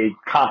a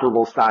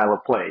comparable style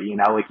of play, you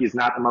know, like he's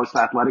not the most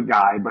athletic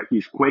guy, but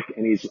he's quick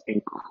and he's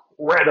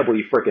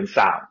incredibly freaking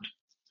sound.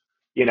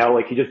 You know,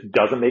 like he just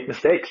doesn't make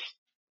mistakes.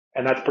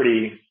 And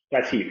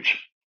that's huge.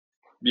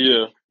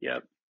 Yeah.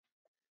 Yep.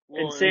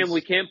 And Well, and Sam,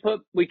 we can't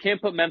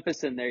put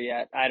Memphis in there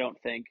yet. I don't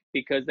think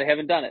because they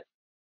haven't done it.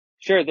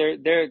 Sure,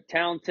 they're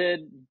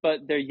talented,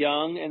 but they're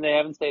young and they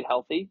haven't stayed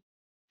healthy.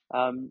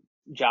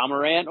 Ja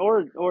Morant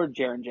or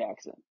Jaren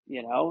Jackson,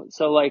 you know.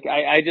 So like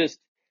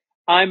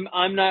I'm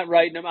not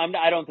writing them.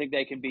 I don't think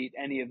they can beat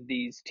any of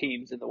these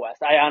teams in the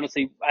West. I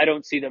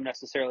don't see them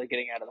necessarily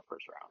getting out of the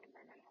first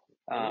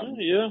round.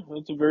 yeah,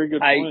 that's a very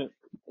good I point.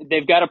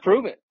 they've got to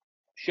prove it.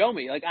 Show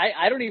me. Like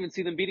I don't even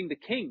see them beating the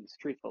Kings,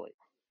 truthfully.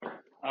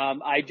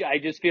 I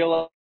just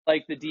feel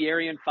like the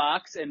De'Aaron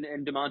Fox and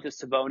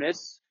Domantas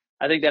Sabonis.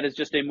 I think that is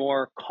just a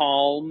more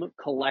calm,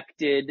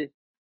 collected,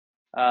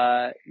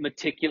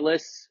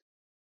 meticulous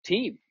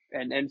team,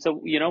 and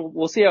so you know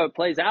we'll see how it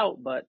plays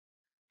out. But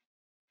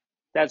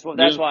that's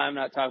Yeah. why I'm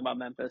not talking about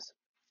Memphis.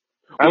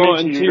 I Well, mean,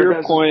 to and to your your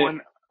guys' point,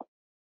 point,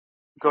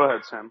 go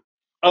ahead, Sam.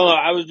 oh,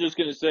 I was just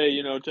gonna say,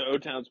 to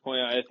O-Town's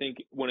point, I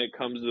think when it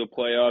comes to the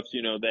playoffs,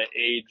 that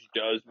age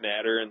does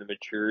matter and the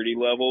maturity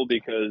level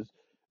because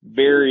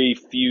very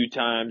few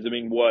times, I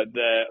mean,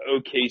 the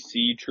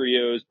OKC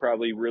trio is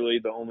probably really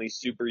the only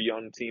super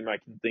young team I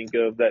can think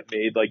of that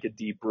made like a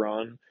deep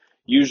run.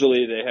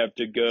 Usually they have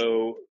to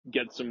go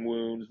get some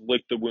wounds,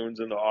 lick the wounds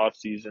in the off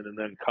season, and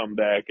then come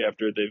back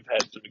after they've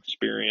had some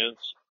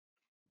experience.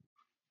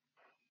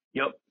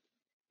 Yep,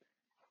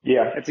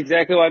 Yeah. that's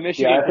exactly why Yeah.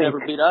 Michigan I could think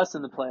never beat us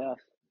in the playoffs.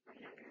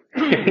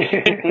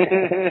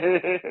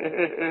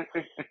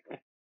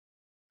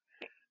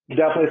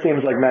 definitely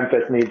seems like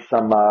Memphis needs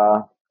some,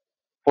 a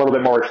little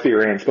bit more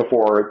experience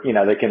before, you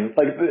know, they can,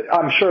 like,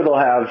 I'm sure they'll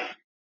have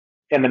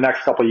in the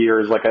next couple of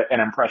years, like an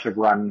impressive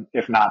run,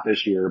 if not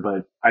this year,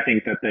 but I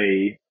think that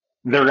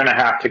they're going to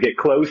have to get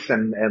close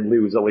and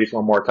lose at least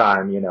one more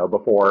time, you know,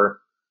 before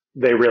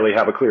they really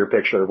have a clear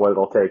picture of what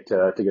it'll take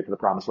to get to the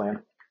promised land.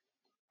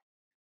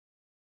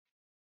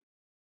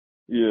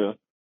 Yeah.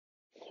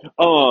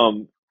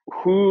 Um,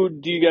 who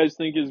do you guys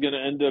think is going to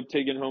end up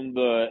taking home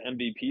the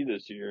MVP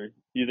this year?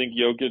 Do you think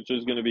Jokic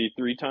is going to be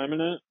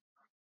three-timing it?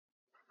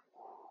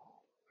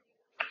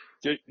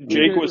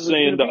 Jake was Who's gonna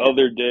saying the beat it?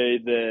 other day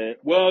that,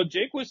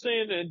 Jake was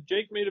saying, and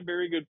Jake made a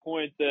very good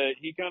point that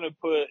he kind of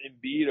put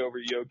Embiid over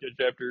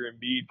Jokic after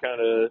Embiid kind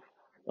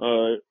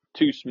of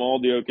too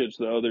small Jokic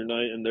the other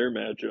night in their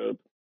matchup,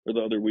 or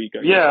the other week, I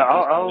Yeah, guess, at this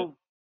I'll, point.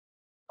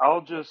 I'll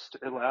I'll just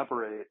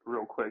elaborate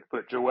real quick.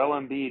 But Joel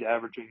Embiid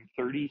averaging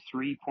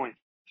 33.3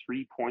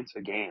 points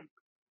a game,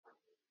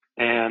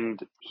 and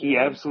he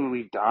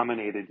absolutely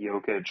dominated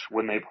Jokic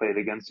when they played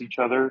against each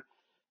other.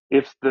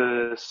 If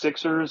the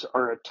Sixers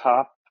are a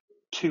top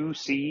two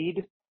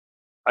seed,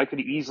 I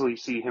could easily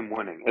see him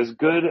winning. As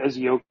good as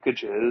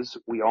Jokic is,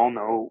 we all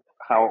know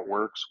how it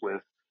works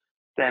with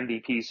the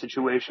MVP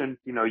situation.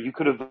 You know, you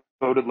could have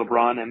voted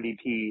LeBron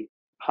MVP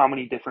how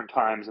many different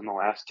times in the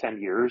last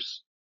 10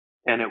 years,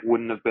 and it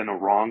wouldn't have been a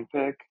wrong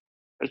pick.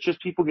 It's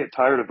just people get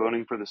tired of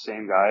voting for the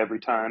same guy every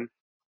time.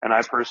 And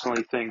I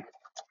personally think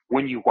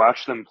when you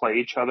watch them play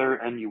each other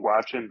and you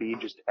watch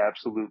Embiid just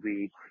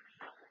absolutely,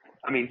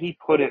 I mean, he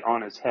put it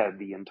on his head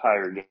the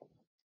entire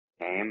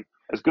game.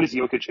 As good as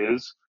Jokic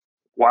is,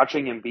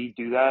 watching Embiid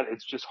do that,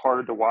 it's just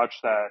hard to watch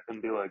that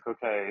and be like,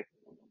 okay,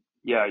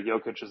 yeah,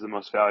 Jokic is the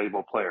most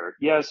valuable player.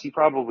 Yes, he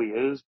probably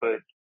is, but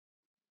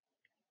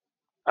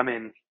I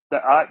mean,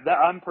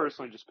 I'm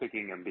personally just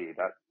picking Embiid.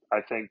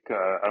 I think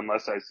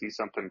unless I see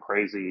something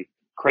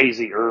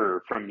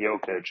crazier from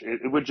Jokic,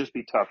 it would just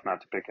be tough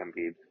not to pick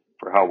Embiid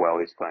for how well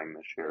he's playing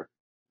this year.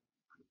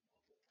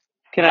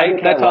 Can I I get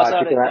can I that toss logic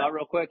out a and thought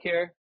real quick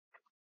here?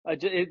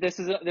 This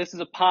is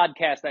a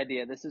podcast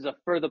idea. This is a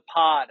for the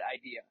pod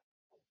idea.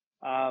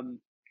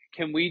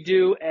 Can we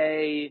do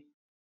a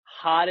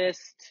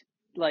hottest,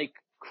 like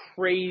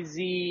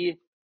crazy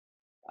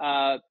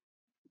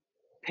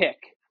pick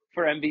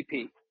for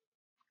MVP?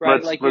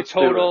 Right? Like your Let's do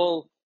it.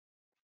 total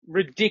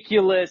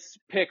ridiculous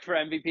pick for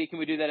MVP. Can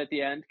we do that at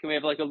the end? Can we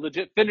have like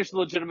finish the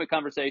legitimate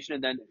conversation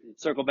and then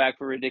circle back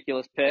for a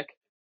ridiculous pick?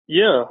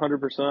 Yeah,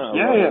 100%. I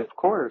Yeah, love yeah, it. of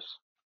course.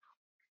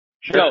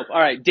 sure. Dope. All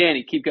right,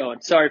 Danny, keep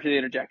going. Sorry for the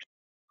interjection.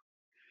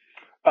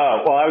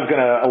 Well, I was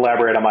going to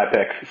elaborate on my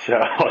pick, so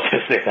I'll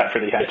just save that for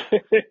the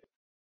end.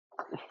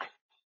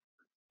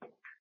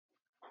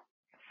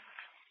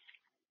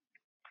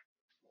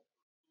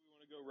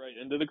 Want to go right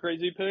into the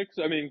crazy picks?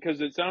 I mean,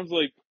 because it sounds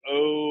like,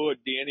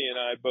 Danny and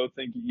I both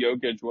think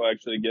Jokic will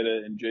actually get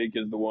it, and Jake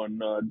is the one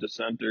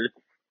dissenter.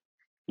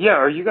 Yeah,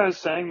 are you guys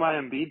saying my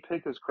Embiid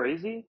pick is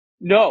crazy?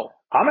 No,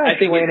 I'm I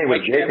actually think leaning I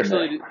with Jake in this.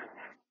 absolutely.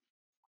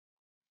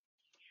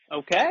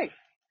 Okay.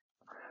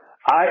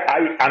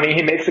 I mean,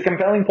 he makes a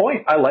compelling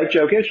point. I like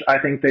Jokic. I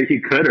think that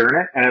he could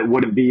earn it and it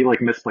wouldn't be like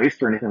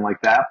misplaced or anything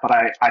like that. But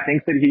I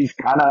think that he's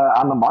kind of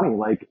on the money.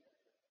 Like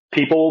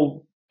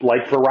people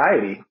like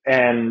variety.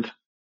 And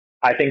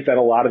I think that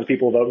a lot of the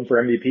people voting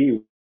for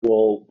MVP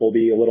will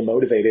be a little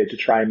motivated to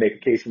try and make a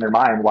case in their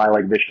mind why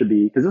like this should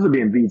be, because this would be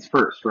Embiid's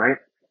first, right?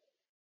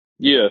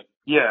 Yeah.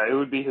 Yeah, it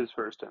would be his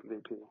first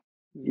MVP.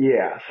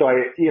 Yeah. So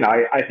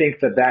I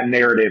think that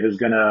narrative is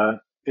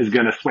gonna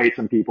sway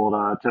some people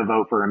to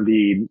vote for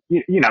Embiid,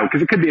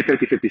 cause it could be a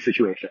 50-50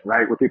 situation,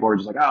 right? Where people are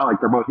just like, oh, like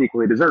they're both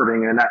equally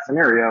deserving. And in that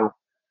scenario,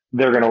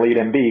 they're going to lead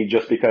Embiid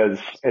just because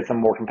it's a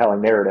more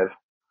compelling narrative.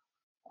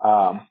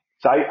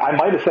 So I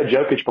might have said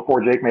Jokic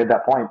before Jake made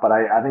that point, but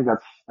I think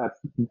that's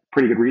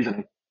pretty good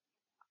reasoning.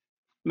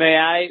 May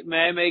I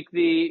make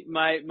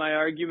my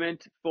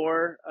argument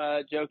for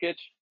Jokic?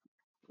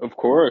 Of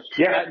course.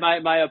 Yeah.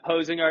 My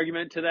opposing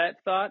argument to that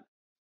thought?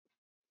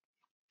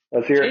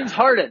 Let's hear James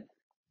Harden.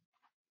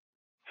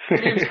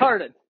 James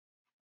Harden.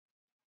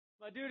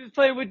 My dude is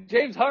playing with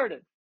James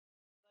Harden.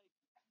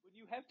 When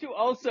you have to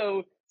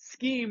also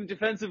scheme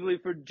defensively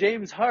for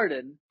James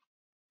Harden,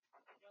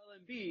 Joel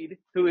Embiid,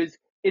 who is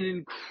an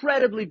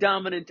incredibly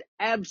dominant,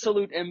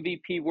 absolute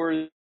MVP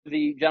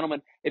worthy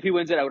gentleman. If he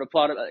wins it, I would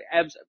applaud him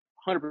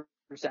 100%.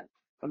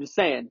 I'm just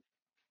saying,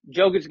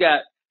 Jokic's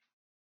got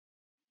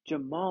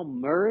Jamal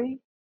Murray.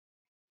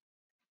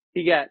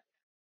 He got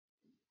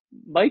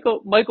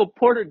Michael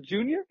Porter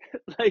Jr.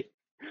 Like,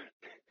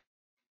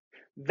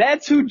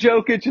 that's who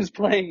Jokic is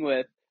playing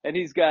with, and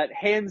he's got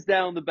hands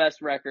down the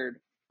best record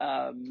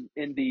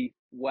in the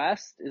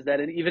West. Is that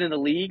even in the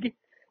league?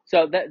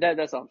 So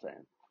that's all I'm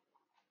saying.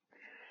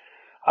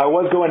 I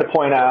was going to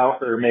point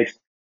out or make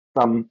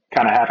some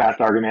kind of half-assed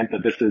argument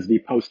that this is the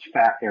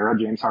post-fat era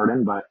James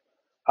Harden, but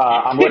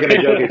I'm looking at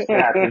Jokic's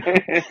stats,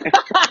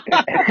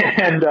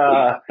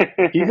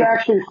 and he's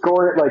actually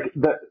scored like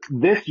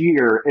this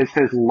year is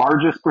his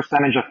largest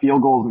percentage of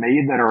field goals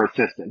made that are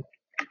assisted.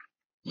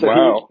 So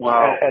Wow.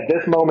 Wow. at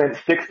this moment,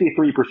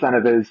 63%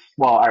 of his,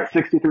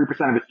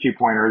 63% of his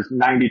 2-pointers,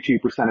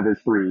 92% of his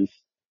threes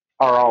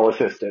are all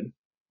assisted.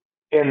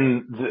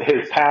 In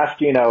his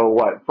past,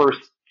 first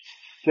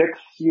 6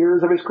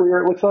 years of his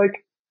career, it looks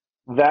like,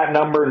 that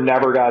number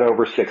never got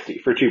over 60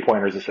 for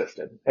 2-pointers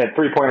assisted. And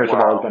 3-pointers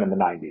have always Wow. been in the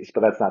 90s, but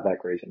that's not that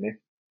crazy to me.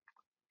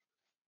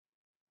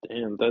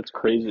 Damn, that's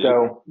crazy.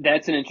 So,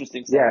 That's an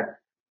interesting stat.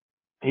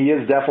 yeah, he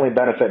is definitely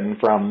benefiting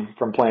from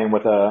playing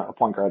with a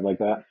point guard like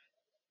that.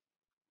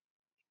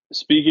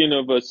 Speaking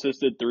of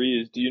assisted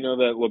threes, do you know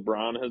that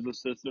LeBron has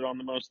assisted on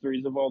the most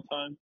threes of all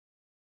time?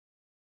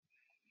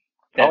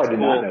 Oh, That's I did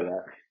not cool. know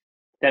that.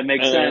 That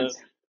makes And sense.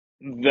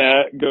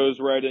 that goes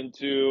right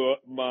into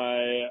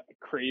my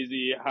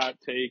crazy hot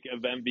take of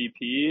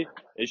MVP.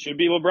 It should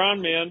be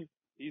LeBron, man.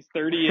 He's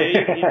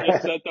 38. He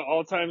just set the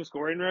all-time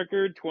scoring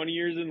record, 20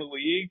 years in the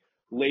league.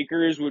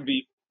 Lakers would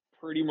be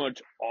pretty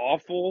much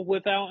awful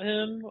without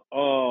him.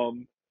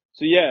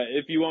 So yeah,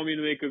 if you want me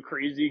to make a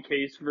crazy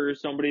case for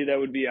somebody that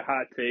would be a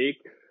hot take,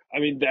 I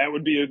mean, that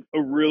would be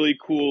a really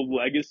cool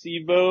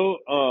legacy vote.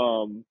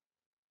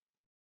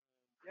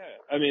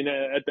 Yeah, I mean,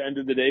 at the end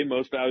of the day,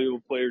 most valuable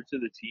player to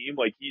the team.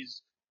 Like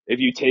if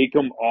you take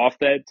him off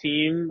that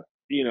team,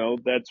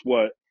 that's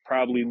what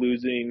probably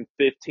losing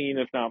 15,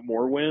 if not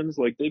more wins.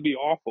 Like they'd be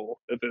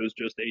awful if it was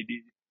just AD.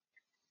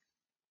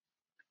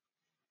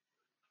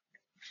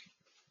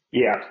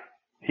 Yeah,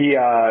 he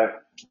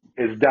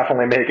is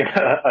definitely making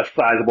a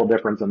sizable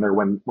difference in their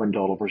win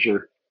total for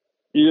sure.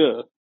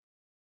 Yeah.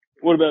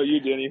 What about you,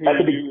 Danny? Who At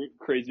the would be- your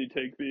crazy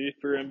take be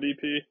for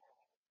MVP?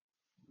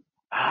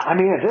 I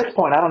mean, at this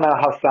point, I don't know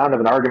how sound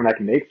of an argument I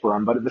can make for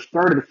him, but at the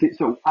start of the season,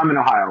 so I'm in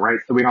Ohio, right?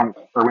 So we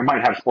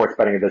might have sports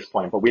betting at this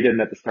point, but we didn't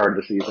at the start of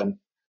the season.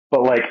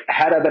 But like,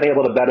 had I been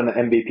able to bet in the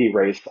MVP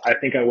race, I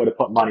think I would have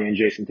put money in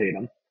Jason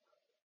Tatum.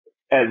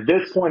 At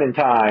this point in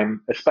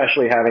time,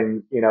 especially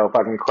having,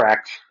 fucking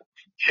cracked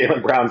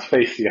Jaylen Brown's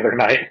face the other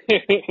night,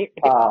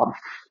 um,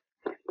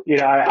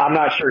 I'm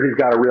not sure he's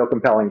got a real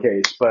compelling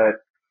case,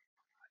 but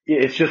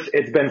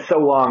it's been so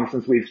long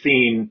since we've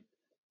seen,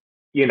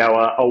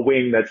 a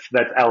wing that's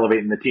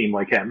elevating the team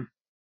like him.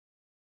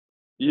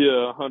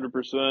 Yeah,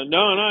 100%.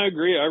 No, and I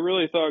agree. I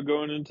really thought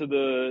going into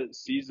the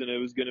season it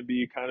was going to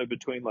be kind of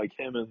between like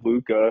him and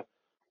Luka.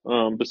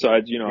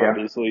 Besides, Yeah.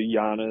 obviously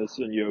Giannis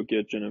and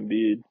Jokic and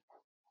Embiid.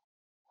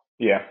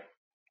 Yeah.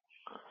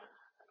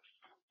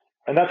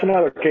 And that's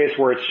another case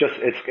where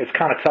it's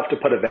kind of tough to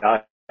put a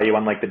value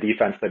on like the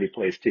defense that he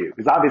plays too.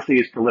 Because obviously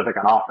he's prolific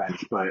on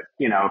offense, but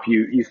if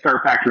you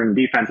start factoring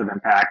defensive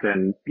impact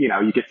and,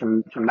 you get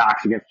some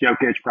knocks against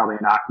Jokic, probably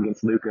a knock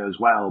against Luka as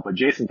well. But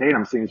Jason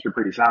Tatum seems to be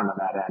pretty sound on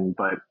that end.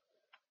 But,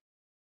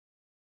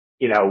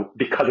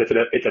 because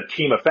it's a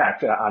team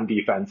effect on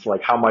defense,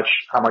 like how much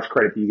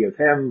credit do you give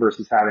him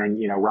versus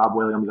having, Rob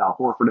Williams, Al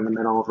Horford in the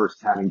middle versus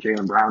having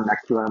Jaylen Brown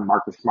next to him,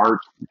 Marcus Smart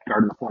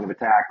guarding the point of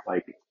attack,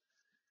 like,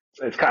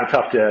 it's kind of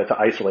tough to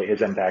isolate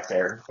his impact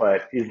there,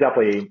 but he's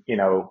definitely,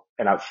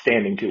 an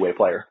outstanding two-way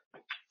player.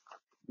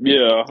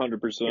 Yeah,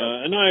 100%. Yep.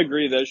 And I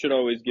agree that should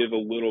always give a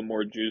little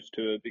more juice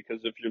to it because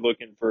if you're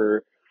looking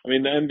for, I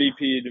mean, the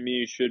MVP to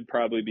me should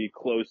probably be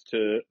close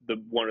to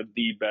one of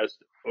the best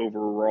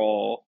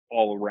overall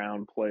all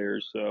around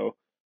players. So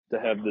to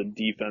have the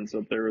defense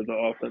up there with the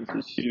offense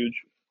is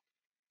huge.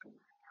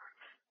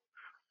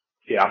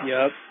 Yeah.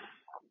 Yep.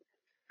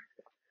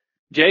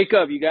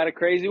 Jacob, you got a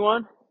crazy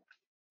one?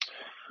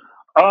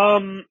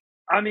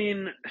 I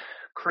mean,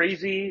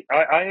 crazy.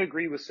 I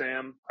agree with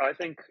Sam. I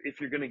think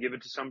if you're going to give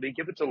it to somebody,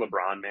 give it to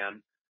LeBron,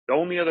 man. The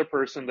only other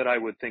person that I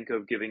would think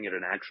of giving it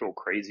an actual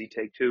crazy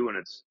take to, and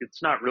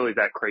it's not really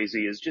that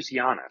crazy, is just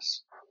Giannis.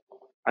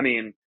 I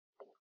mean,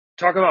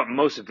 talk about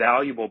most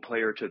valuable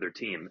player to their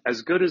team.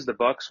 As good as the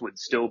Bucks would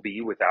still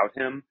be without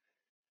him,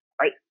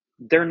 I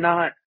they're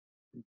not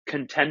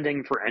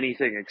contending for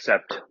anything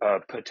except a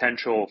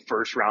potential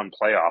first round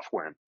playoff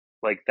win.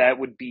 Like that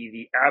would be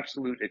the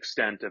absolute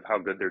extent of how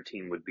good their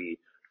team would be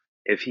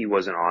if he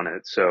wasn't on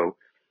it. So,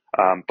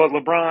 but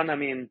LeBron, I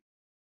mean,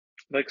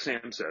 like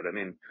Sam said, I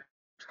mean,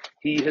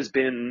 he has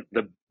been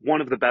the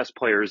one of the best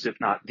players, if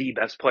not the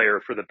best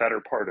player, for the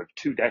better part of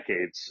 2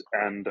 decades,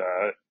 and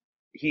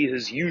he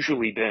has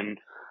usually been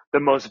the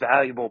most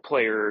valuable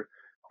player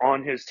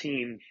on his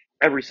team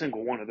every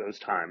single one of those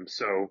times.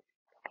 So,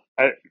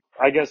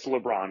 I guess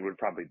LeBron would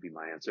probably be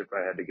my answer if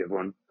I had to give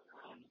one.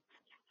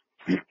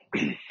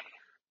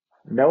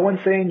 No one's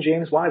saying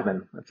James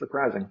Wiseman. That's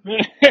surprising.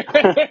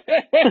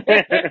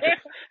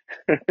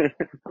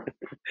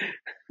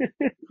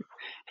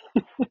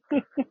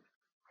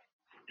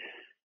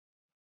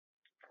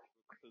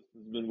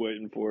 Has been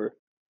waiting for.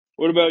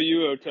 What about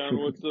you, O-Town?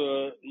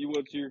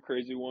 What's your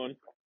crazy one?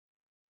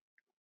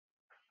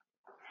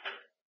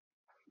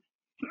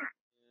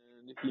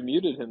 And he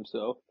muted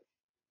himself.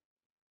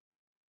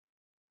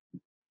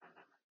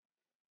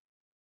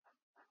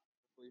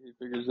 Hopefully he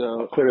figures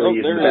out. Clearly Oh,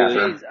 he's in there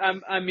the Oh, he is. bathroom.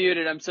 jeez, I'm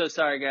muted. I'm so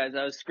sorry, guys.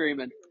 I was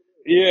screaming.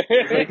 Yeah.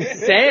 I was like,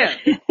 Sam,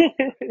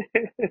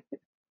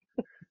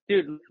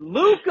 dude,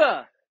 Luca.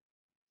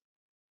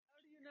 How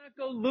do you not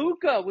go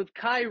Luca with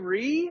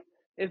Kyrie?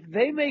 If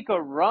they make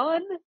a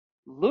run,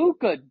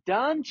 Luca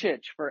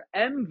Doncic for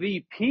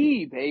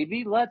MVP,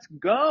 baby. Let's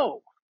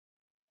go.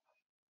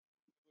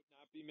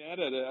 Not be mad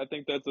at it. I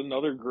think that's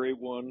another great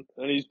one,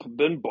 and he's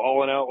been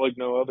balling out like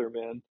no other,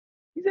 man.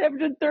 He's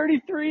averaging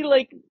 33,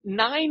 like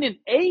 9 and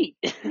 8.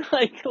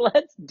 Like,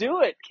 let's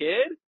do it,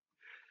 kid.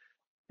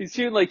 He's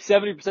shooting like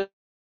 70%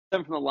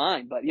 from the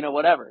line, but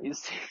whatever. He's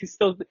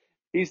still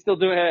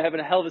doing having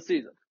a hell of a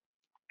season.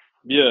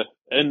 Yeah,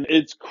 and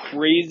it's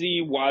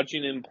crazy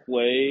watching him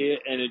play,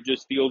 and it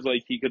just feels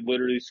like he could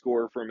literally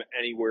score from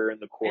anywhere in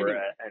the court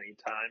Anywhere. at any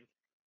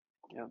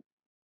time.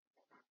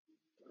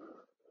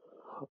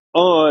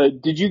 Yeah.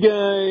 Did you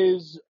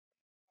guys?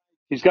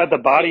 He's got the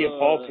body of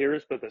Paul Uh,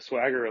 Pierce, but the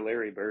swagger of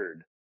Larry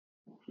Bird.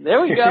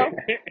 There we go.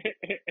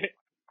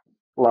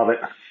 Love it.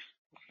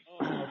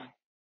 you guys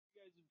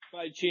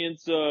by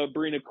chance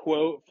bring a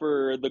quote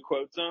for the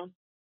quote zone?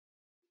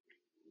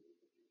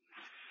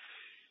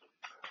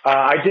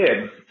 I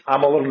did.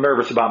 I'm a little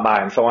nervous about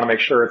mine, so I want to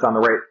make sure it's on the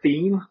right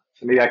theme.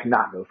 So maybe I can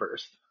not go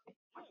first.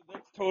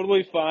 That's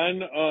totally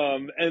fine.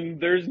 And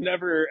there's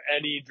never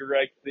any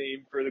direct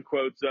theme for the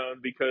quote zone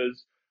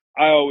because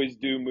I always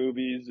do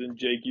movies and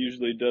Jake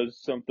usually does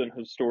something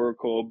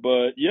historical.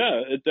 But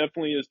yeah, it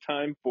definitely is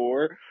time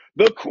for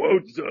the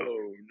quote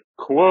zone.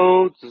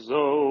 Quote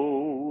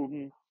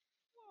zone.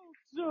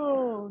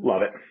 Zone.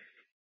 Love it.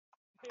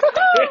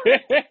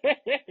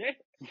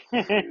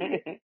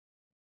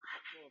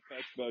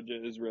 Effects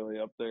budget is really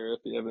up there if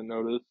you haven't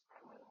noticed.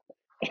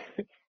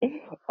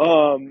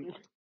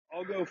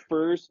 I'll go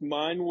first.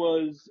 Mine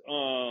was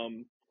not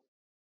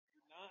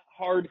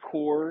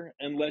hardcore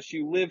unless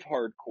you live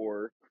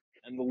hardcore,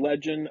 and the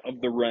Legend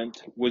of the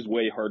Rent was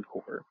way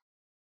hardcore.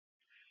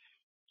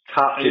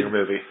 Top tier And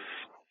movie.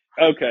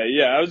 okay,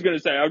 yeah, I was gonna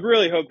say I would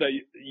really hope that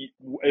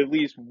at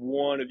least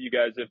one of you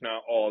guys, if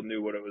not all,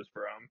 knew what it was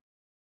from.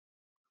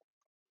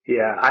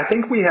 Yeah, I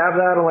think we have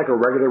that on like a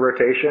regular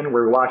rotation.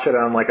 We watch it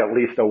on like at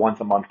least a once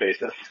a month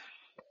basis.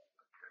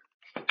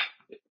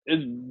 It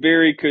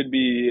very could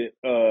be.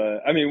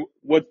 I mean,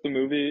 what's the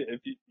movie?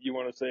 If you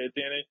want to say it,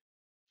 Danny.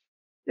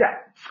 Yeah,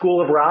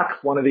 School of Rock,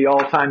 one of the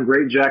all-time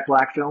great Jack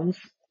Black films.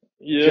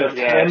 Yeah. Just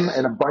him Yes.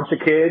 and a bunch of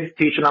kids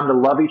teaching them to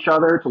love each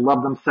other, to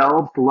love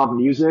themselves, to love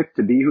music,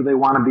 to be who they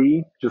want to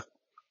be. Just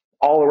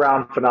all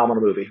around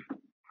phenomenal movie.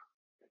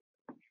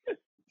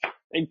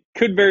 It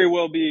could very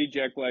well be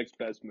Jack Black's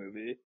best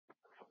movie.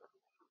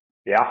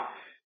 Yeah.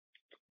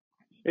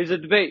 There's a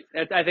debate.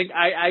 I think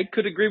I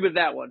could agree with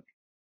that one.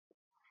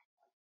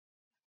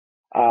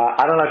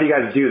 I don't know if you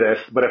guys do this,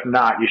 but if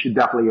not, you should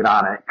definitely get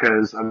on it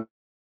because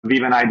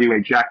Aviva and I do a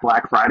Jack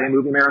Black Friday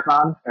movie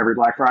marathon every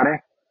Black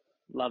Friday.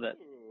 Love it.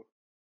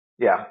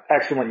 Yeah,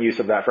 excellent use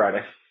of that Friday.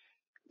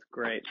 It's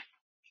great.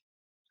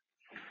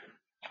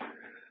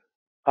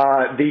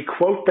 The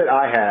quote that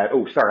I had,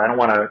 oh, sorry, I don't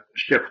want to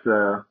shift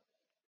the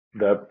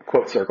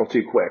quote circle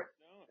too quick.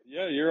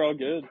 Yeah, you're all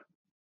good.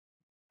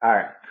 All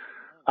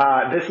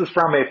right. This is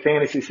from a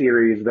fantasy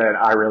series that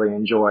I really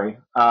enjoy.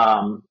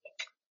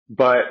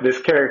 But this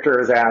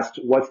character is asked,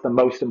 what's the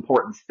most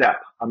important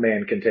step a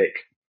man can take?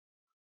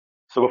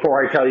 So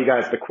before I tell you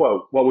guys the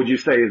quote, what would you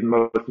say is the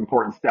most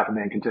important step a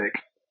man can take?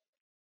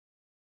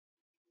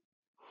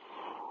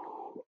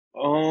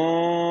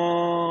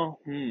 Oh,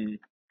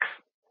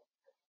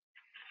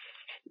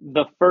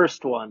 The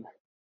first one.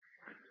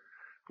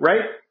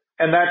 right?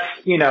 And that's,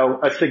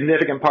 a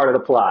significant part of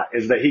the plot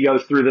is that he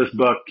goes through this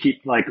book,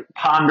 keep like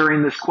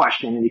pondering this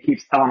question, and he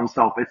keeps telling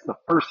himself it's the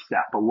first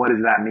step, but what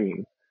does that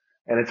mean?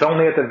 And it's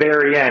only at the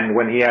very end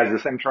when he has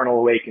this internal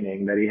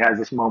awakening that he has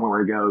this moment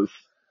where he goes,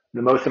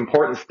 the most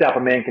important step a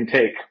man can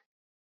take,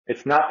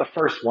 it's not the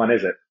first one,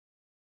 is it?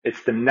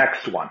 It's the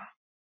next one.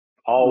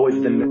 Always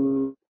the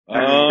Ooh,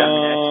 next step.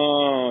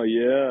 Oh,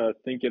 yeah,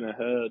 thinking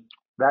ahead.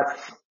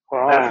 That's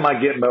my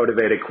get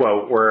motivated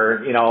quote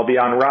where, I'll be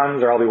on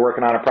runs or I'll be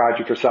working on a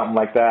project or something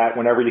like that.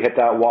 Whenever you hit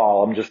that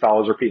wall, I'm just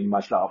always repeating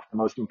myself. The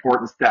most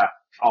important step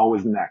is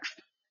always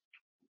next.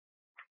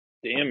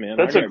 Damn, man,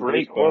 That's I a got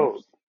great goosebumps.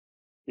 quote.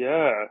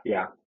 Yeah.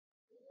 Yeah.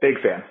 Big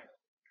fan.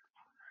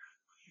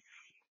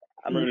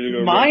 I'm ready to go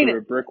run mine. through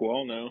a brick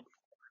wall now.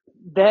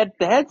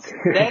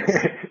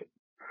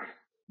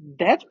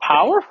 That's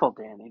powerful,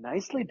 Danny.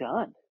 Nicely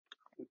done.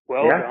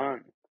 Well Yeah.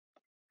 done.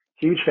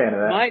 Huge fan of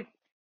that.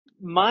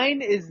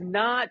 Mine is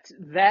not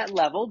that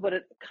level, but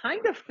it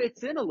kind of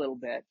fits in a little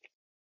bit.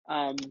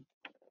 I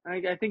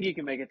think you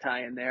can make a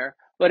tie in there.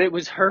 But it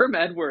was Herm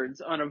Edwards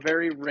on a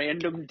very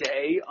random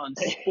day on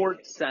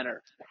Sports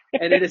Center.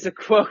 And it is a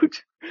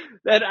quote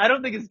that I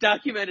don't think is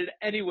documented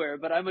anywhere,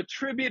 but I'm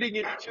attributing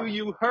it to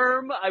you,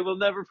 Herm. I will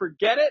never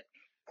forget it.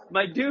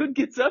 My dude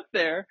gets up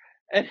there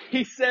and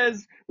he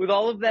says, with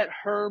all of that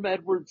Herm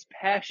Edwards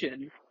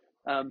passion,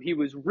 he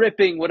was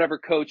ripping whatever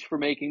coach for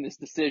making this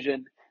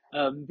decision,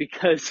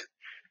 because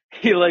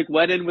he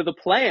went in with a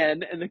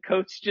plan and the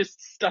coach just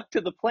stuck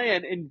to the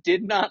plan and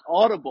did not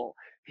audible.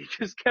 He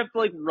just kept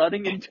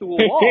running into a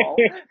wall.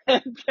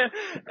 And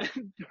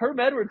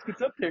Herm Edwards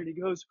gets up there and he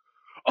goes,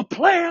 "A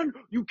plan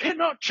you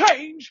cannot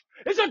change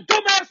is a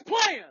dumbass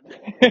plan."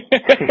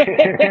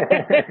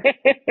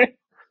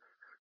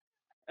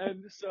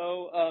 And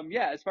so,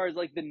 as far as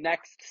the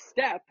next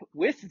step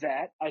with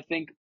that, I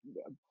think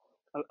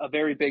a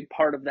very big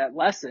part of that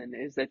lesson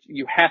is that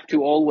you have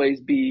to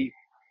always be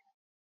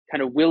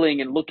kind of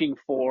willing and looking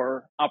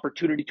for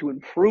opportunity to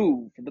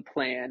improve the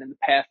plan and the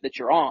path that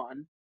you're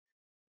on.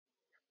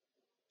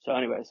 So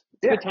anyways,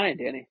 Good tie-in,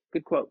 Danny.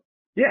 Good quote.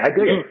 Yeah, I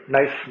dig it.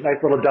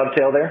 Nice little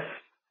dovetail there.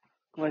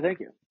 Well, thank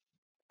you.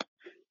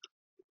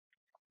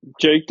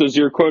 Jake, does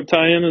your quote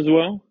tie in as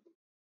well?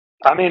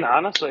 I mean,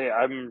 honestly,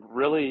 I'm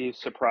really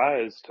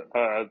surprised.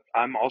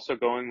 I'm also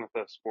going with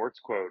a sports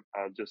quote.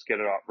 I'll just get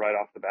it right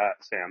off the bat,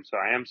 Sam. So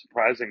I am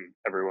surprising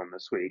everyone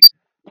this week.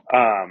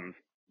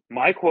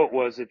 My quote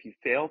was, "If you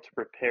fail to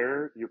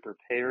prepare, you're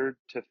prepared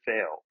to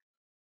fail."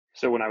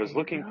 So when I was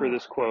looking for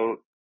this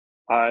quote,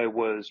 I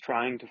was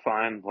trying to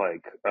find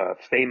a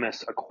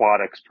famous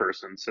aquatics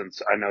person,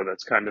 since I know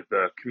that's kind of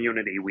the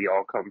community we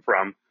all come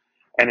from.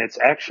 And it's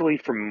actually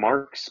from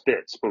Mark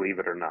Spitz, believe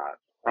it or not.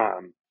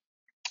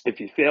 If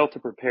you fail to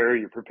prepare,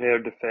 you're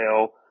prepared to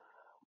fail.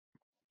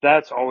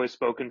 That's always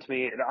spoken to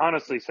me. It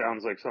honestly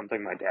sounds like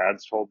something my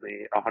dad's told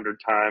me 100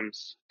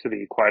 times, to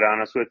be quite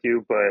honest with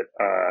you. But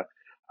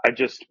I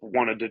just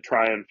wanted to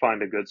try and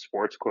find a good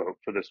sports quote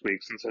for this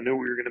week, since I knew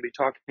we were going to be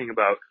talking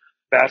about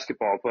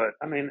basketball. But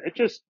I mean,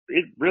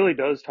 it really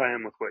does tie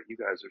in with what you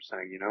guys are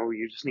saying.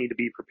 You just need to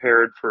be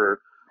prepared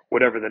for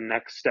whatever the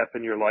next step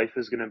in your life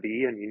is going to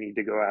be, and you need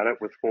to go at it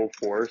with full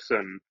force.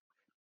 And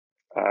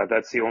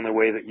that's the only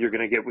way that you're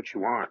going to get what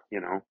you want,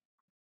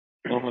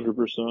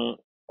 100%.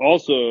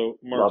 Also,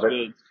 Mark Love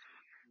it. Spitz,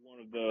 one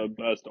of the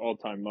best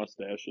all-time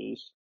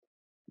mustaches.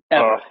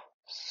 Ever.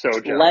 So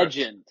jealous.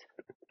 Legend.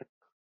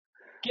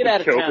 Get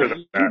out of Kill for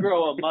town.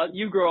 that.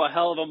 You grow a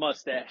hell of a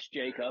mustache,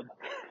 Jacob.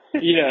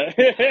 Yeah.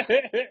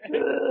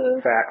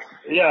 Facts.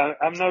 Yeah,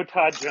 I'm no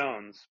Todd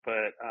Jones,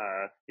 but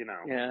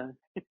Yeah.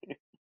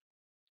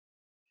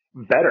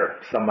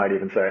 Better, some might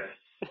even say.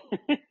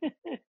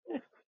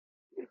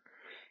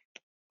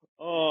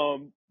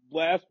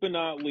 Last but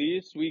not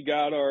least, we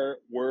got our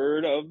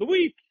word of the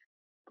week.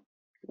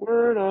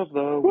 Word of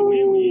the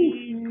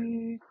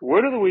week.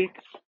 Word of the week.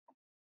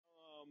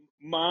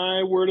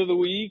 My word of the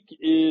week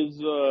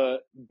is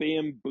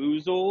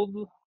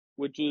bamboozled,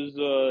 which is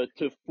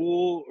to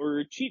fool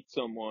or cheat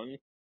someone.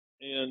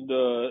 And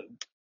my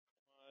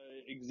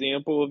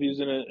example of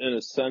using it in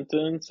a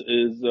sentence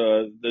is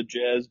the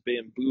Jazz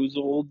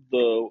bamboozled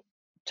the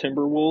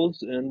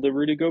Timberwolves and the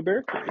Rudy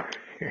Gobert trade.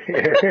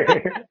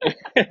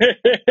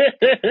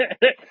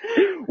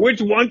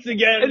 Which, once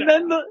again, And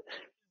then the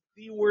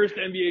worst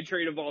NBA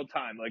trade of all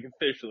time.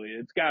 Officially,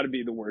 it's got to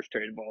be the worst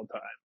trade of all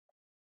time.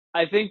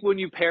 I think when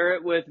you pair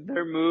it with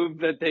their move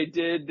that they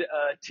did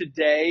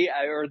today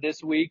or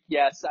this week,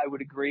 yes, I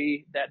would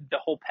agree that the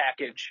whole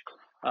package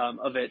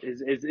of it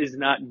is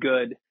not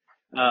good.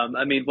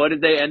 I mean, what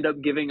did they end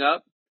up giving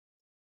up?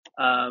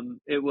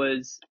 It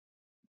was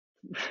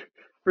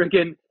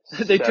freaking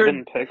they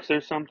 7 picks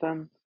or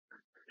something.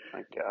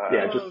 My God.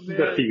 Yeah, just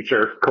the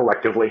future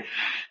collectively.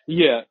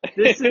 Yeah.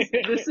 This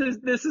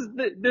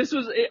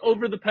was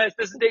over the past.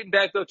 This is dating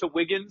back though to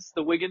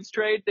the Wiggins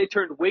trade. They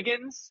turned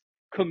Wiggins,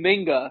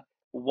 Kuminga,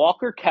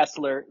 Walker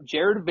Kessler,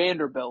 Jared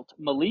Vanderbilt,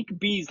 Malik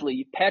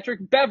Beasley,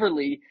 Patrick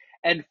Beverly,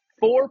 and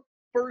 4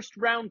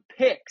 first-round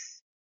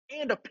picks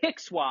and a pick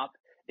swap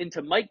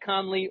into Mike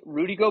Conley,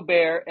 Rudy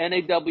Gobert,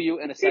 NAW,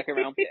 and a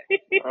second-round pick.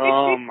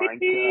 Oh my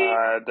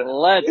God.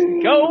 Let's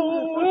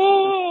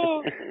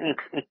go!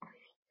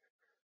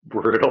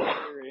 Brutal.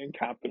 Very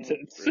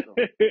incompetent. Brutal.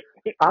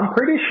 I'm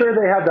pretty sure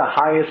they have the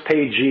highest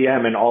paid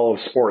GM in all of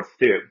sports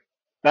too.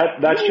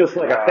 That's just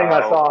like a thing I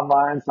Wow. saw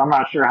online, so I'm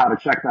not sure how to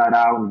check that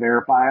out and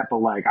verify it. But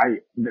like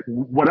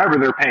whatever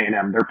they're paying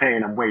him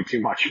way too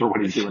much for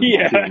what he's doing to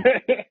Yeah. that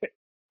team.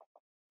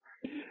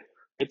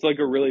 It's like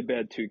a really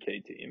bad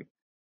 2K team.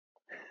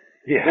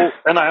 Yeah. Well,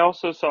 and I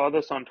also saw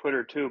this on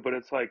Twitter too, but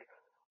it's like,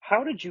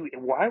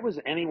 why was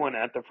anyone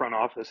at the front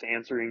office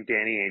answering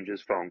Danny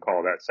Ainge's phone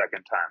call that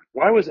second time?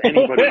 Why was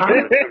anybody in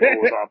the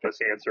Timberwolves office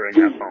answering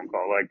that phone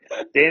call? Like,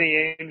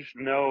 Danny Ainge,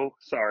 no,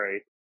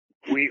 sorry.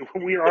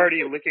 We're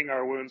already licking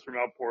our wounds from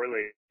how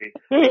poorly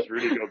this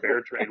Rudy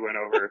Gobert trade went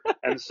over.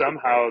 And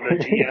somehow the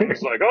GM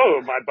was like,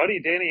 oh, my buddy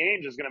Danny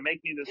Ainge is going to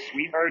make me this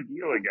sweetheart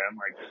deal again.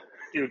 Like,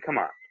 dude, come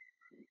on.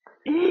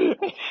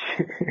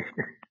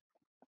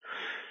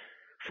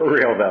 For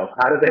real though,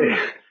 how do they?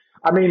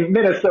 I mean,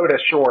 Minnesota,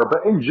 sure,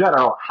 but in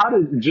general, how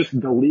does just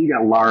the league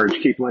at large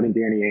keep letting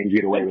Danny Ainge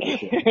get away with this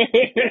shit?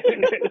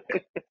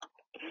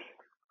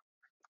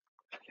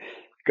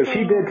 Because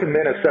he did to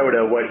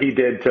Minnesota what he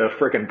did to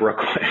frickin'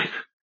 Brooklyn.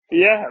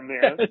 Yeah,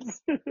 man.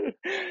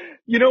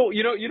 You know what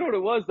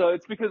it was though?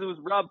 It's because it was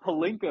Rob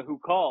Pelinka who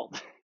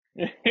called.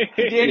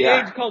 Danny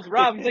Yeah. Ainge calls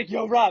Rob. He's like,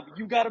 "Yo, Rob,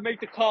 you got to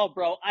make the call,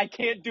 bro. I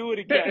can't do it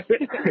again. You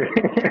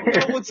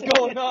know what's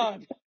going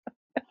on?"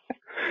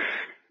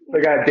 They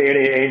got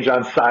Danny Ainge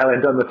on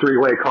silent on the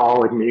three-way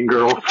call like Mean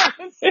Girls.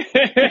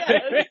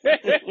 Yes.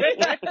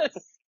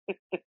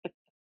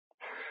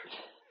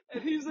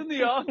 And he's in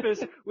the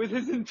office with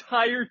his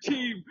entire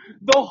team.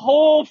 The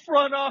whole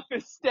front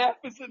office staff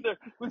is in there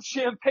with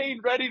champagne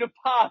ready to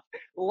pop,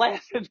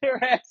 laughing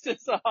their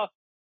asses off.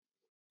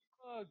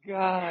 Oh,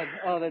 God.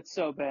 Oh, that's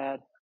so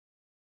bad.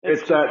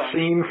 It's that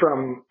scene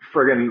from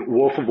friggin'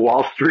 Wolf of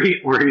Wall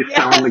Street where he's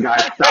telling the guy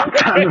stop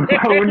on the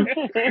phone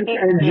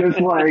and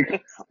just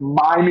like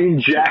miming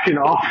jacking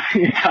off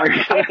the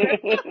entire time.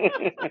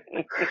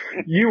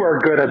 You are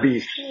gonna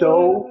be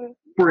so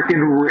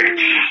freaking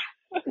rich.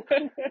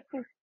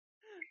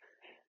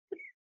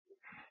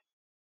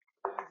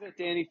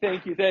 Danny,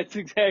 thank you. That's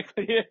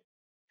exactly it.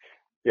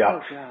 Yeah.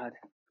 Oh, God.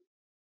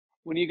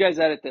 When you guys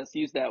edit this,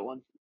 use that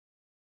one.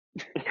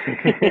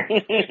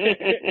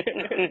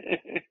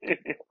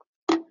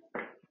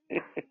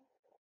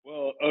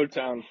 Well,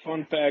 O-Town,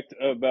 fun fact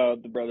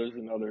about the Brothers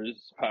and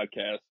Others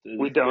podcast is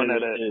We don't there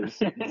edit. is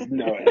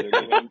no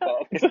editing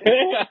involved.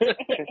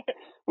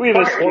 We have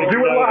a Fine, we'll strict do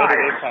it no live.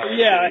 editing policy.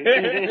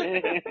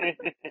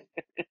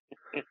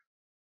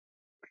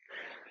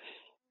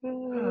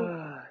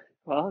 Yeah.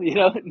 Well,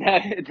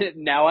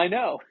 now I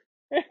know.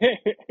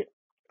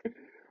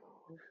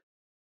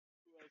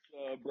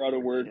 Brought a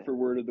word for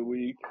word of the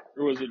week,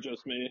 or was it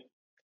just me?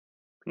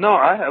 No,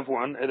 I have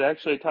one. It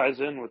actually ties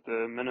in with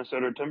the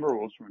Minnesota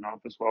Timberwolves front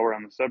office while we're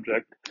on the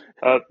subject.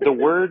 The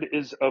word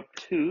is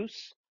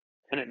obtuse,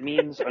 and it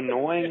means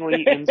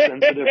annoyingly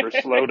insensitive or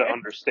slow to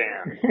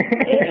understand.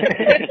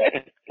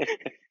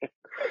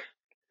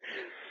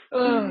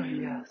 Oh,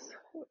 yes.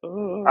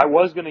 I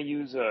was going to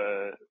use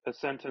a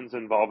sentence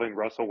involving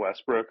Russell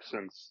Westbrook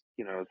since,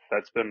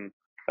 that's been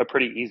a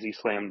pretty easy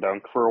slam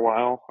dunk for a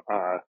while.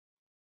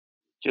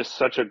 Just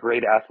such a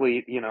great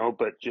athlete,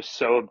 but just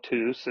so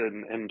obtuse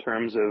in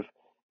terms of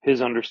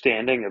his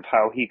understanding of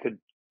how he could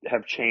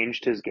have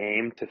changed his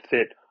game to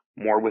fit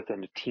more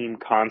within a team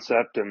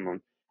concept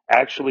and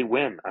actually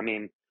win. I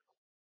mean,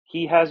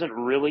 he hasn't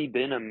really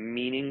been a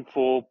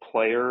meaningful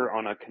player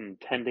on a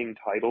contending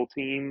title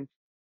team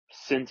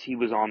since he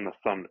was on the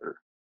Thunder.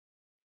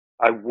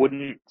 I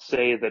wouldn't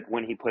say that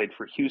when he played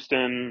for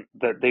Houston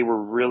that they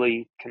were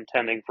really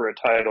contending for a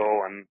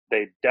title, and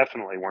they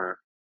definitely weren't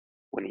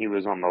when he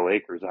was on the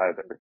Lakers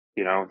either.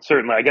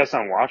 Certainly, I guess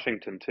on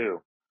Washington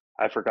too.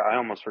 I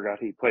almost forgot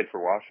he played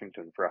for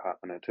Washington for a hot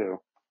minute too.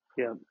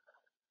 Yeah.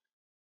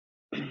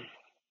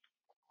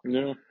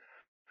 No.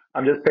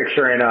 I'm just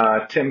picturing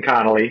Tim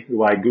Connolly,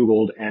 who I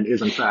Googled and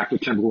is in fact a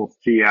Timberwolves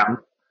GM,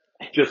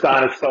 just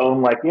on his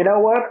phone like, you know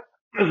what?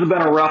 This has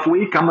been a rough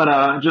week. I'm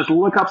gonna just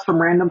look up some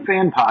random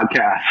fan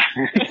podcasts.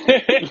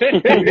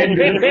 Tune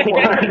into this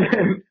one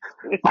and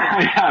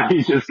find out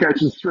he just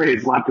catches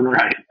strays left and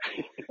right.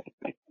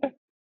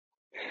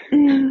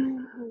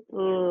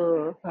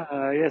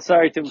 Yeah,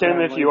 sorry, Tim Tim,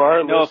 Conley. if you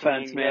are no listening,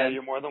 offense, man.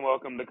 you're more than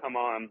welcome to come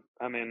on.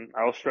 I mean,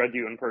 I'll shred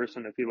you in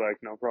person if you like,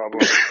 no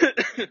problem.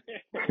 We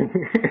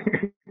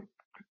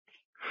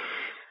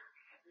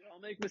all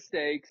make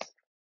mistakes.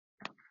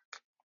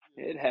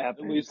 It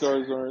happens. At least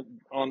ours aren't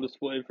on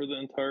display for the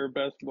entire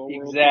basketball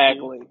world.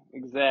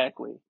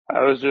 Exactly.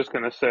 I was just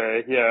gonna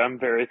say, yeah, I'm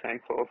very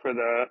thankful for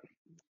that.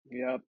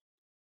 Yep.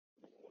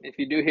 If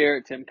you do hear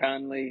it, Tim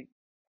Conley,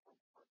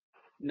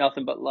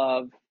 nothing but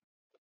love.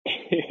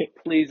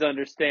 Please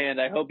understand.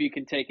 I hope you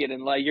can take it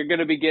in light. You're going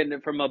to be getting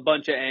it from a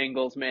bunch of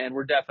angles, man.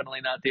 We're definitely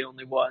not the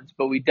only ones,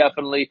 but we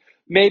definitely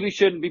maybe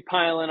shouldn't be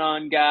piling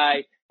on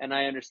Guy, and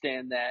I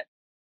understand that.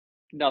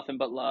 Nothing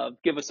but love.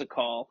 Give us a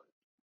call.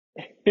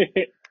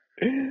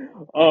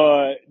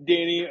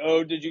 Danny,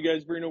 did you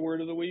guys bring a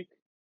word of the week?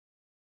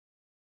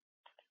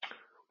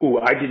 Ooh,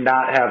 I did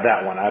not have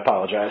that one. I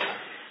apologize.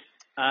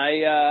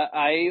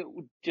 I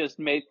just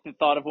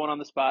thought of one on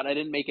the spot. I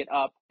didn't make it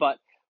up, but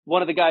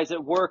one of the guys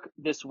at work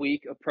this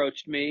week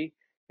approached me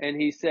and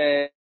he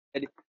said,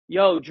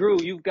 "Yo,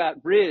 Drew, you've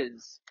got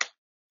Riz."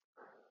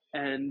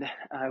 And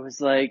I was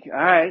like, "All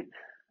right,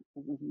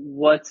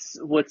 what's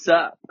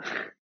up?"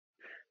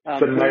 It's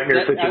a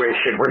nightmare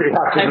situation where you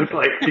have to just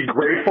like be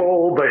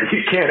grateful, but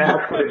you can't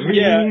ask what it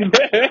means.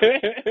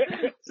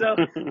 So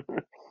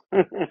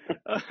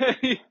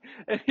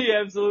he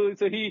absolutely.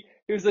 So he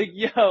was like,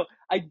 "Yo,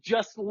 I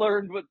just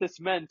learned what this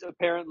meant.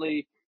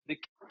 Apparently, the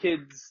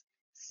kids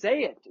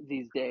say it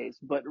these days,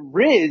 but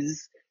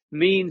Riz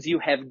means you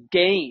have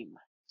game.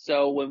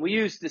 So when we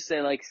used to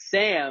say like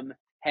Sam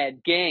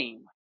had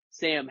game,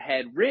 Sam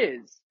had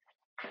Riz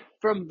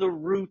from the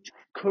root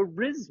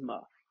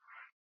charisma."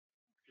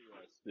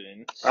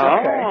 Interesting. So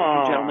Okay. if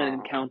you gentlemen All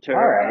encounter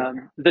right.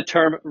 the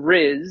term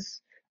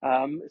Riz,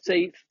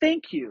 say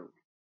thank you.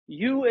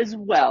 You as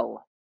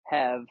well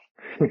have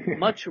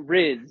much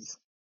Riz.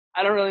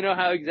 I don't really know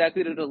how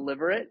exactly to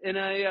deliver it in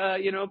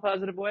a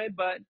positive way,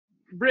 but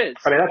Riz.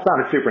 I mean, that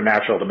sounded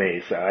supernatural to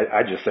me, so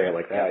I just say it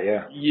like that,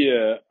 yeah.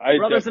 Yeah, I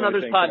Brothers and definitely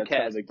Others think that's how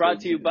podcast the brought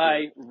kids to you use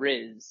by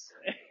Riz.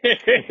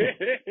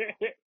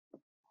 it.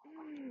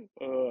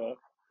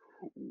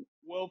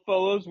 Well,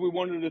 fellas, we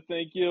wanted to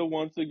thank you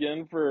once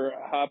again for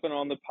hopping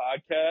on the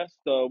podcast.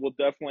 We'll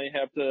definitely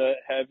have to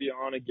have you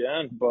on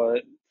again,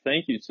 but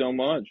thank you so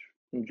much.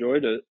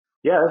 Enjoyed it.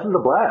 Yeah, this is a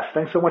blast.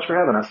 Thanks so much for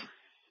having us.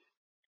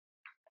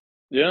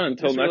 Yeah,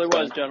 until This really next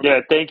was, time. gentlemen.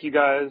 Yeah, thank you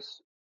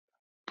guys.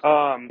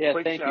 Yeah,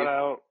 Quick thank shout you.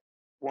 out.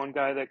 One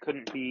guy that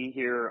couldn't be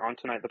here on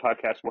tonight, the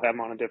podcast, we'll have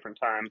him on a different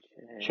time.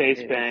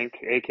 Chase Bank,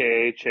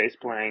 aka Chase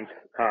Blank.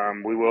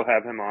 We will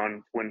have him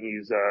on when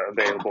he's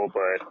available,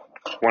 but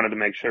wanted to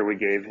make sure we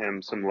gave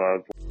him some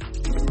love.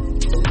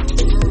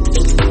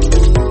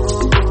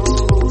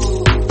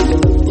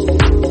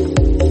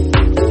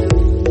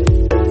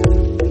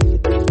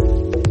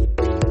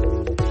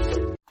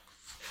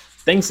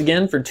 Thanks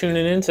again for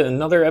tuning in to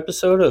another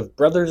episode of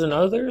Brothers and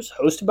Others,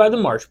 hosted by the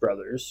Marsh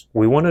Brothers.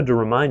 We wanted to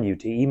remind you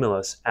to email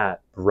us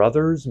at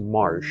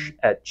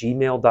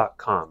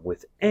brothersmarsh@gmail.com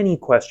with any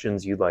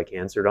questions you'd like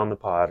answered on the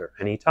pod or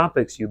any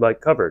topics you'd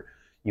like covered.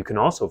 You can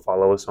also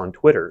follow us on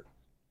Twitter.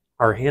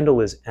 Our handle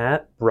is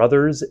at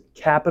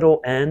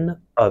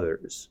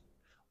brothers_N_others.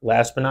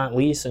 Last but not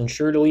least,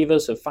 ensure to leave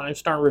us a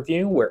 5-star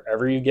review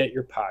wherever you get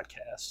your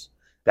podcasts.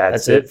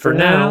 That's it for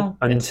now.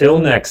 Until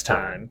next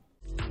time.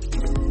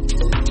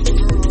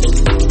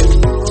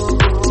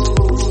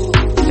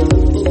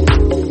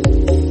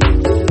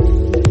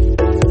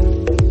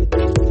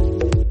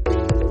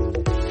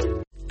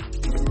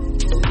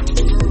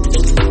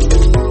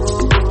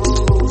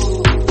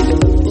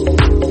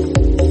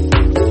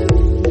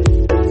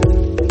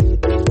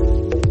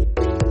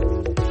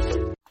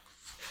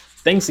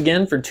 Thanks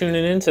again for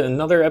tuning in to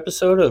another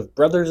episode of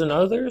Brothers and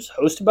Others,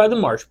 hosted by the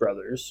Marsh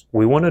Brothers.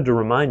 We wanted to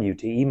remind you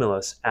to email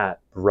us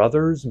at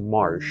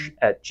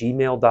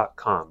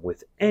brothersmarsh@gmail.com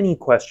with any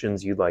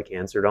questions you'd like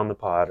answered on the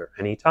pod or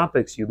any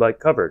topics you'd like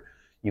covered.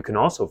 You can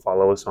also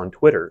follow us on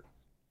Twitter.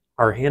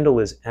 Our handle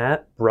is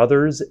at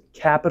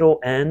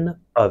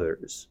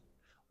brothers_N_others.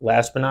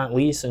 Last but not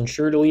least,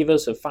 ensure to leave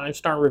us a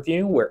 5-star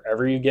review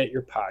wherever you get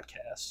your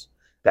podcasts.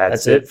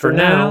 That's it for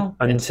now.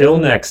 Until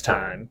next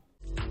time.